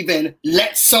that I even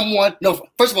let someone. No,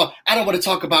 first of all, I don't want to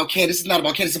talk about Candace. It's not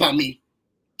about Candace. It's about me.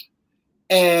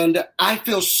 And I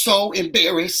feel so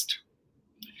embarrassed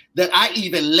that I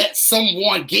even let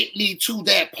someone get me to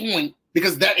that point,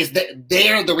 because they're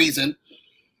the reason.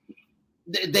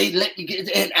 They let me get,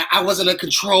 and I wasn't in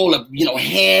control of,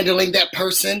 handling that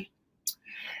person.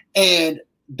 And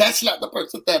that's not the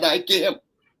person that I am.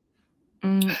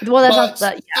 Well, that's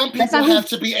not some people have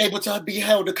to be able to be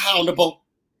held accountable.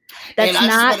 And I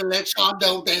just want to let y'all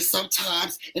know that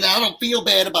sometimes, and I don't feel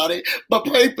bad about it, but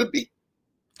pray for me.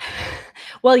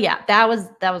 Well, yeah, that was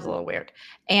a little weird.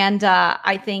 And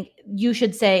I think you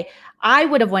should say, I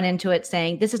would have went into it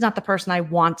saying, this is not the person I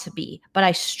want to be, but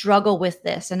I struggle with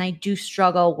this. And I do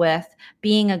struggle with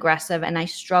being aggressive, and I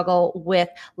struggle with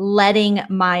letting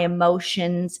my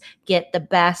emotions get the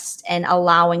best and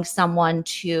allowing someone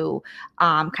to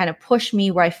kind of push me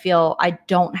where I feel I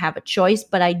don't have a choice.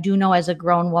 But I do know as a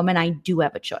grown woman, I do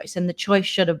have a choice. And the choice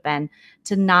should have been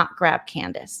to not grab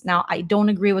Candace. Now, I don't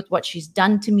agree with what she's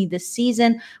done to me this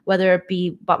season, whether it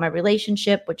be about my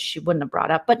relationship, which she wouldn't have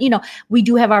brought up. But, we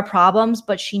do have our problems,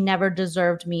 but she never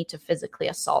deserved me to physically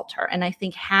assault her. And I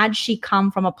think had she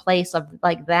come from a place of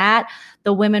like that,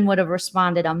 the women would have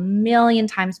responded a million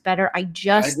times better. I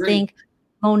think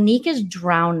Monique is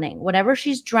drowning. Whatever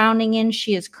she's drowning in,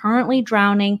 she is currently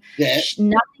drowning. Yeah.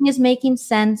 Nothing is making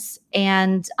sense.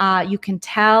 And you can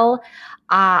tell.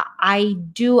 I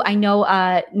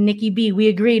know Nikki B, we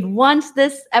agreed once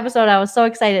this episode, I was so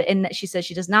excited. And she says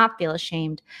she does not feel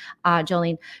ashamed,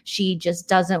 Jolene. She just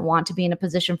doesn't want to be in a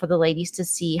position for the ladies to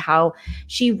see how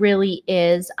she really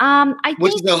is.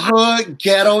 Which is the hood,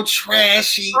 ghetto,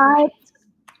 trashy.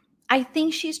 I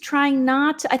think she's trying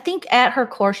not to. I think at her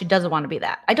core, she doesn't want to be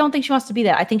that. I don't think she wants to be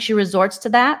that. I think she resorts to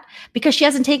that because she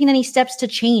hasn't taken any steps to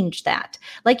change that.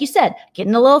 Like you said,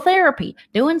 getting a little therapy,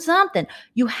 doing something.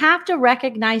 You have to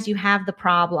recognize you have the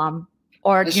problem,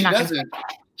 or you're not going to.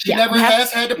 She never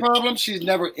has had the problem. She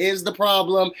never is the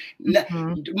problem.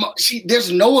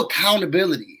 There's no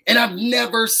accountability. And I've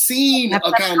never seen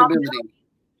accountability.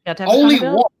 Only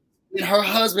once when her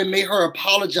husband made her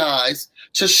apologize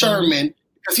to Sherman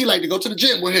because he liked to go to the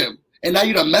gym with him. And now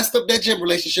you done messed up that gym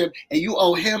relationship, and you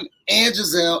owe him and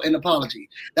Giselle an apology.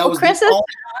 That was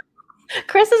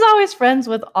Chris is always friends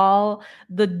with all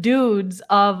the dudes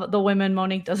of the women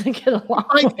Monique doesn't get along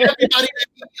with. Everybody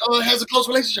has a close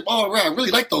relationship. Oh, right, I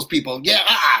really like those people. Yeah,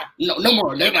 no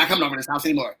more. They're not coming over to this house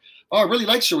anymore. Oh, I really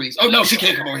like Charisse. Oh, no, she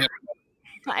can't come over here.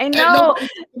 I know.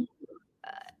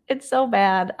 It's so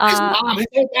bad. His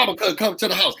mom could come to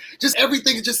the house. Just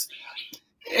everything is just,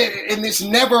 and it's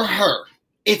never her.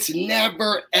 It's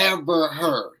never, ever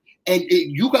her. And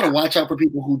you got to watch out for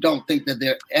people who don't think that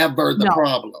they're ever the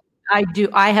problem. I do.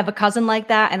 I have a cousin like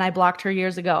that, and I blocked her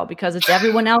years ago because it's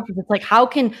everyone else. It's like, how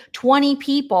can 20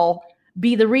 people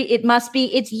be it must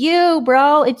be, it's you,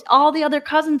 bro. It's all the other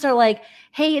cousins are like,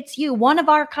 hey, it's you. One of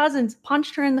our cousins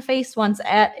punched her in the face once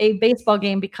at a baseball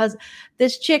game because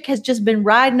this chick has just been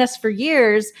riding us for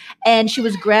years. And she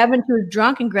was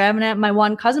drunk and grabbing at my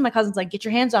one cousin. My cousin's like, get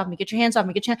your hands off me, get your hands off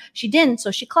me, She didn't.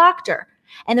 So she clocked her.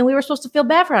 And then we were supposed to feel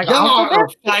bad for her. Y'all are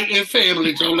fighting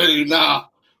family, Jolene. Nah.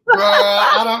 Bruh,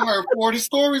 I done heard 40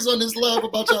 stories on this love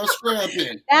about y'all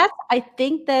scrapping. I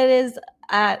think that is,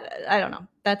 I don't know.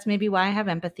 That's maybe why I have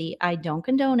empathy. I don't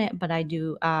condone it, but I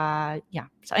do. Yeah.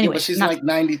 So anyway, but she's like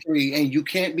 93, and you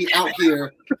can't be out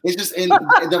here. It's just, and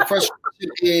the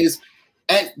frustration is,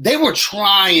 and they were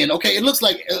trying. Okay, it looks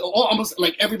like almost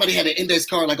like everybody had an index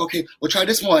card. Like, okay, we'll try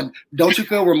this one. Don't you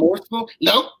feel remorseful?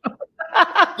 No.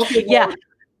 Okay, yeah,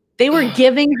 they were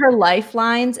giving her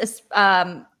lifelines.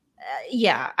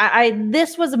 Yeah,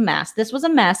 this was a mess.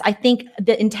 I think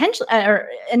the intention, or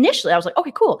initially I was like,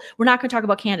 okay, cool. We're not going to talk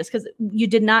about Candace because you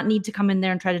did not need to come in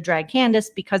there and try to drag Candace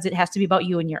because it has to be about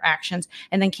you and your actions.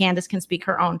 And then Candace can speak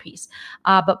her own piece.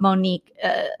 But Monique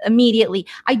immediately,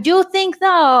 I do think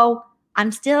though,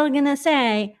 I'm still going to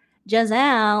say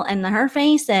Giselle and her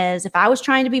faces, if I was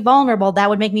trying to be vulnerable, that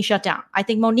would make me shut down. I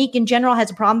think Monique in general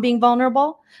has a problem being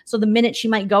vulnerable. So the minute she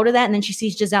might go to that and then she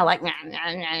sees Giselle like, nah,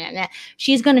 nah, nah, nah,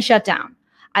 she's going to shut down.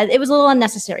 It was a little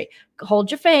unnecessary.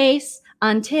 Hold your face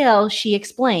until she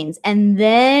explains, and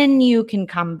then you can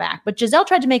come back. But Giselle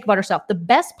tried to make about herself. The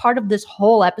best part of this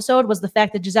whole episode was the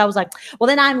fact that Giselle was like, well,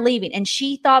 then I'm leaving. And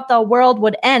she thought the world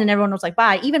would end, and everyone was like,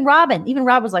 bye. Even Rob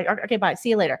was like, okay, bye.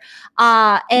 See you later.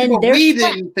 And we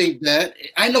didn't think that.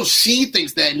 I know she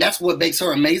thinks that, and that's what makes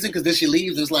her amazing, because then she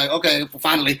leaves. It's like, okay,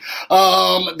 finally.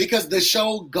 Because the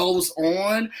show goes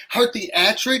on. Her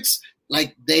theatrics,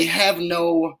 like, they have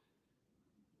no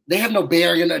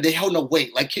barrier, they hold no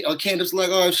weight. Like Candace, like,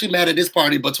 oh, she mad at this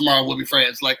party, but tomorrow we'll be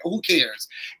friends. Like, who cares?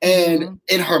 And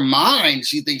in her mind,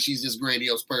 she thinks she's this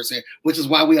grandiose person, which is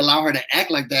why we allow her to act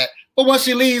like that. But once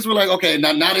she leaves, we're like, okay,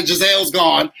 now that Giselle's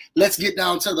gone, let's get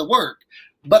down to the work.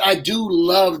 But I do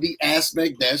love the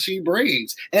aspect that she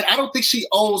brings. And I don't think she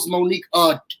owes Monique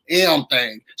a damn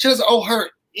thing. She doesn't owe her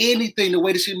anything, the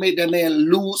way that she made that man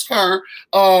lose her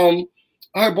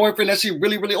boyfriend that she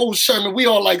really, really, Sherman, we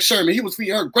all like Sherman. He was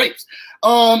feeding her grapes.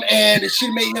 And she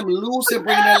made him lose and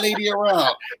bring that lady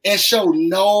around and show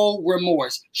no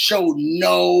remorse.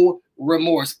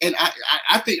 And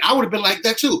I think I would have been like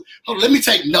that too. Hold on, let me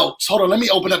take notes. Hold on, let me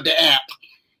open up the app.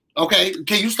 Okay,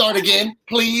 can you start again,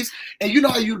 please? And you know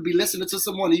how you'd be listening to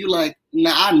someone and you like,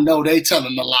 nah, I know they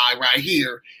telling the lie right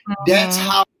here. That's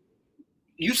how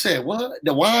you said, what?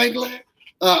 The wine glass?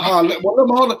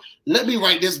 Let me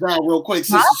write this down real quick.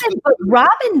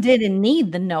 Robin didn't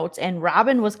need the notes, and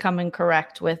Robin was coming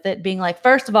correct with it, being like,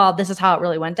 first of all, this is how it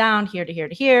really went down, here to here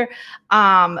to here.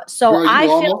 So girl, I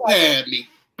feel like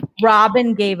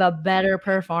Robin gave a better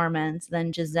performance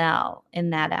than Giselle in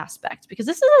that aspect, because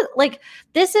this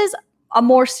is a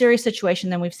more serious situation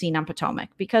than we've seen on Potomac,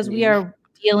 because we are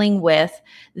dealing with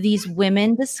these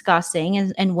women discussing,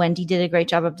 and Wendy did a great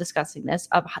job of discussing this,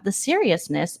 of the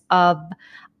seriousness of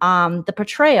the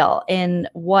portrayal in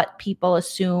what people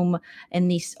assume in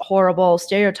these horrible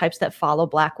stereotypes that follow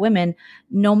Black women,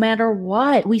 no matter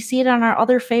what. We see it on our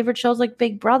other favorite shows like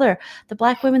Big Brother. The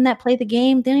Black women that play the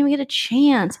game, they don't even get a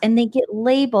chance, and they get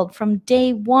labeled from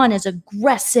day one as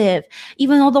aggressive,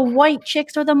 even though the white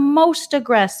chicks are the most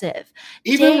aggressive.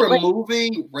 Even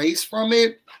removing race from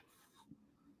it,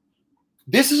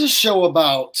 this is a show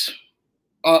about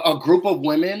a group of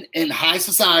women in high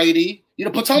society. You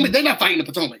know, Potomac, they're not fighting in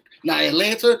Potomac. Now,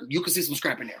 Atlanta, you can see some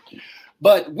scrapping there.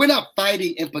 But we're not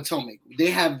fighting in Potomac. They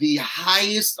have the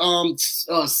highest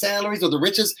salaries, or the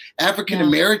richest African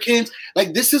Americans.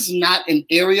 Like, this is not an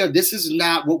area. This is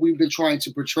not what we've been trying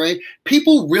to portray.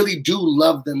 People really do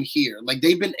love them here. Like,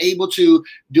 they've been able to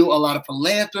do a lot of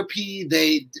philanthropy.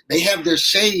 They have their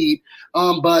shade,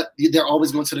 but they're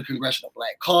always going to the Congressional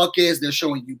Black Caucus. They're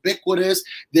showing ubiquitous.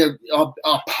 They're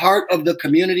a part of the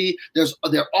community.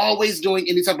 They're always doing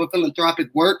any type of philanthropic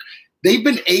work. They've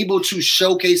been able to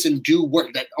showcase and do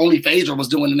work that only Phaedra was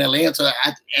doing in Atlanta.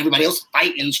 Everybody else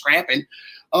fighting, scrapping.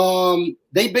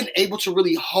 They've been able to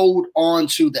really hold on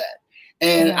to that.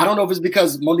 And I don't know if it's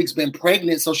because Monique's been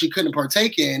pregnant, so she couldn't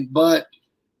partake in, but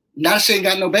now she ain't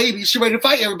got no baby. She ready to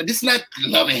fight everybody. This is not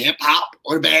Love and Hip Hop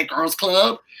or the Bad Girls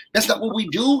Club. That's not what we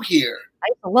do here. I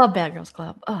used to love Bad Girls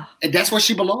Club. Ugh. And that's where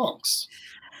she belongs.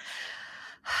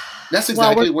 That's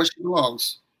exactly where she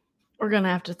belongs. We're going to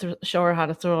have to show her how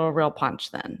to throw a real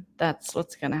punch then. That's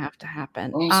what's going to have to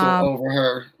happen. I'm so over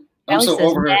her. I'm Kelly so says,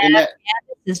 over her. And that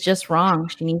Candace is just wrong.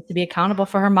 She needs to be accountable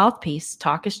for her mouthpiece.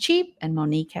 Talk is cheap, and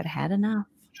Monique had enough.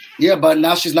 yeah, but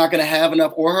now she's not going to have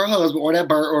enough, or her husband, or that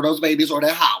bird, or those babies, or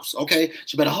that house. Okay,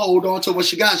 she better hold on to what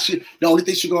she got. The only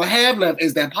thing she's going to have left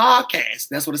is that podcast.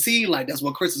 That's what it seems like. That's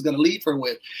what Chris is going to leave her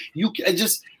with.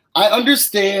 I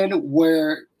understand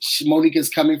where Monique is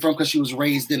coming from because she was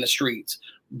raised in the streets.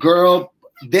 Girl,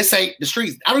 this ain't the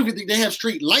streets. I don't even think they have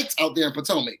street lights out there in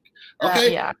Potomac.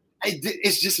 Okay, Yeah.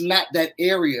 It's just not that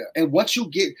area. And once you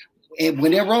get, and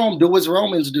when they're Rome, do as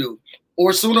Romans do.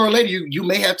 Or sooner or later, you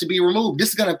may have to be removed. This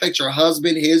is going to affect your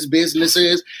husband, his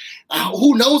businesses.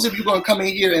 Who knows if you're going to come in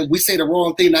here and we say the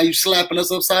wrong thing, now you slapping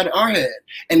us upside our head.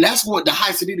 And that's what the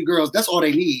high city girls, that's all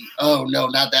they need. Oh, no,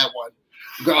 not that one.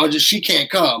 Girl, she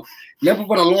can't come. Remember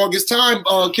for the longest time,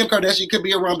 Kim Kardashian could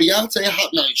be around Beyonce.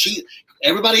 No,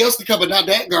 everybody else can come, but not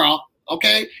that girl.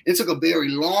 Okay? It took a very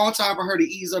long time for her to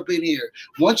ease up in here.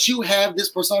 Once you have this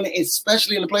persona,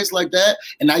 especially in a place like that,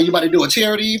 and now you about to do a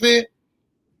charity event,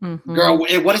 girl,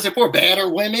 what is it for?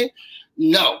 Battered women?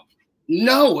 No,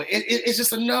 it's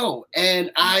just a no.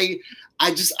 And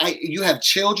you have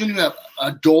children, you have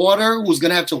a daughter who's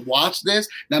gonna have to watch this.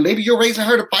 Now, maybe you're raising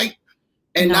her to fight,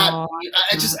 and I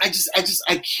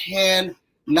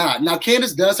cannot. Now,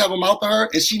 Candace does have a mouth to her,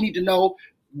 and she need to know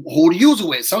who to use it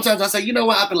with. Sometimes I say, you know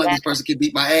what, I feel like this person can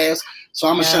beat my ass, so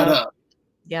I'm gonna shut up.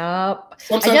 Yep.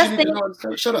 Sometimes you need to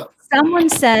know, shut up. Someone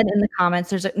said in the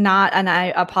comments, and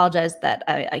I apologize that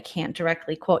I can't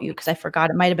directly quote you because I forgot.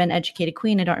 It might have been Educated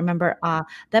Queen. I don't remember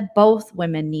that both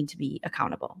women need to be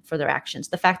accountable for their actions.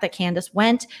 The fact that Candace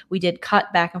went, we did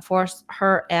cut back and forth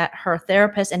her at her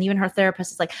therapist, and even her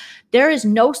therapist is like, there is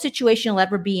no situation you'll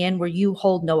ever be in where you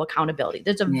hold no accountability.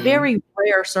 There's a very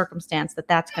rare circumstance that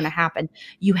that's going to happen.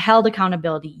 You held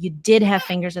accountability. You did have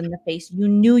fingers in the face. You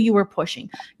knew you were pushing.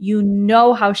 You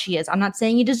know how she is. I'm not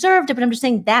saying you deserved it, but I'm just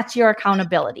saying that's your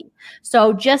accountability.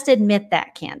 So just admit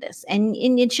that, Candace. And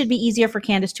it should be easier for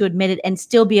Candace to admit it and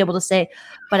still be able to say,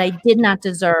 but I did not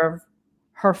deserve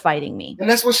her fighting me. And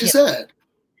that's what she said.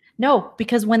 No,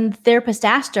 because when the therapist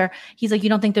asked her, he's like, you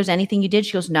don't think there's anything you did?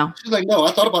 She goes, no. She's like, no,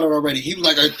 I thought about it already. He was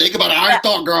like, think about it. I already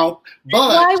thought, girl. But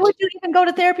why would you even go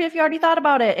to therapy if you already thought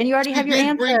about it and you already have your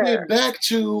answer? Bring it back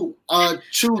to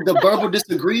the verbal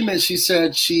disagreement. She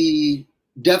said she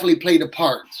definitely played a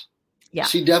part. Yeah.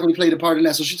 She definitely played a part in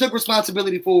that. So she took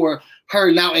responsibility for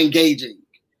her now engaging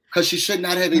because she should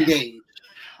not have engaged.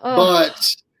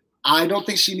 But I don't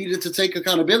think she needed to take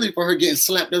accountability for her getting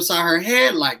slapped upside her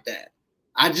head like that.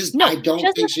 I don't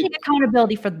think she take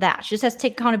accountability for that. She just has to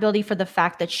take accountability for the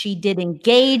fact that she did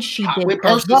engage, she did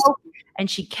provoke, and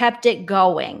she kept it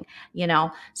going,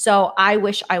 So I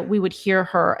wish we would hear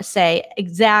her say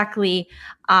exactly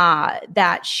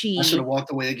that she. I should have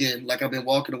walked away again, like I've been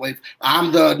walking away.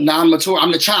 I'm the non-mature,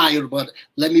 I'm the child, but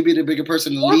let me be the bigger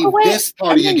person and leave this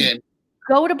party again.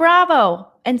 Go to Bravo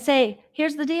and say,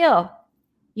 here's the deal.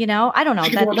 I don't know. We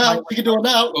can do it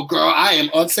now. Oh, girl, I am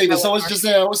unsafe. And so is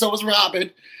Giselle. So is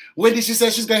Robin. Wendy, she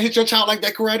said she's going to hit your child like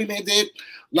that Karate Man did.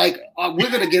 Like,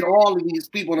 we're going to get all of these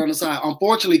people on the side.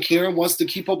 Unfortunately, Karen wants to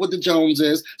keep up with the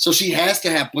Joneses, so she has to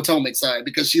have Potomac side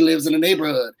because she lives in the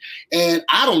neighborhood. And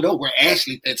I don't know where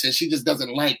Ashley fits in. She just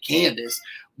doesn't like Candace.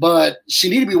 But she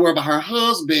need to be worried about her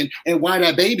husband and why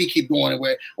that baby keep going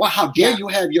away. Well, how dare you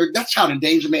have that child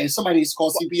endangerment? Somebody needs to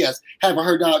call CPS. Have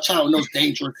her child in those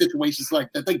dangerous situations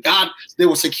like that. Thank God there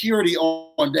was security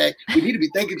on that. We need to be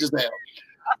thinking just that.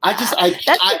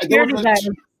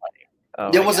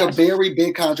 There was a very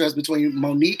big contrast between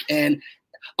Monique and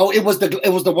it was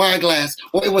the wine glass.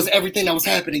 Or it was everything that was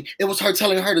happening. It was her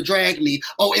telling her to drag me.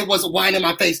 Oh, it was wine in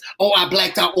my face. Oh, I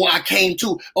blacked out. Oh, I came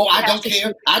to. Oh, I don't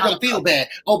care. I don't feel bad.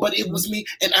 Oh, but it was me,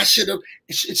 and I should have.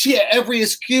 She had every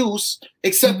excuse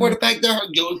except for the fact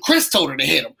that Chris told her to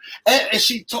hit him, and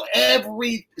she told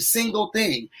every single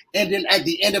thing. And then at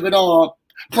the end of it all,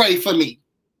 pray for me.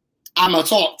 I'm gonna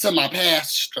talk to my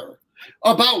pastor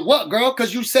about what, girl?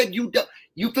 Because you said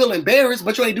you feel embarrassed,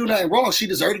 but you ain't do nothing wrong. She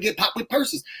deserved to get popped with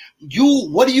purses.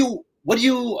 What are you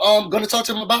going to talk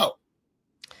to him about?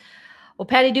 Well,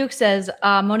 Patty Duke says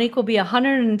Monique will be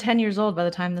 110 years old by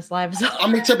the time this live is over.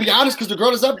 I mean, to be honest, because the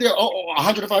girl is up there,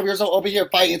 105 years old, over here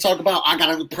fighting, talk about, I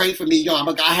got to pray for me, y'all.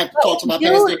 I have to talk to my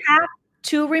pastor. You have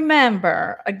to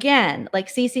remember, again, like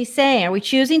Cece's saying, are we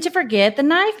choosing to forget the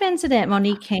knife incident?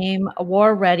 Monique came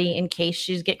war ready in case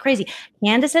she's get crazy.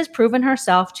 Candace has proven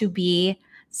herself to be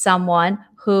someone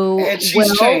who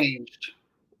changed.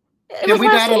 Can we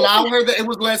not allow her that it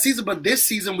was last season, but this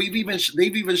season they've even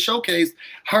showcased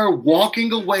her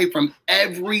walking away from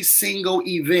every single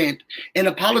event and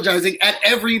apologizing at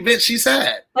every event she's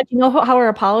had. But you know how her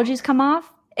apologies come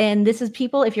off? and this is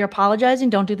people, if you're apologizing,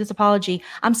 don't do this apology.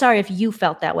 I'm sorry if you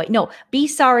felt that way. No, be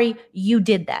sorry you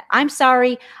did that. I'm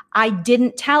sorry I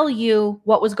didn't tell you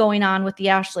what was going on with the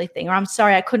Ashley thing, or I'm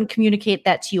sorry I couldn't communicate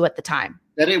that to you at the time.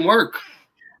 That didn't work.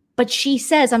 But she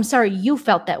says, I'm sorry you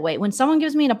felt that way. When someone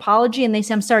gives me an apology and they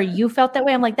say, I'm sorry you felt that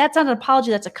way, I'm like, that's not an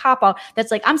apology. That's a cop-out. That's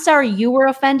like, I'm sorry you were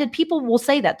offended. People will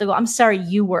say that. They'll go, I'm sorry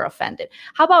you were offended.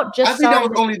 How about just I think that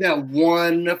was only that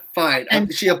one fight.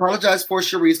 She apologized for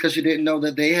Charisse because she didn't know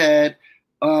that they had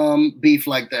beef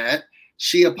like that.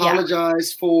 She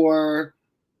apologized for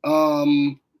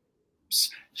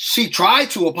she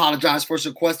tried to apologize for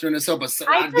sequestering herself, but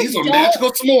these are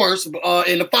magical s'mores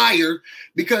in the fire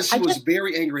because she was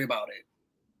very angry about it.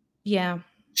 Yeah.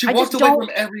 She walked away from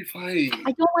every fight.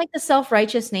 I don't like the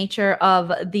self-righteous nature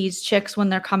of these chicks when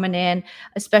they're coming in,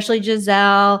 especially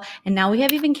Giselle. And now we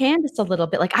have even Candace a little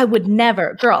bit. Like, I would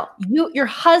never, girl, your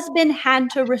husband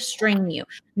had to restrain you.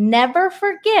 Never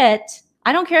forget,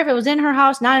 I don't care if it was in her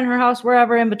house, not in her house,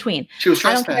 wherever in between. She was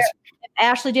trespassing.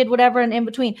 Ashley did whatever, and in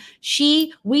between,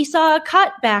 we saw a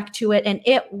cut back to it, and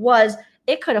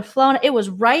it could have flown. It was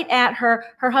right at her.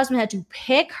 Her husband had to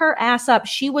pick her ass up.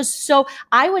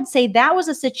 I would say that was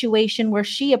a situation where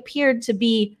she appeared to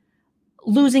be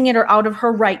losing it or out of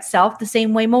her right self, the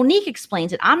same way Monique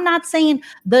explains it. I'm not saying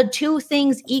the two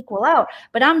things equal out,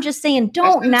 but I'm just saying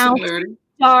don't now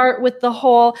start with the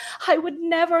whole, I would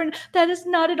never, that is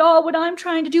not at all what I'm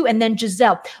trying to do. And then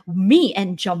Giselle, me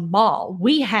and Jamal,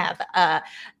 we have a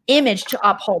image to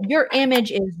uphold. Your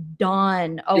image is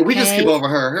done. Okay. Yeah, we just skip over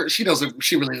her. She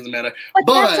really doesn't matter. But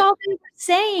that's all they were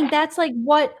saying. That's like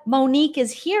what Monique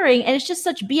is hearing. And it's just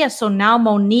such BS. So now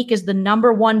Monique is the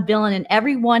number one villain, and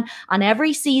everyone on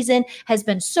every season has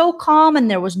been so calm,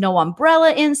 and there was no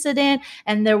umbrella incident,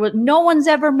 and no one's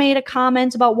ever made a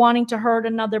comment about wanting to hurt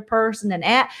another person.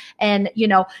 And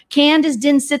Candace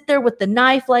didn't sit there with the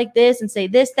knife like this and say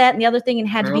this, that, and the other thing, and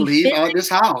had to be leave out this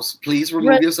house. Please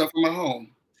remove yourself from my home.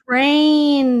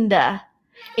 Trained.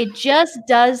 It just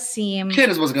does seem.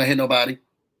 Candace wasn't gonna hit nobody.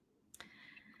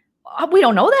 We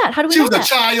don't know that. How do we know that?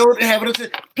 She was a child and having a.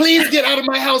 Please get out of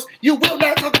my house. You will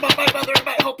not talk about my mother in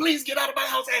my home. Please get out of my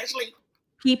house, Ashley.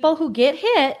 People who get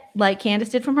hit, like Candace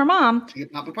did from her mom,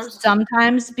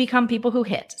 sometimes become people who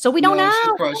hit. So we don't know.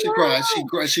 She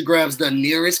cries. She grabs the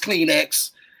nearest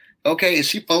Kleenex. Okay, and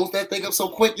she folds that thing up so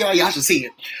quick, y'all. Y'all should see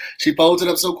it. She folds it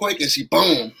up so quick, and she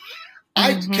boom.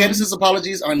 Candace's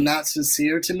apologies are not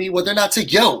sincere to me. Well, they're not to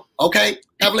you, okay?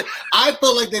 I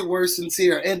felt like they were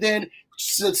sincere. And then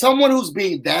someone who's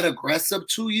being that aggressive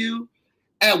to you,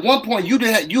 at one point you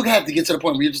have to get to the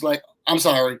point where you're just like, I'm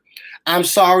sorry. I'm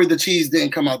sorry the cheese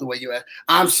didn't come out the way you asked.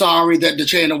 I'm sorry that the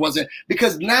channel wasn't.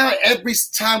 Because now every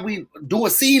time we do a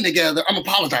scene together, I'm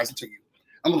apologizing to you.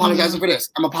 I'm apologizing for this.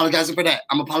 I'm apologizing for that.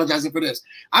 I'm apologizing for this.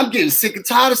 I'm getting sick and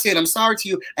tired of saying I'm sorry to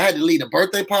you. I had to leave a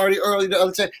birthday party early the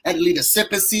other time. I had to leave a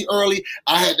sip and see early.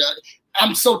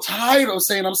 I'm so tired of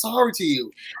saying I'm sorry to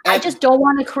you. I just don't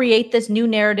want to create this new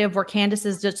narrative where Candace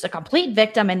is just a complete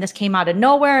victim and this came out of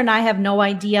nowhere and I have no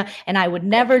idea and I would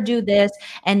never do this,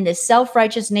 and this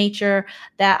self-righteous nature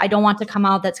that I don't want to come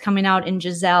out, that's coming out in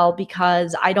Giselle,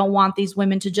 because I don't want these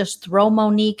women to just throw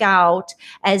Monique out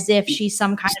as if she's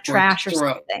some kind of trash or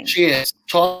something. She is.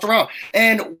 Toss her out.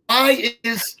 And why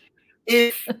is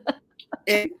if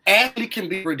Ashley can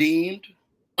be redeemed,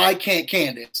 I can't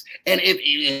Candace. And if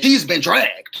she's been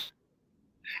dragged,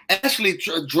 Ashley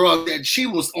drugged and she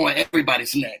was on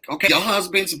everybody's neck. Okay, your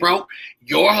husband's broke.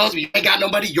 Your husband, you ain't got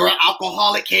nobody. You're an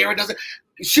alcoholic. Karen doesn't.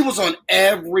 She was on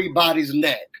everybody's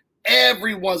neck,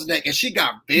 everyone's neck, and she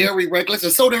got very reckless.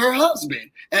 And so did her husband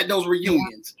at those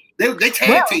reunions. They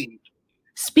tag teamed.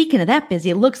 Speaking of that, Busy,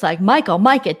 it looks like Michael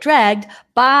might get dragged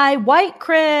by White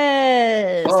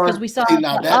Chris because we saw.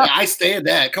 I stand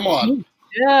that. Come on.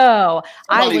 No,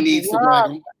 I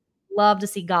would love to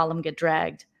see Gollum get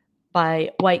dragged by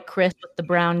White Chris with the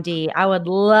brown D. I would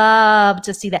love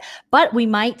to see that. But we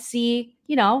might see,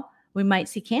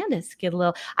 Candace get a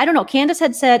little, I don't know. Candace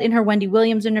had said in her Wendy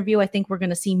Williams interview, I think we're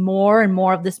going to see more and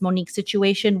more of this Monique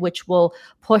situation, which will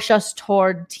push us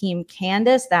toward Team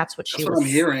Candace. That's what I'm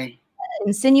hearing.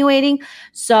 Insinuating.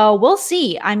 So we'll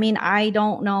see. I mean, I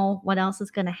don't know what else is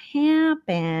going to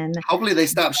happen. Hopefully they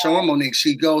stop showing Monique.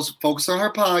 She goes focus on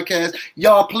her podcast.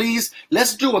 Y'all, please,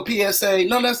 let's do a PSA.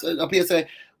 No, that's a PSA.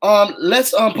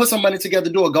 Let's put some money together,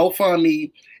 do a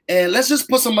GoFundMe, and let's just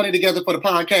put some money together for the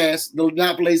podcast, the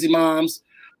Not Lazy Moms.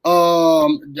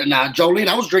 Jolene,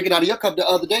 I was drinking out of your cup the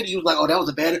other day. You was like, oh, that was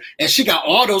a bad, and she got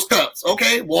all those cups,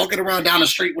 okay? Walking around down the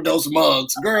street with those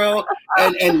mugs, girl,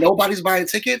 and nobody's buying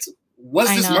tickets.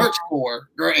 What's this merch for,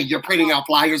 girl? And you're printing out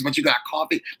flyers, but you got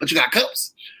coffee, but you got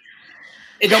cups.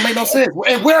 It don't make no sense.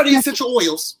 And where are the essential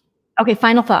oils? Okay,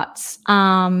 final thoughts.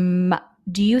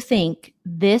 Do you think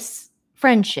this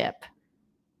friendship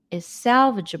is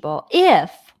salvageable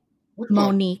if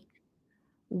Monique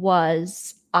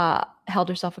was held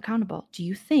herself accountable? Do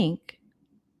you think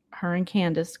her and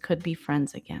Candace could be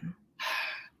friends again?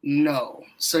 No.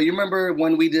 So you remember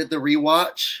when we did the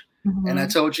rewatch, Mm-hmm. and I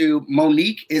told you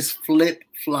Monique is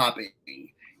flip-flopping,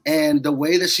 and the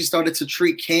way that she started to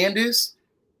treat Candace,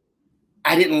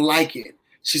 I didn't like it.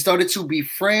 She started to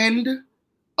befriend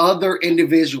other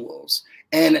individuals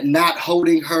and not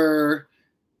holding her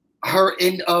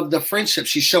end of the friendship.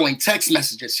 She's showing text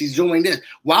messages. She's doing this.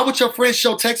 Why would your friend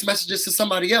show text messages to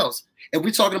somebody else? If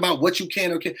we're talking about what you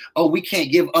can or can't, we can't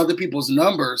give other people's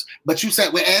numbers, but you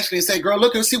sat with Ashley and said, girl,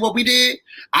 look and see what we did.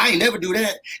 I ain't never do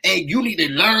that. And you need to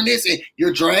learn this. And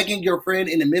you're dragging your friend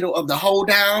in the middle of the hold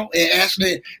down. And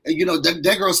Ashley,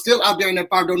 that girl's still out there in that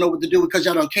fire, don't know what to do because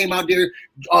y'all done came out there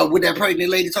with that pregnant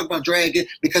lady talking about dragging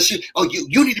because you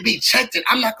need to be checked and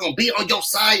I'm not going to be on your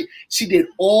side. She did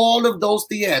all of those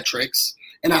theatrics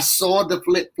and I saw the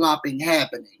flip-flopping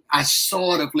happening.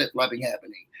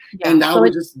 Yeah, and now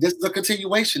this is a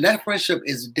continuation. That friendship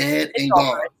is dead and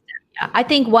gone. Yeah, I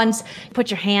think once you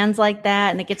put your hands like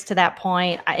that and it gets to that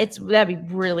point, that'd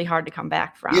be really hard to come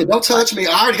back from. Yeah, don't touch me.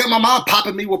 I already got my mom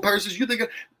popping me with purses. You think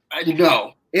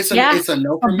no. It's a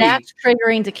no for me. That's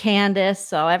triggering to Candace,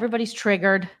 so everybody's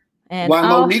triggered. And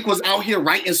while Monique was out here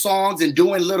writing songs and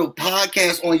doing little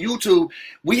podcasts on YouTube,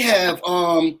 we have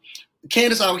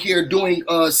Candace out here doing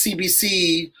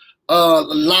CBC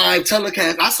live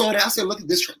telecast. I saw that. I said, look at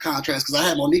this contrast because I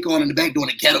had Monique on in the back doing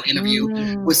a ghetto interview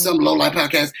with some low-life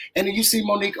podcast. And then you see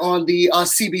Monique on the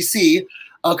CBC,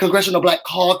 Congressional Black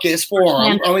Caucus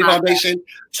Forum, Foundation,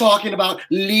 talking about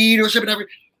leadership and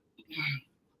everything.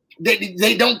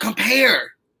 They don't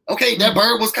compare. Okay, that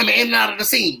bird was coming in and out of the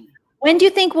scene. When do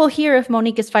you think we'll hear if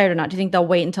Monique is fired or not? Do you think they'll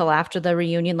wait until after the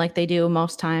reunion like they do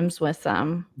most times with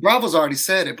Bravo's already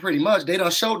said it pretty much. They done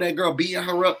showed that girl beating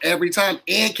her up every time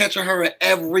and catching her at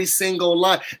every single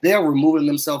lie. They're removing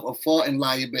themselves of fault and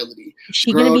liability. Is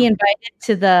she going to be invited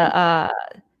to the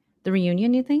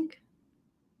reunion, you think?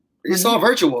 It's all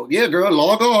virtual. Yeah, girl,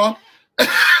 log on.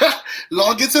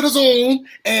 Log into the Zoom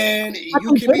and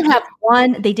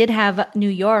they did have New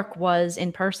York was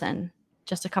in person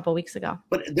just a couple weeks ago.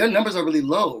 But their numbers are really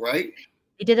low, right?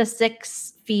 They did a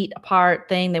 6 feet apart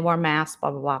thing. They wore masks,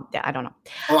 blah, blah, blah. Yeah, I don't know.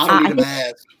 Oh, I don't need a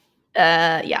mask.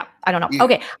 Yeah, I don't know. Yeah.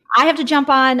 Okay, I have to jump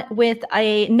on with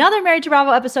another Married to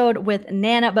Bravo episode with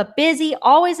Nana, but Busy,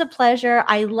 always a pleasure.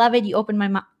 I love it. You open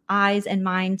my eyes and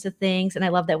mind to things, and I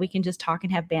love that we can just talk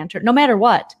and have banter, no matter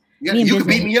what. Yeah, you can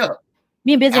beat me up.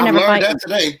 Me and Busy are never fighting. That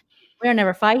today. We are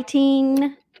never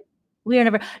fighting.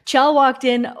 Chell walked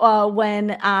in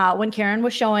when Karen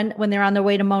was showing, when they're on their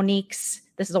way to Monique's,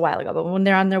 this is a while ago, but when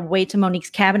they're on their way to Monique's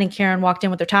cabin and Karen walked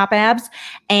in with her top abs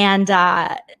and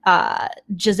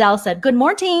Giselle said, good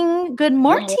morning.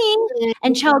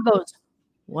 And Chell goes,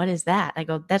 what is that? I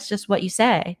go, that's just what you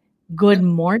say. Good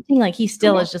morning. Like he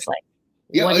still is just like,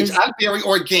 yeah, I'm very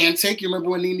organic. You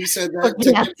remember when Nene said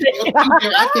that?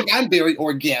 I think I'm very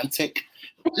organic.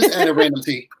 Just add a random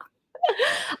T.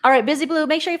 All right, Busy Blue.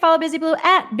 Make sure you follow Busy Blue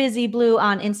at Busy Blue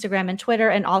on Instagram and Twitter,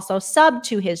 and also sub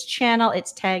to his channel.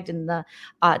 It's tagged in the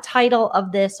title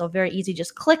of this, so very easy.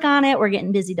 Just click on it. We're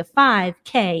getting busy to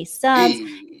 5K subs.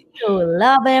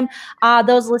 Love him.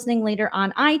 Those listening later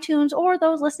on iTunes or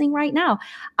those listening right now,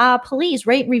 please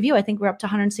rate and review. I think we're up to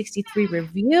 163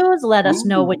 reviews. Let us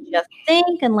know what you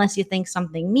think. Unless you think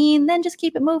something mean, then just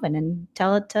keep it moving and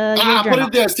tell it to your put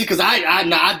it there, see, because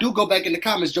I do go back in the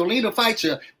comments. Jolene will fight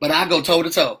you, but I go toe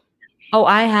to toe. Oh,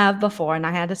 I have before, and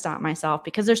I had to stop myself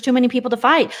because there's too many people to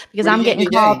fight. Because I'm getting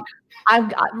called.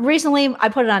 Recently I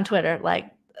put it on Twitter,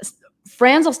 like,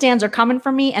 Franzel stands are coming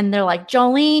for me, and they're like,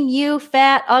 Jolene, you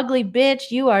fat, ugly bitch,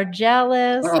 you are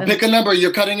jealous. Pick a number.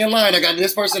 You're cutting in line. I got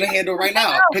this person to handle right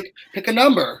now. Pick a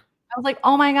number. I was like,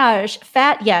 oh my gosh,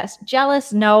 fat, yes.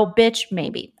 Jealous, no. Bitch,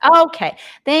 maybe. Okay.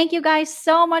 Thank you guys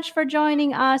so much for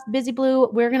joining us. Busy Blue,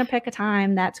 we're going to pick a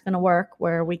time that's going to work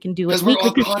where we can do it. Because we're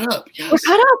all caught up. Yes. We're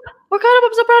caught up. I'm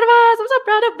so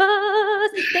proud of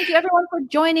us. Thank you, everyone, for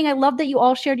joining. I love that you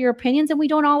all shared your opinions and we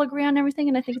don't all agree on everything.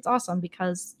 And I think it's awesome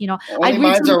because, I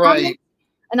read some right.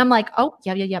 And I'm like, oh,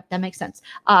 yeah, that makes sense.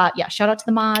 Shout out to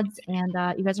the mods.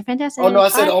 And you guys are fantastic. Oh, no, I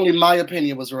said only my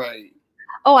opinion was right.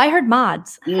 Oh, I heard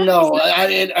mods. No,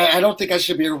 I don't think I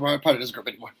should be a part of this group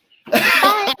anymore.